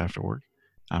suicide after work,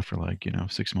 after like, you know,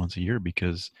 6 months, a year,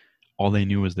 because all they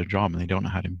knew was their job and they don't know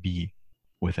how to be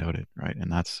without it, right?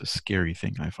 And that's a scary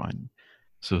thing, I find.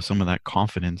 So some of that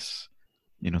confidence,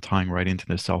 you know, tying right into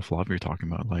the self-love you're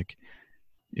talking about, like,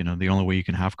 you know, the only way you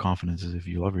can have confidence is if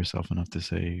you love yourself enough to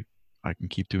say, I can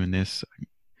keep doing this.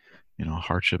 You know,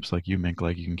 hardships like you make,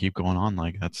 like you can keep going on.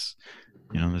 Like that's,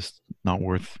 you know, it's not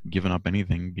worth giving up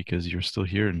anything because you're still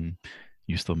here and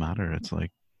you still matter. It's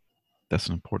like, that's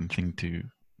an important thing to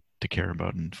care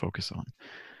about and focus on.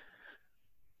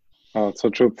 Oh, it's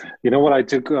so true. You know what I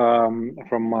took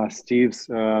from Steve's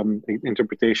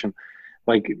interpretation?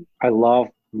 Like, I love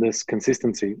this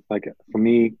consistency. Like, for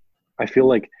me, I feel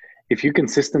like if you're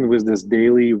consistent with this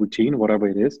daily routine, whatever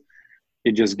it is,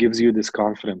 it just gives you this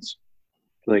confidence.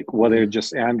 Like, whether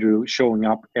just Andrew showing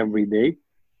up every day,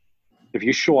 if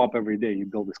you show up every day, you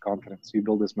build this confidence, you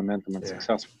build this momentum and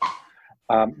success.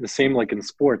 The same like in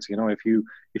sports, you know, if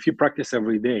you practice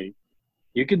every day,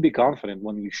 you can be confident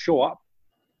when you show up,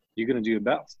 you're going to do your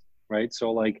best, right?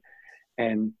 So like,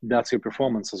 and that's your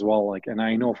performance as well. Like, and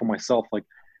I know for myself, like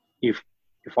if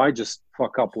I just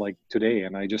fuck up like today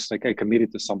and I just like, I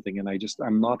committed to something and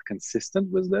I'm not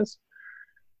consistent with this.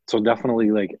 So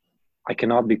definitely like, I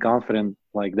cannot be confident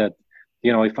like that,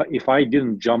 you know, if I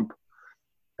didn't jump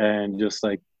and just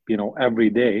like, you know,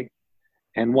 every day,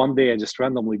 and one day I just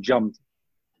randomly jumped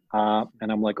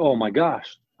and I'm like, oh my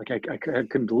gosh, like I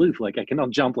couldn't believe, like I cannot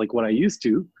jump like what I used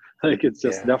to. Like it's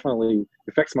just definitely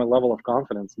affects my level of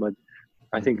confidence. But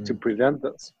I think to prevent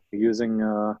this, using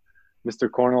Mr.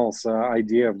 Cornell's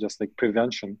idea of just like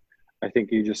prevention, I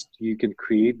think you can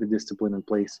create the discipline in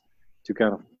place to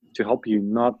kind of to help you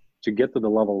not to get to the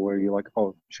level where you're like,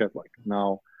 oh shit, like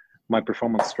now my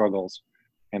performance struggles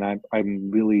and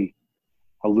I'm really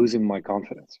losing my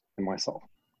confidence in myself.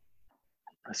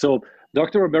 So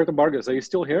Dr. Roberto Vargas, are you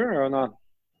still here or not?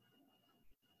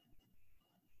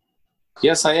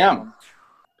 Yes, I am.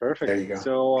 Perfect. There you go.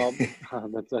 So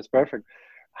that's perfect.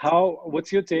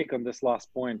 What's your take on this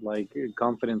last point, like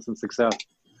confidence and success?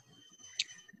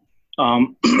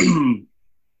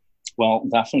 Well,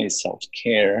 definitely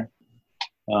self-care.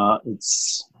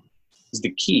 It's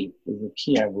the key. The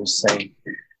key, I will say,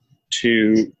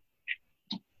 to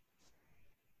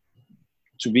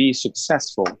be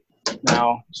successful.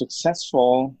 Now,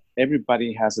 successful,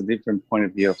 everybody has a different point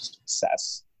of view of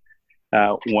success.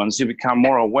 Once you become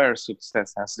more aware,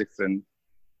 success has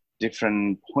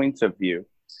different points of view.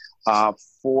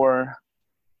 For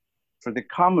the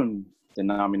common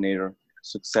denominator,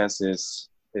 success is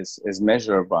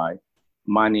measured by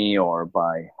money or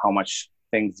by how much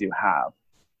things you have.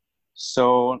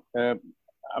 So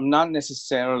I'm not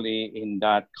necessarily in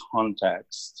that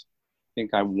context. I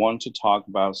think I want to talk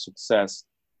about success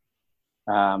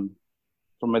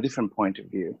from a different point of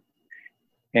view.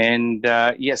 And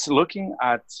yes, looking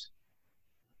at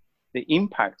the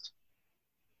impact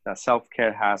that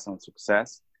self-care has on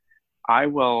success, I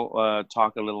will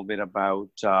talk a little bit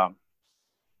about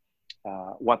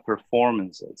what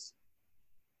performance is.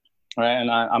 All right,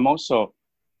 and I'm also,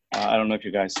 I don't know if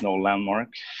you guys know Landmark,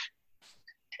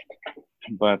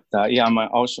 but yeah, I'm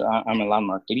a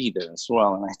Landmark leader as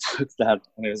well, and I took that,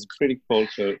 and it was pretty cool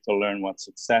to learn what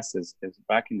success is. Because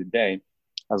back in the day,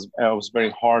 I was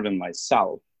very hard on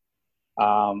myself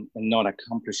and not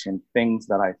accomplishing things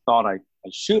that I thought I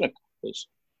should accomplish,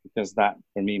 because that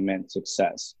for me meant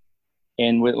success.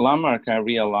 And with Landmark, I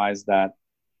realized that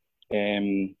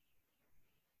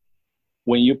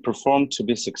when you perform to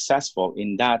be successful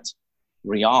in that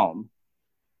realm,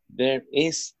 there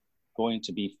is going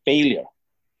to be failure.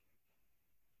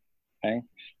 Okay,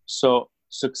 so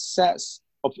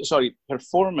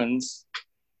performance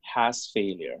has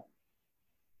failure,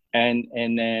 and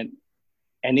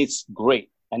it's great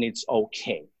and it's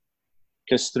okay,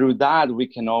 because through that we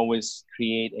can always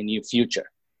create a new future.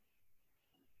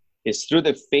 It's through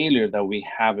the failure that we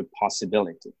have a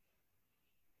possibility.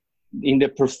 In the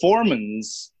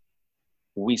performance,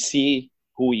 we see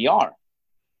who we are,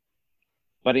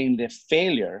 but in the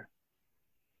failure,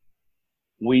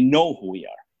 we know who we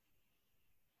are.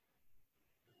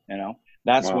 You know,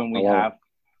 that's when we have,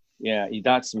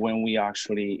 that's when we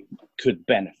actually could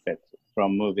benefit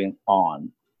from moving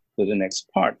on to the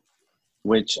next part,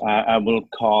 which I will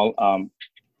call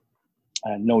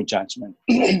no judgment.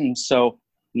 So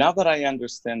now that I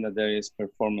understand that there is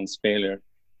performance failure,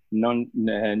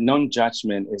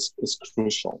 non-judgment is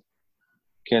crucial,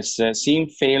 because seeing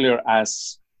failure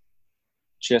as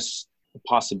just a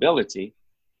possibility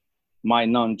my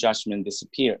non-judgment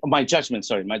disappear. My judgment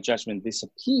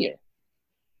disappear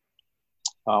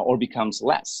or becomes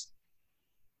less.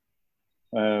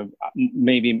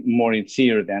 Maybe more in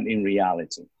theory than in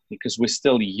reality, because we're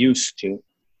still used to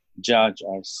judge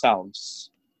ourselves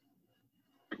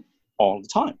all the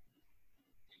time.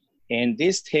 And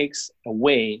this takes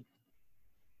away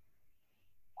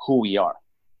who we are.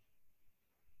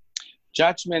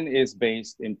 Judgment is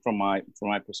based in, from my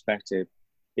perspective,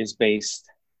 is based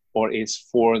or is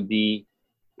for the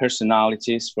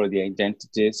personalities, for the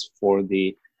identities, for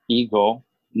the ego.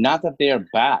 Not that they are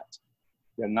bad.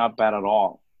 They're not bad at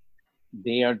all.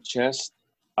 They are just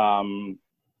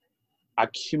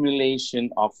accumulation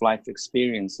of life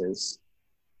experiences.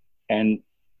 And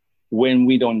when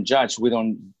we don't judge, we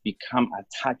don't become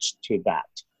attached to that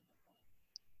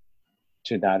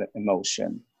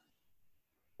emotion.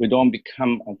 We don't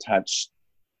become attached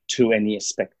to any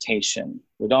expectation.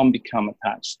 We don't become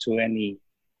attached to any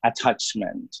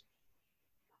attachment.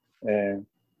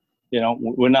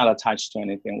 We're not attached to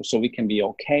anything, so we can be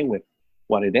okay with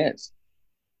what it is.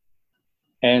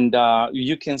 And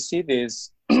you can see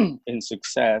this in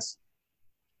success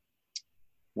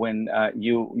when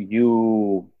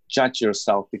you judge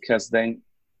yourself, because then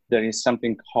there is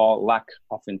something called lack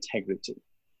of integrity.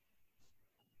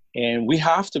 And we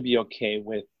have to be okay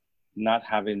with not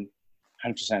having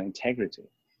 100% integrity,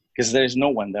 because there is no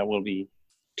one that will be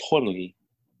totally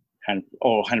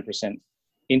 100%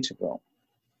 integral.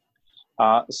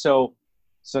 So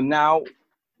now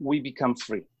we become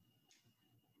free.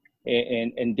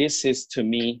 And this is, to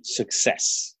me,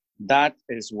 success. That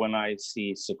is when I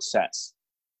see success.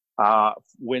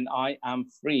 When I am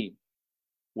free,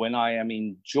 when I am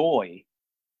in joy,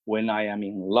 when I am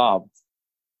in love,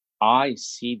 I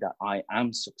see that I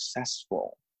am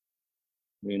successful,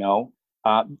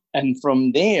 and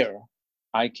from there,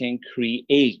 I can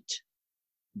create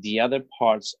the other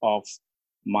parts of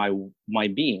my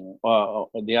being, or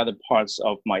the other parts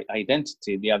of my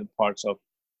identity, the other parts of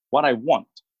what I want.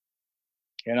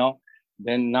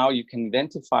 Then now you can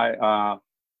identify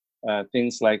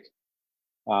things like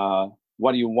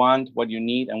what you want, what you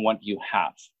need, and what you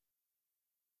have.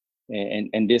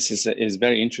 And this is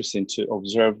very interesting to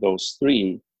observe those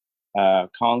three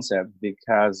concepts,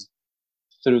 because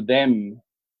through them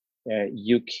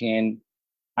you can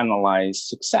analyze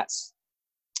success.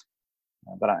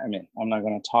 But I'm not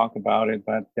going to talk about it,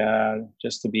 but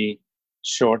just to be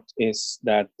short, is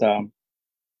that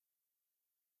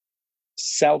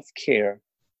self-care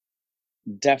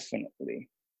definitely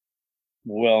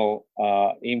will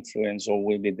influence or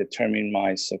will be determine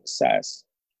my success,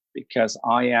 because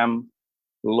I am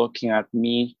looking at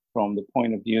me from the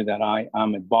point of view that I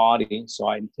am a body. So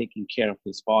I'm taking care of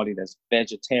this body that's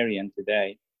vegetarian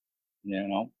today,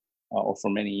 or for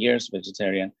many years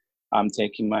vegetarian. I'm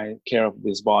taking care of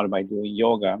this body by doing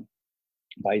yoga,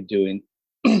 by doing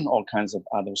all kinds of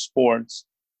other sports.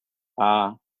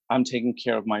 I'm taking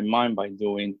care of my mind by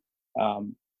doing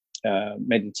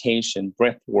meditation,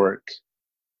 breath work,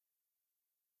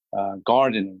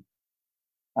 gardening.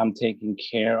 I'm taking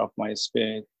care of my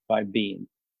spirit by being.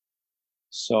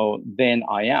 So then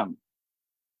I am.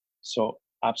 So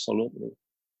absolutely,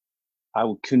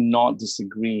 I could not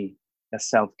disagree that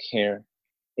self-care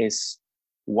is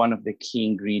one of the key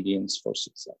ingredients for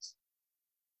success.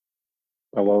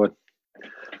 I love it.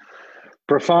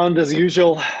 Profound as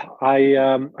usual.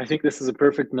 I think this is a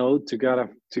perfect note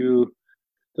to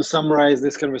summarize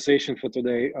this conversation for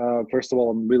today. First of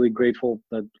all, I'm really grateful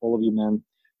that all of you men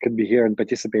could be here and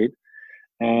participate.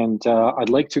 And I'd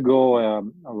like to go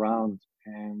around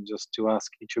and just to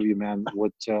ask each of you men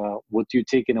what you're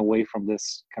taking away from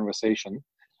this conversation.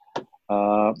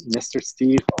 Mr.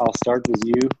 Steve, I'll start with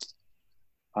you.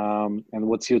 And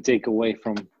what's your takeaway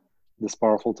from this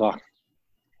powerful talk?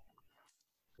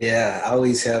 Yeah, I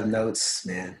always have notes,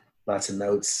 man. Lots of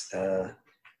notes.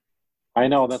 I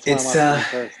know, that's why I'm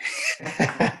asking first.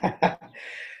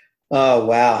 Oh,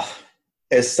 wow.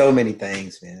 There's so many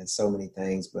things, man. There's so many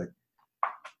things. But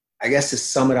I guess to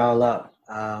sum it all up,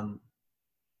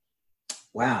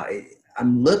 wow.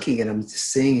 I'm looking and I'm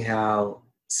just seeing how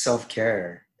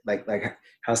self-care, like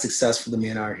how successful the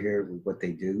men are here with what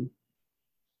they do,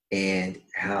 and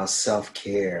how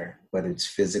self-care, whether it's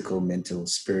physical, mental,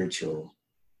 spiritual,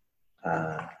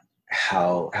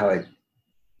 how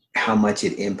much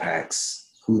it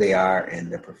impacts who they are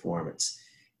and their performance.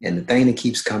 And the thing that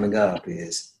keeps coming up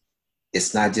is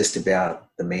it's not just about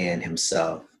the man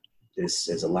himself.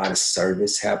 There's a lot of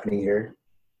service happening here,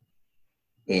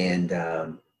 and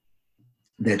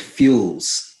that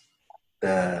fuels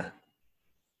the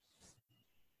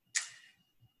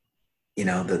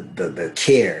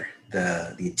care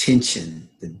the attention,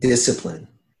 the discipline.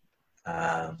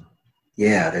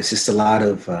 There's just a lot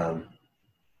of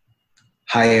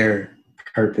higher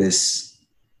purpose,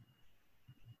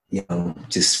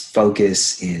 just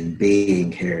focus in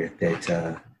being here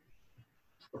that,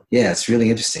 it's really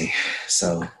interesting.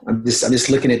 So I'm just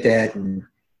looking at that, and,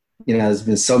 there's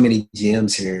been so many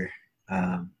gems here,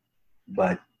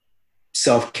 but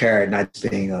self-care not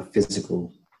just being a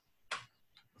physical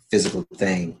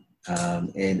thing.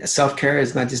 And self-care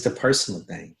is not just a personal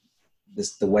thing.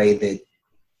 It's the way that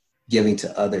giving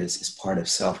to others is part of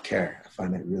self-care. I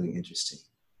find that really interesting.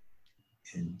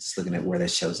 And just looking at where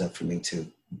that shows up for me too.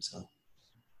 So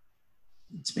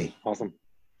it's me. Awesome.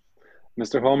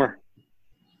 Mr. Homer.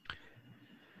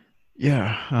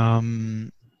 Yeah.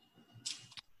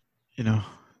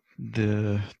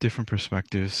 The different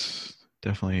perspectives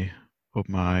definitely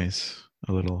opened my eyes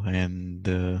a little. And,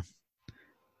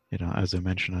 as I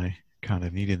mentioned, I kind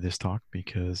of needed this talk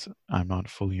because I'm not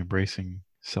fully embracing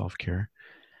self-care.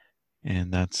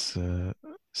 And that's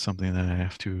something that I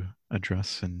have to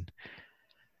address. And,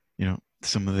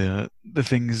 some of the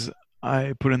things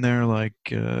I put in there, like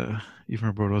even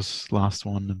Roberto's last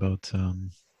one about,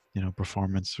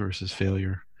 performance versus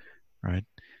failure, right?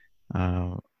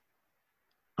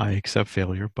 I accept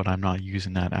failure, but I'm not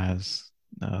using that as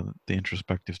the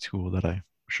introspective tool that I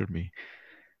should be.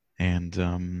 And,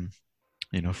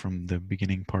 from the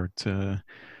beginning part,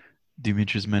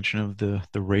 Dimitri's mention of the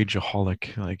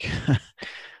rageaholic, like,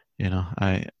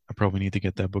 I probably need to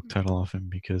get that book title off him,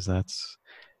 because that's,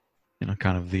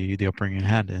 kind of the upbringing I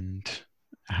had and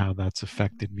how that's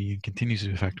affected me and continues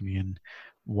to affect me. And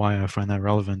why I find that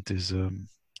relevant is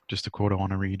just a quote I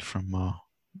want to read from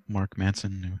Mark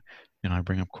Manson, who, I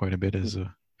bring up quite a bit as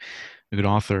a good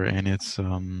author. And it's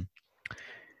time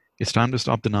to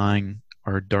stop denying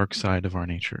our dark side of our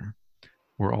nature.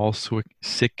 We're all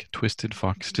sick, twisted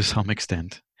fucks to some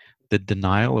extent. The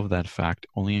denial of that fact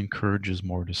only encourages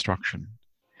more destruction.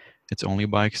 It's only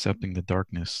by accepting the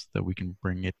darkness that we can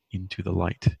bring it into the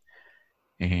light.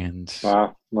 And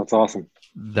wow, that's awesome.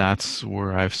 That's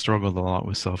where I've struggled a lot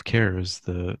with self-care, is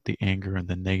the anger and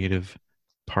the negative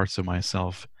parts of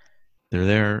myself. They're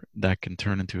there, that can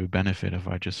turn into a benefit if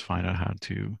I just find out how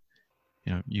to,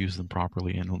 use them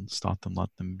properly and stop them,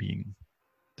 let them being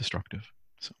destructive.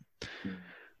 So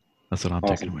that's what I'm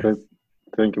taking away.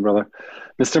 Thank you, brother.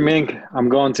 Mr. Mink, I'm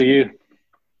going to you.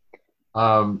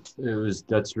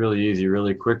 That's really easy,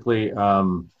 really quickly.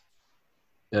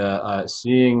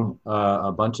 Seeing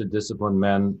a bunch of disciplined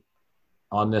men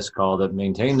on this call that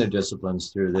maintain their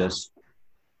disciplines through this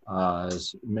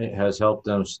has helped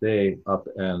them stay up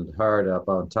and hard up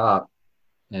on top.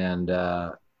 And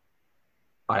I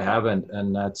haven't,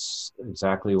 and that's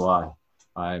exactly why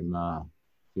I'm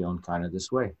feeling kind of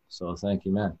this way. So thank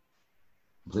you, man.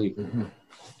 Complete. Mm-hmm.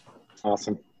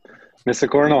 Awesome. Mr.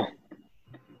 Cornell.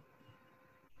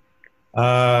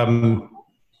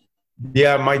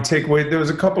 Yeah, my takeaway, there was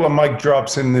a couple of mic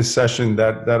drops in this session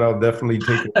that I'll definitely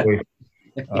take away.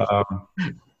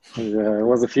 Yeah, it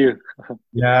was a few.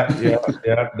 Yeah,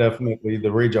 definitely. The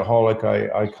rageaholic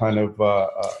I kind of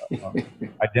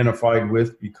identified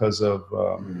with because of,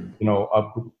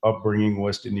 upbringing,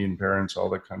 West Indian parents, all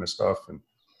that kind of stuff, and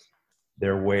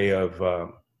their way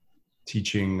of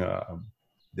teaching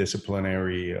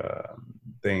disciplinary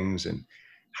things and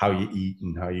how you eat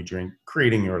and how you drink,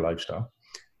 creating your lifestyle.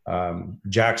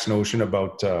 Jack's notion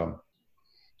about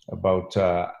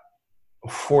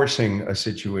forcing a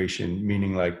situation,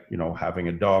 meaning like, having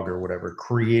a dog or whatever,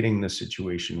 creating the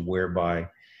situation whereby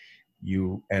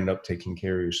you end up taking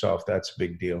care of yourself. That's a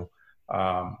big deal.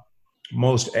 And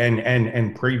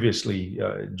previously,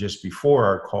 just before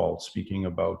our call, speaking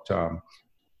about,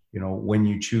 when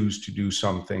you choose to do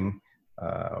something,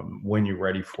 when you're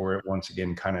ready for it, once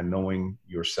again, kind of knowing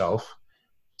yourself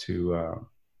to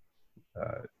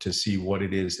see what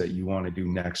it is that you want to do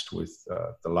next with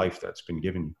the life that's been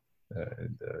given you.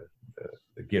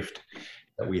 The gift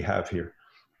that we have here.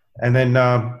 And then,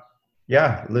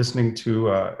 listening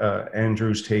to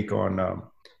Andrew's take on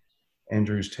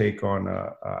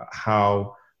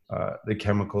how the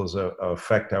chemicals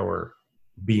affect our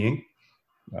being.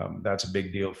 That's a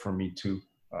big deal for me too.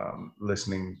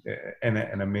 Listening, and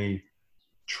I may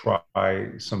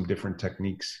try some different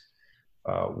techniques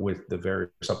with the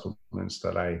various supplements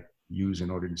that I use in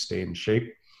order to stay in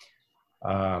shape.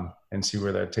 And see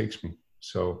where that takes me.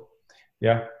 So,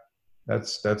 yeah,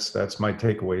 that's my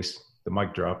takeaways. The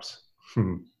mic drops.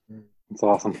 That's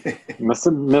awesome,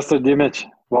 Mr. Dimich.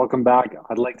 Welcome back.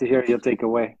 I'd like to hear your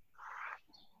takeaway.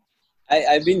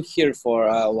 I've been here for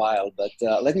a while, but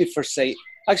let me first say.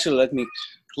 Actually, let me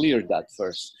clear that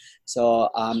first. So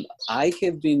I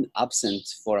have been absent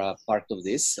for a part of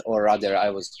this, or rather I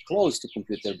was close to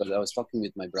computer, but I was talking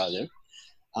with my brother.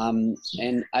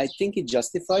 And I think it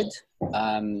justified.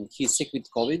 He's sick with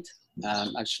COVID.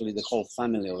 Actually, the whole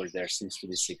family over there seems to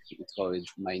be sick with COVID.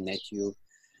 My nephew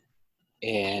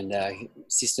and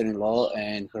sister-in-law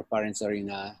and her parents are in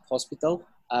a hospital,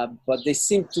 but they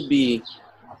seem to be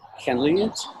handling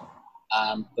it.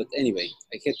 But anyway,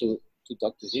 I had to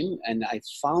talk to him, and I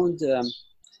found,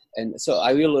 and so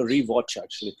I will rewatch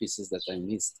actually pieces that I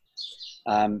missed.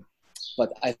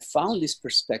 But I found this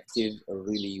perspective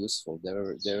really useful. There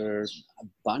were a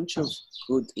bunch of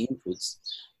good inputs.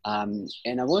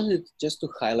 And I wanted just to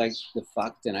highlight the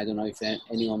fact, and I don't know if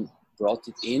anyone brought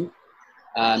it in,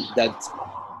 that,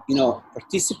 you know,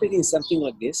 participating in something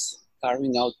like this,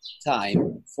 carving out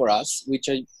time for us, which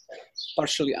I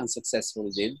partially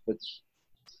unsuccessfully did, but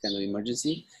kind of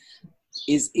emergency,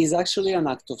 is actually an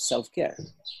act of self-care,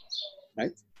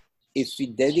 right? If we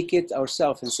dedicate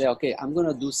ourselves and say, okay, I'm going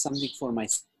to do something for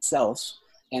myself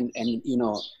and, you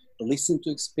know, listen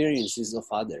to experiences of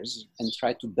others and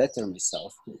try to better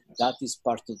myself, that is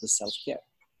part of the self-care.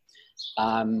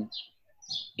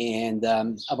 And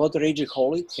about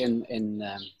Rageaholic and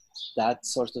that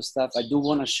sort of stuff, I do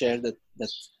want to share that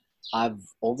I've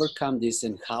overcome this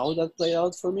and how that played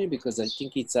out for me, because I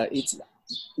think it's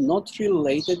not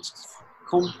related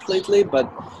completely, but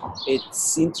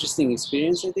it's interesting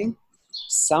experience, I think.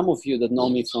 Some of you that know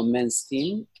me from Men's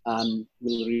Team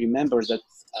will remember that,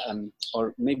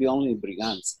 or maybe only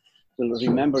Brigands, will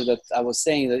remember that I was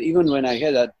saying that even when I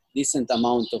had a decent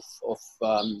amount of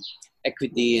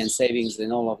equity and savings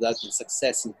and all of that and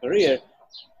success in career,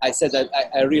 I said that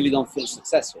I really don't feel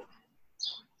successful.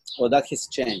 Well, that has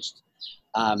changed.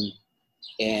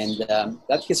 And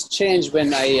that has changed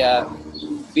when I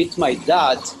beat my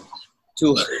dad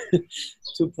to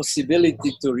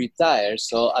possibility to retire.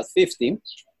 So at 50,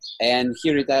 and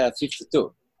he retired at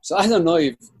 52. So I don't know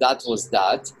if that was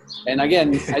that. And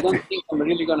again, I don't think I'm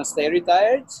really going to stay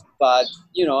retired, but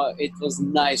you know, it was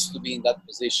nice to be in that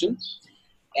position.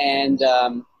 And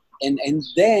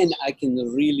then I can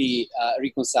really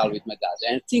reconcile with my dad.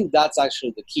 And I think that's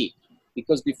actually the key,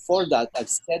 because before that I've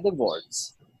said the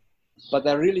words, but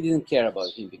I really didn't care about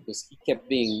him because he kept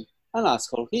being an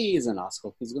asshole. He is an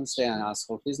asshole. He's going to stay an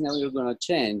asshole. He's never going to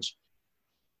change.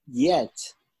 Yet,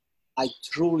 I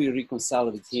truly reconcile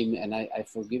with him, and I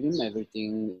forgive him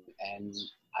everything, and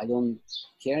I don't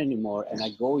care anymore. And I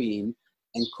go in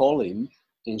and call him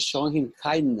and show him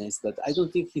kindness that I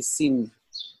don't think he's seen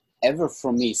ever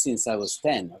from me since I was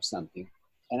 10 or something.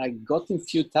 And I got him a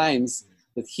few times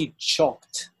that he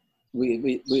choked.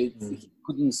 He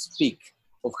couldn't speak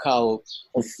of how...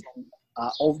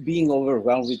 of being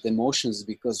overwhelmed with emotions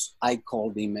because I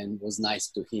called him and was nice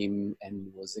to him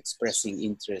and was expressing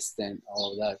interest and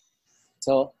all that.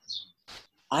 So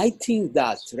I think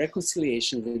that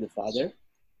reconciliation with the Father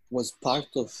was part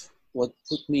of what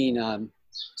put me in a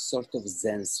sort of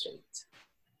Zen state.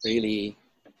 Really,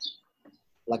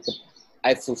 like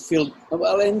I fulfilled,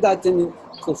 well, and that in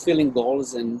fulfilling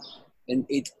goals, and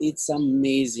it's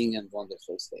amazing and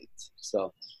wonderful state.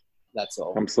 So that's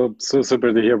all. I'm so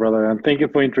super to hear, brother. And thank you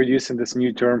for introducing this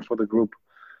new term for the group.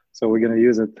 So we're going to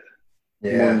use it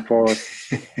moving forward.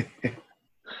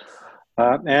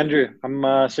 Andrew,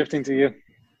 I'm shifting to you.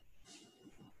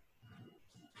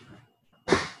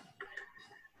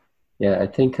 Yeah, I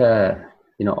think,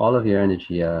 you know, all of your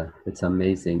energy, it's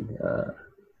amazing.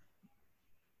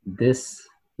 This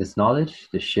knowledge,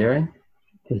 the sharing,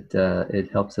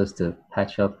 it helps us to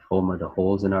patch up more the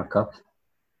holes in our cups.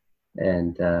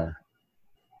 And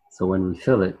so when we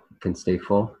fill it, it can stay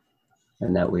full.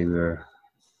 And that way we're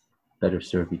better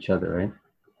serve each other, right?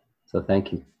 So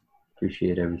thank you.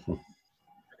 Appreciate everything.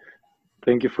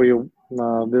 Thank you for your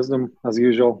wisdom, as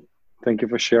usual. Thank you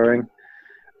for sharing.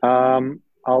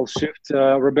 I'll shift.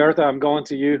 Roberta, I'm going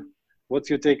to you. What's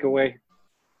your takeaway?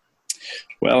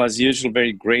 Well, as usual,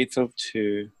 very grateful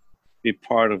to be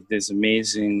part of this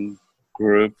amazing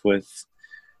group with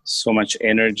so much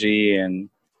energy, and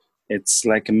it's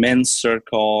like a men's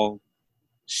circle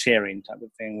sharing type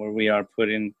of thing where we are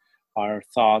putting our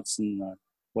thoughts and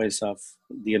ways of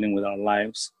dealing with our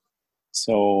lives.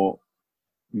 So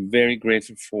very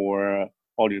grateful for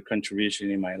all your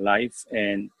contribution in my life.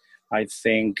 And I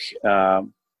think I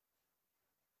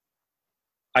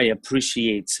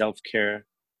appreciate self-care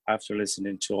after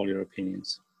listening to all your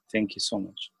opinions. Thank you so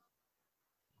much.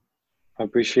 I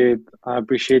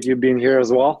appreciate you being here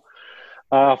as well.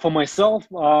 For myself,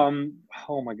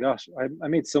 oh my gosh, I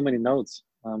made so many notes.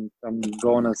 I'm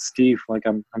going as Steve, like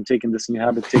I'm taking this new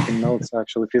habit, taking notes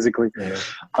actually physically.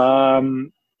 Yeah.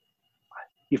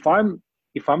 if I'm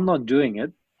not doing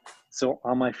it, so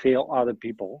I might fail other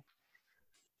people,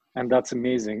 and that's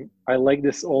amazing. I like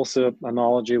this also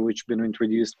analogy which been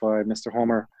introduced by Mr.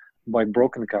 Homer by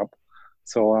broken cup.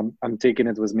 So I'm taking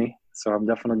it with me. So I'm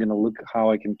definitely gonna look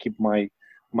how I can keep my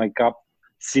cup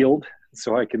sealed,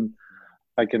 so I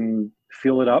can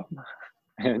fill it up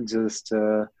and just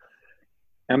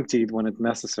empty it when it's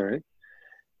necessary.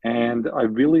 And I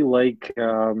really like.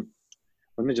 I'm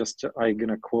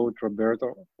gonna quote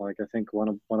Roberto. Like I think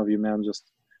one of you men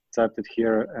just typed it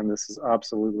here, and this is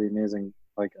absolutely amazing.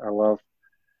 Like I love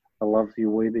the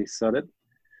way they said it.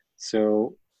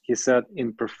 So he said,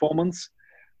 in performance,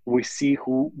 we see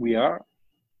who we are.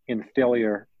 In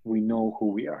failure, we know who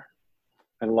we are.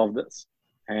 I love this.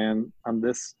 And on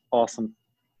this awesome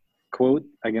quote,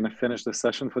 I'm going to finish the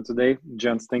session for today.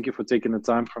 Gents, thank you for taking the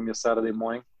time from your Saturday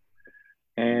morning.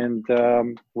 And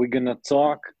we're going to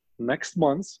talk next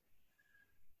month.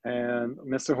 And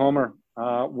Mr. Homer,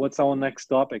 what's our next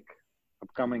topic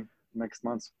upcoming next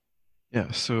month? Yeah,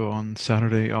 so on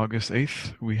Saturday, August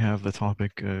 8th, we have the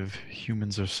topic of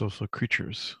humans are social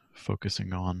creatures,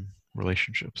 focusing on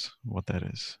relationships, what that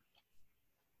is.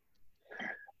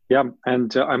 Yeah,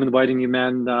 and I'm inviting you,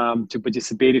 man, to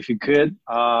participate if you could.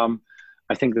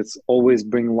 I think that's always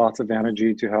bring lots of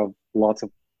energy to have lots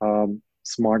of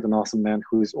smart and awesome men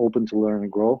who is open to learn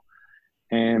and grow.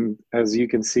 And as you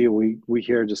can see, we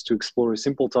here just to explore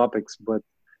simple topics, but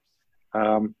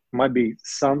might be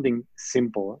sounding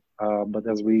simple, but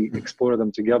as we explore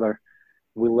them together,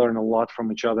 we learn a lot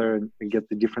from each other and we get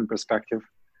the different perspective.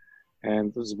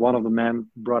 And there's one of the men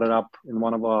brought it up in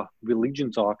one of our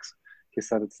religion talks. He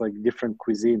said it's like different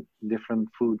cuisine, different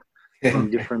food, from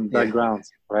different backgrounds,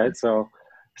 right? So,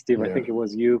 Steve, I think it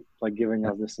was you like giving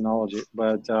us this analogy,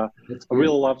 but I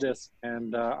really love this,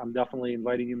 and I'm definitely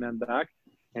inviting you men back.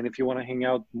 And if you want to hang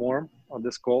out more on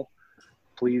this call,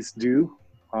 please do.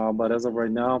 But as of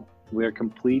right now, we are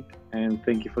complete, and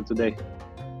thank you for today.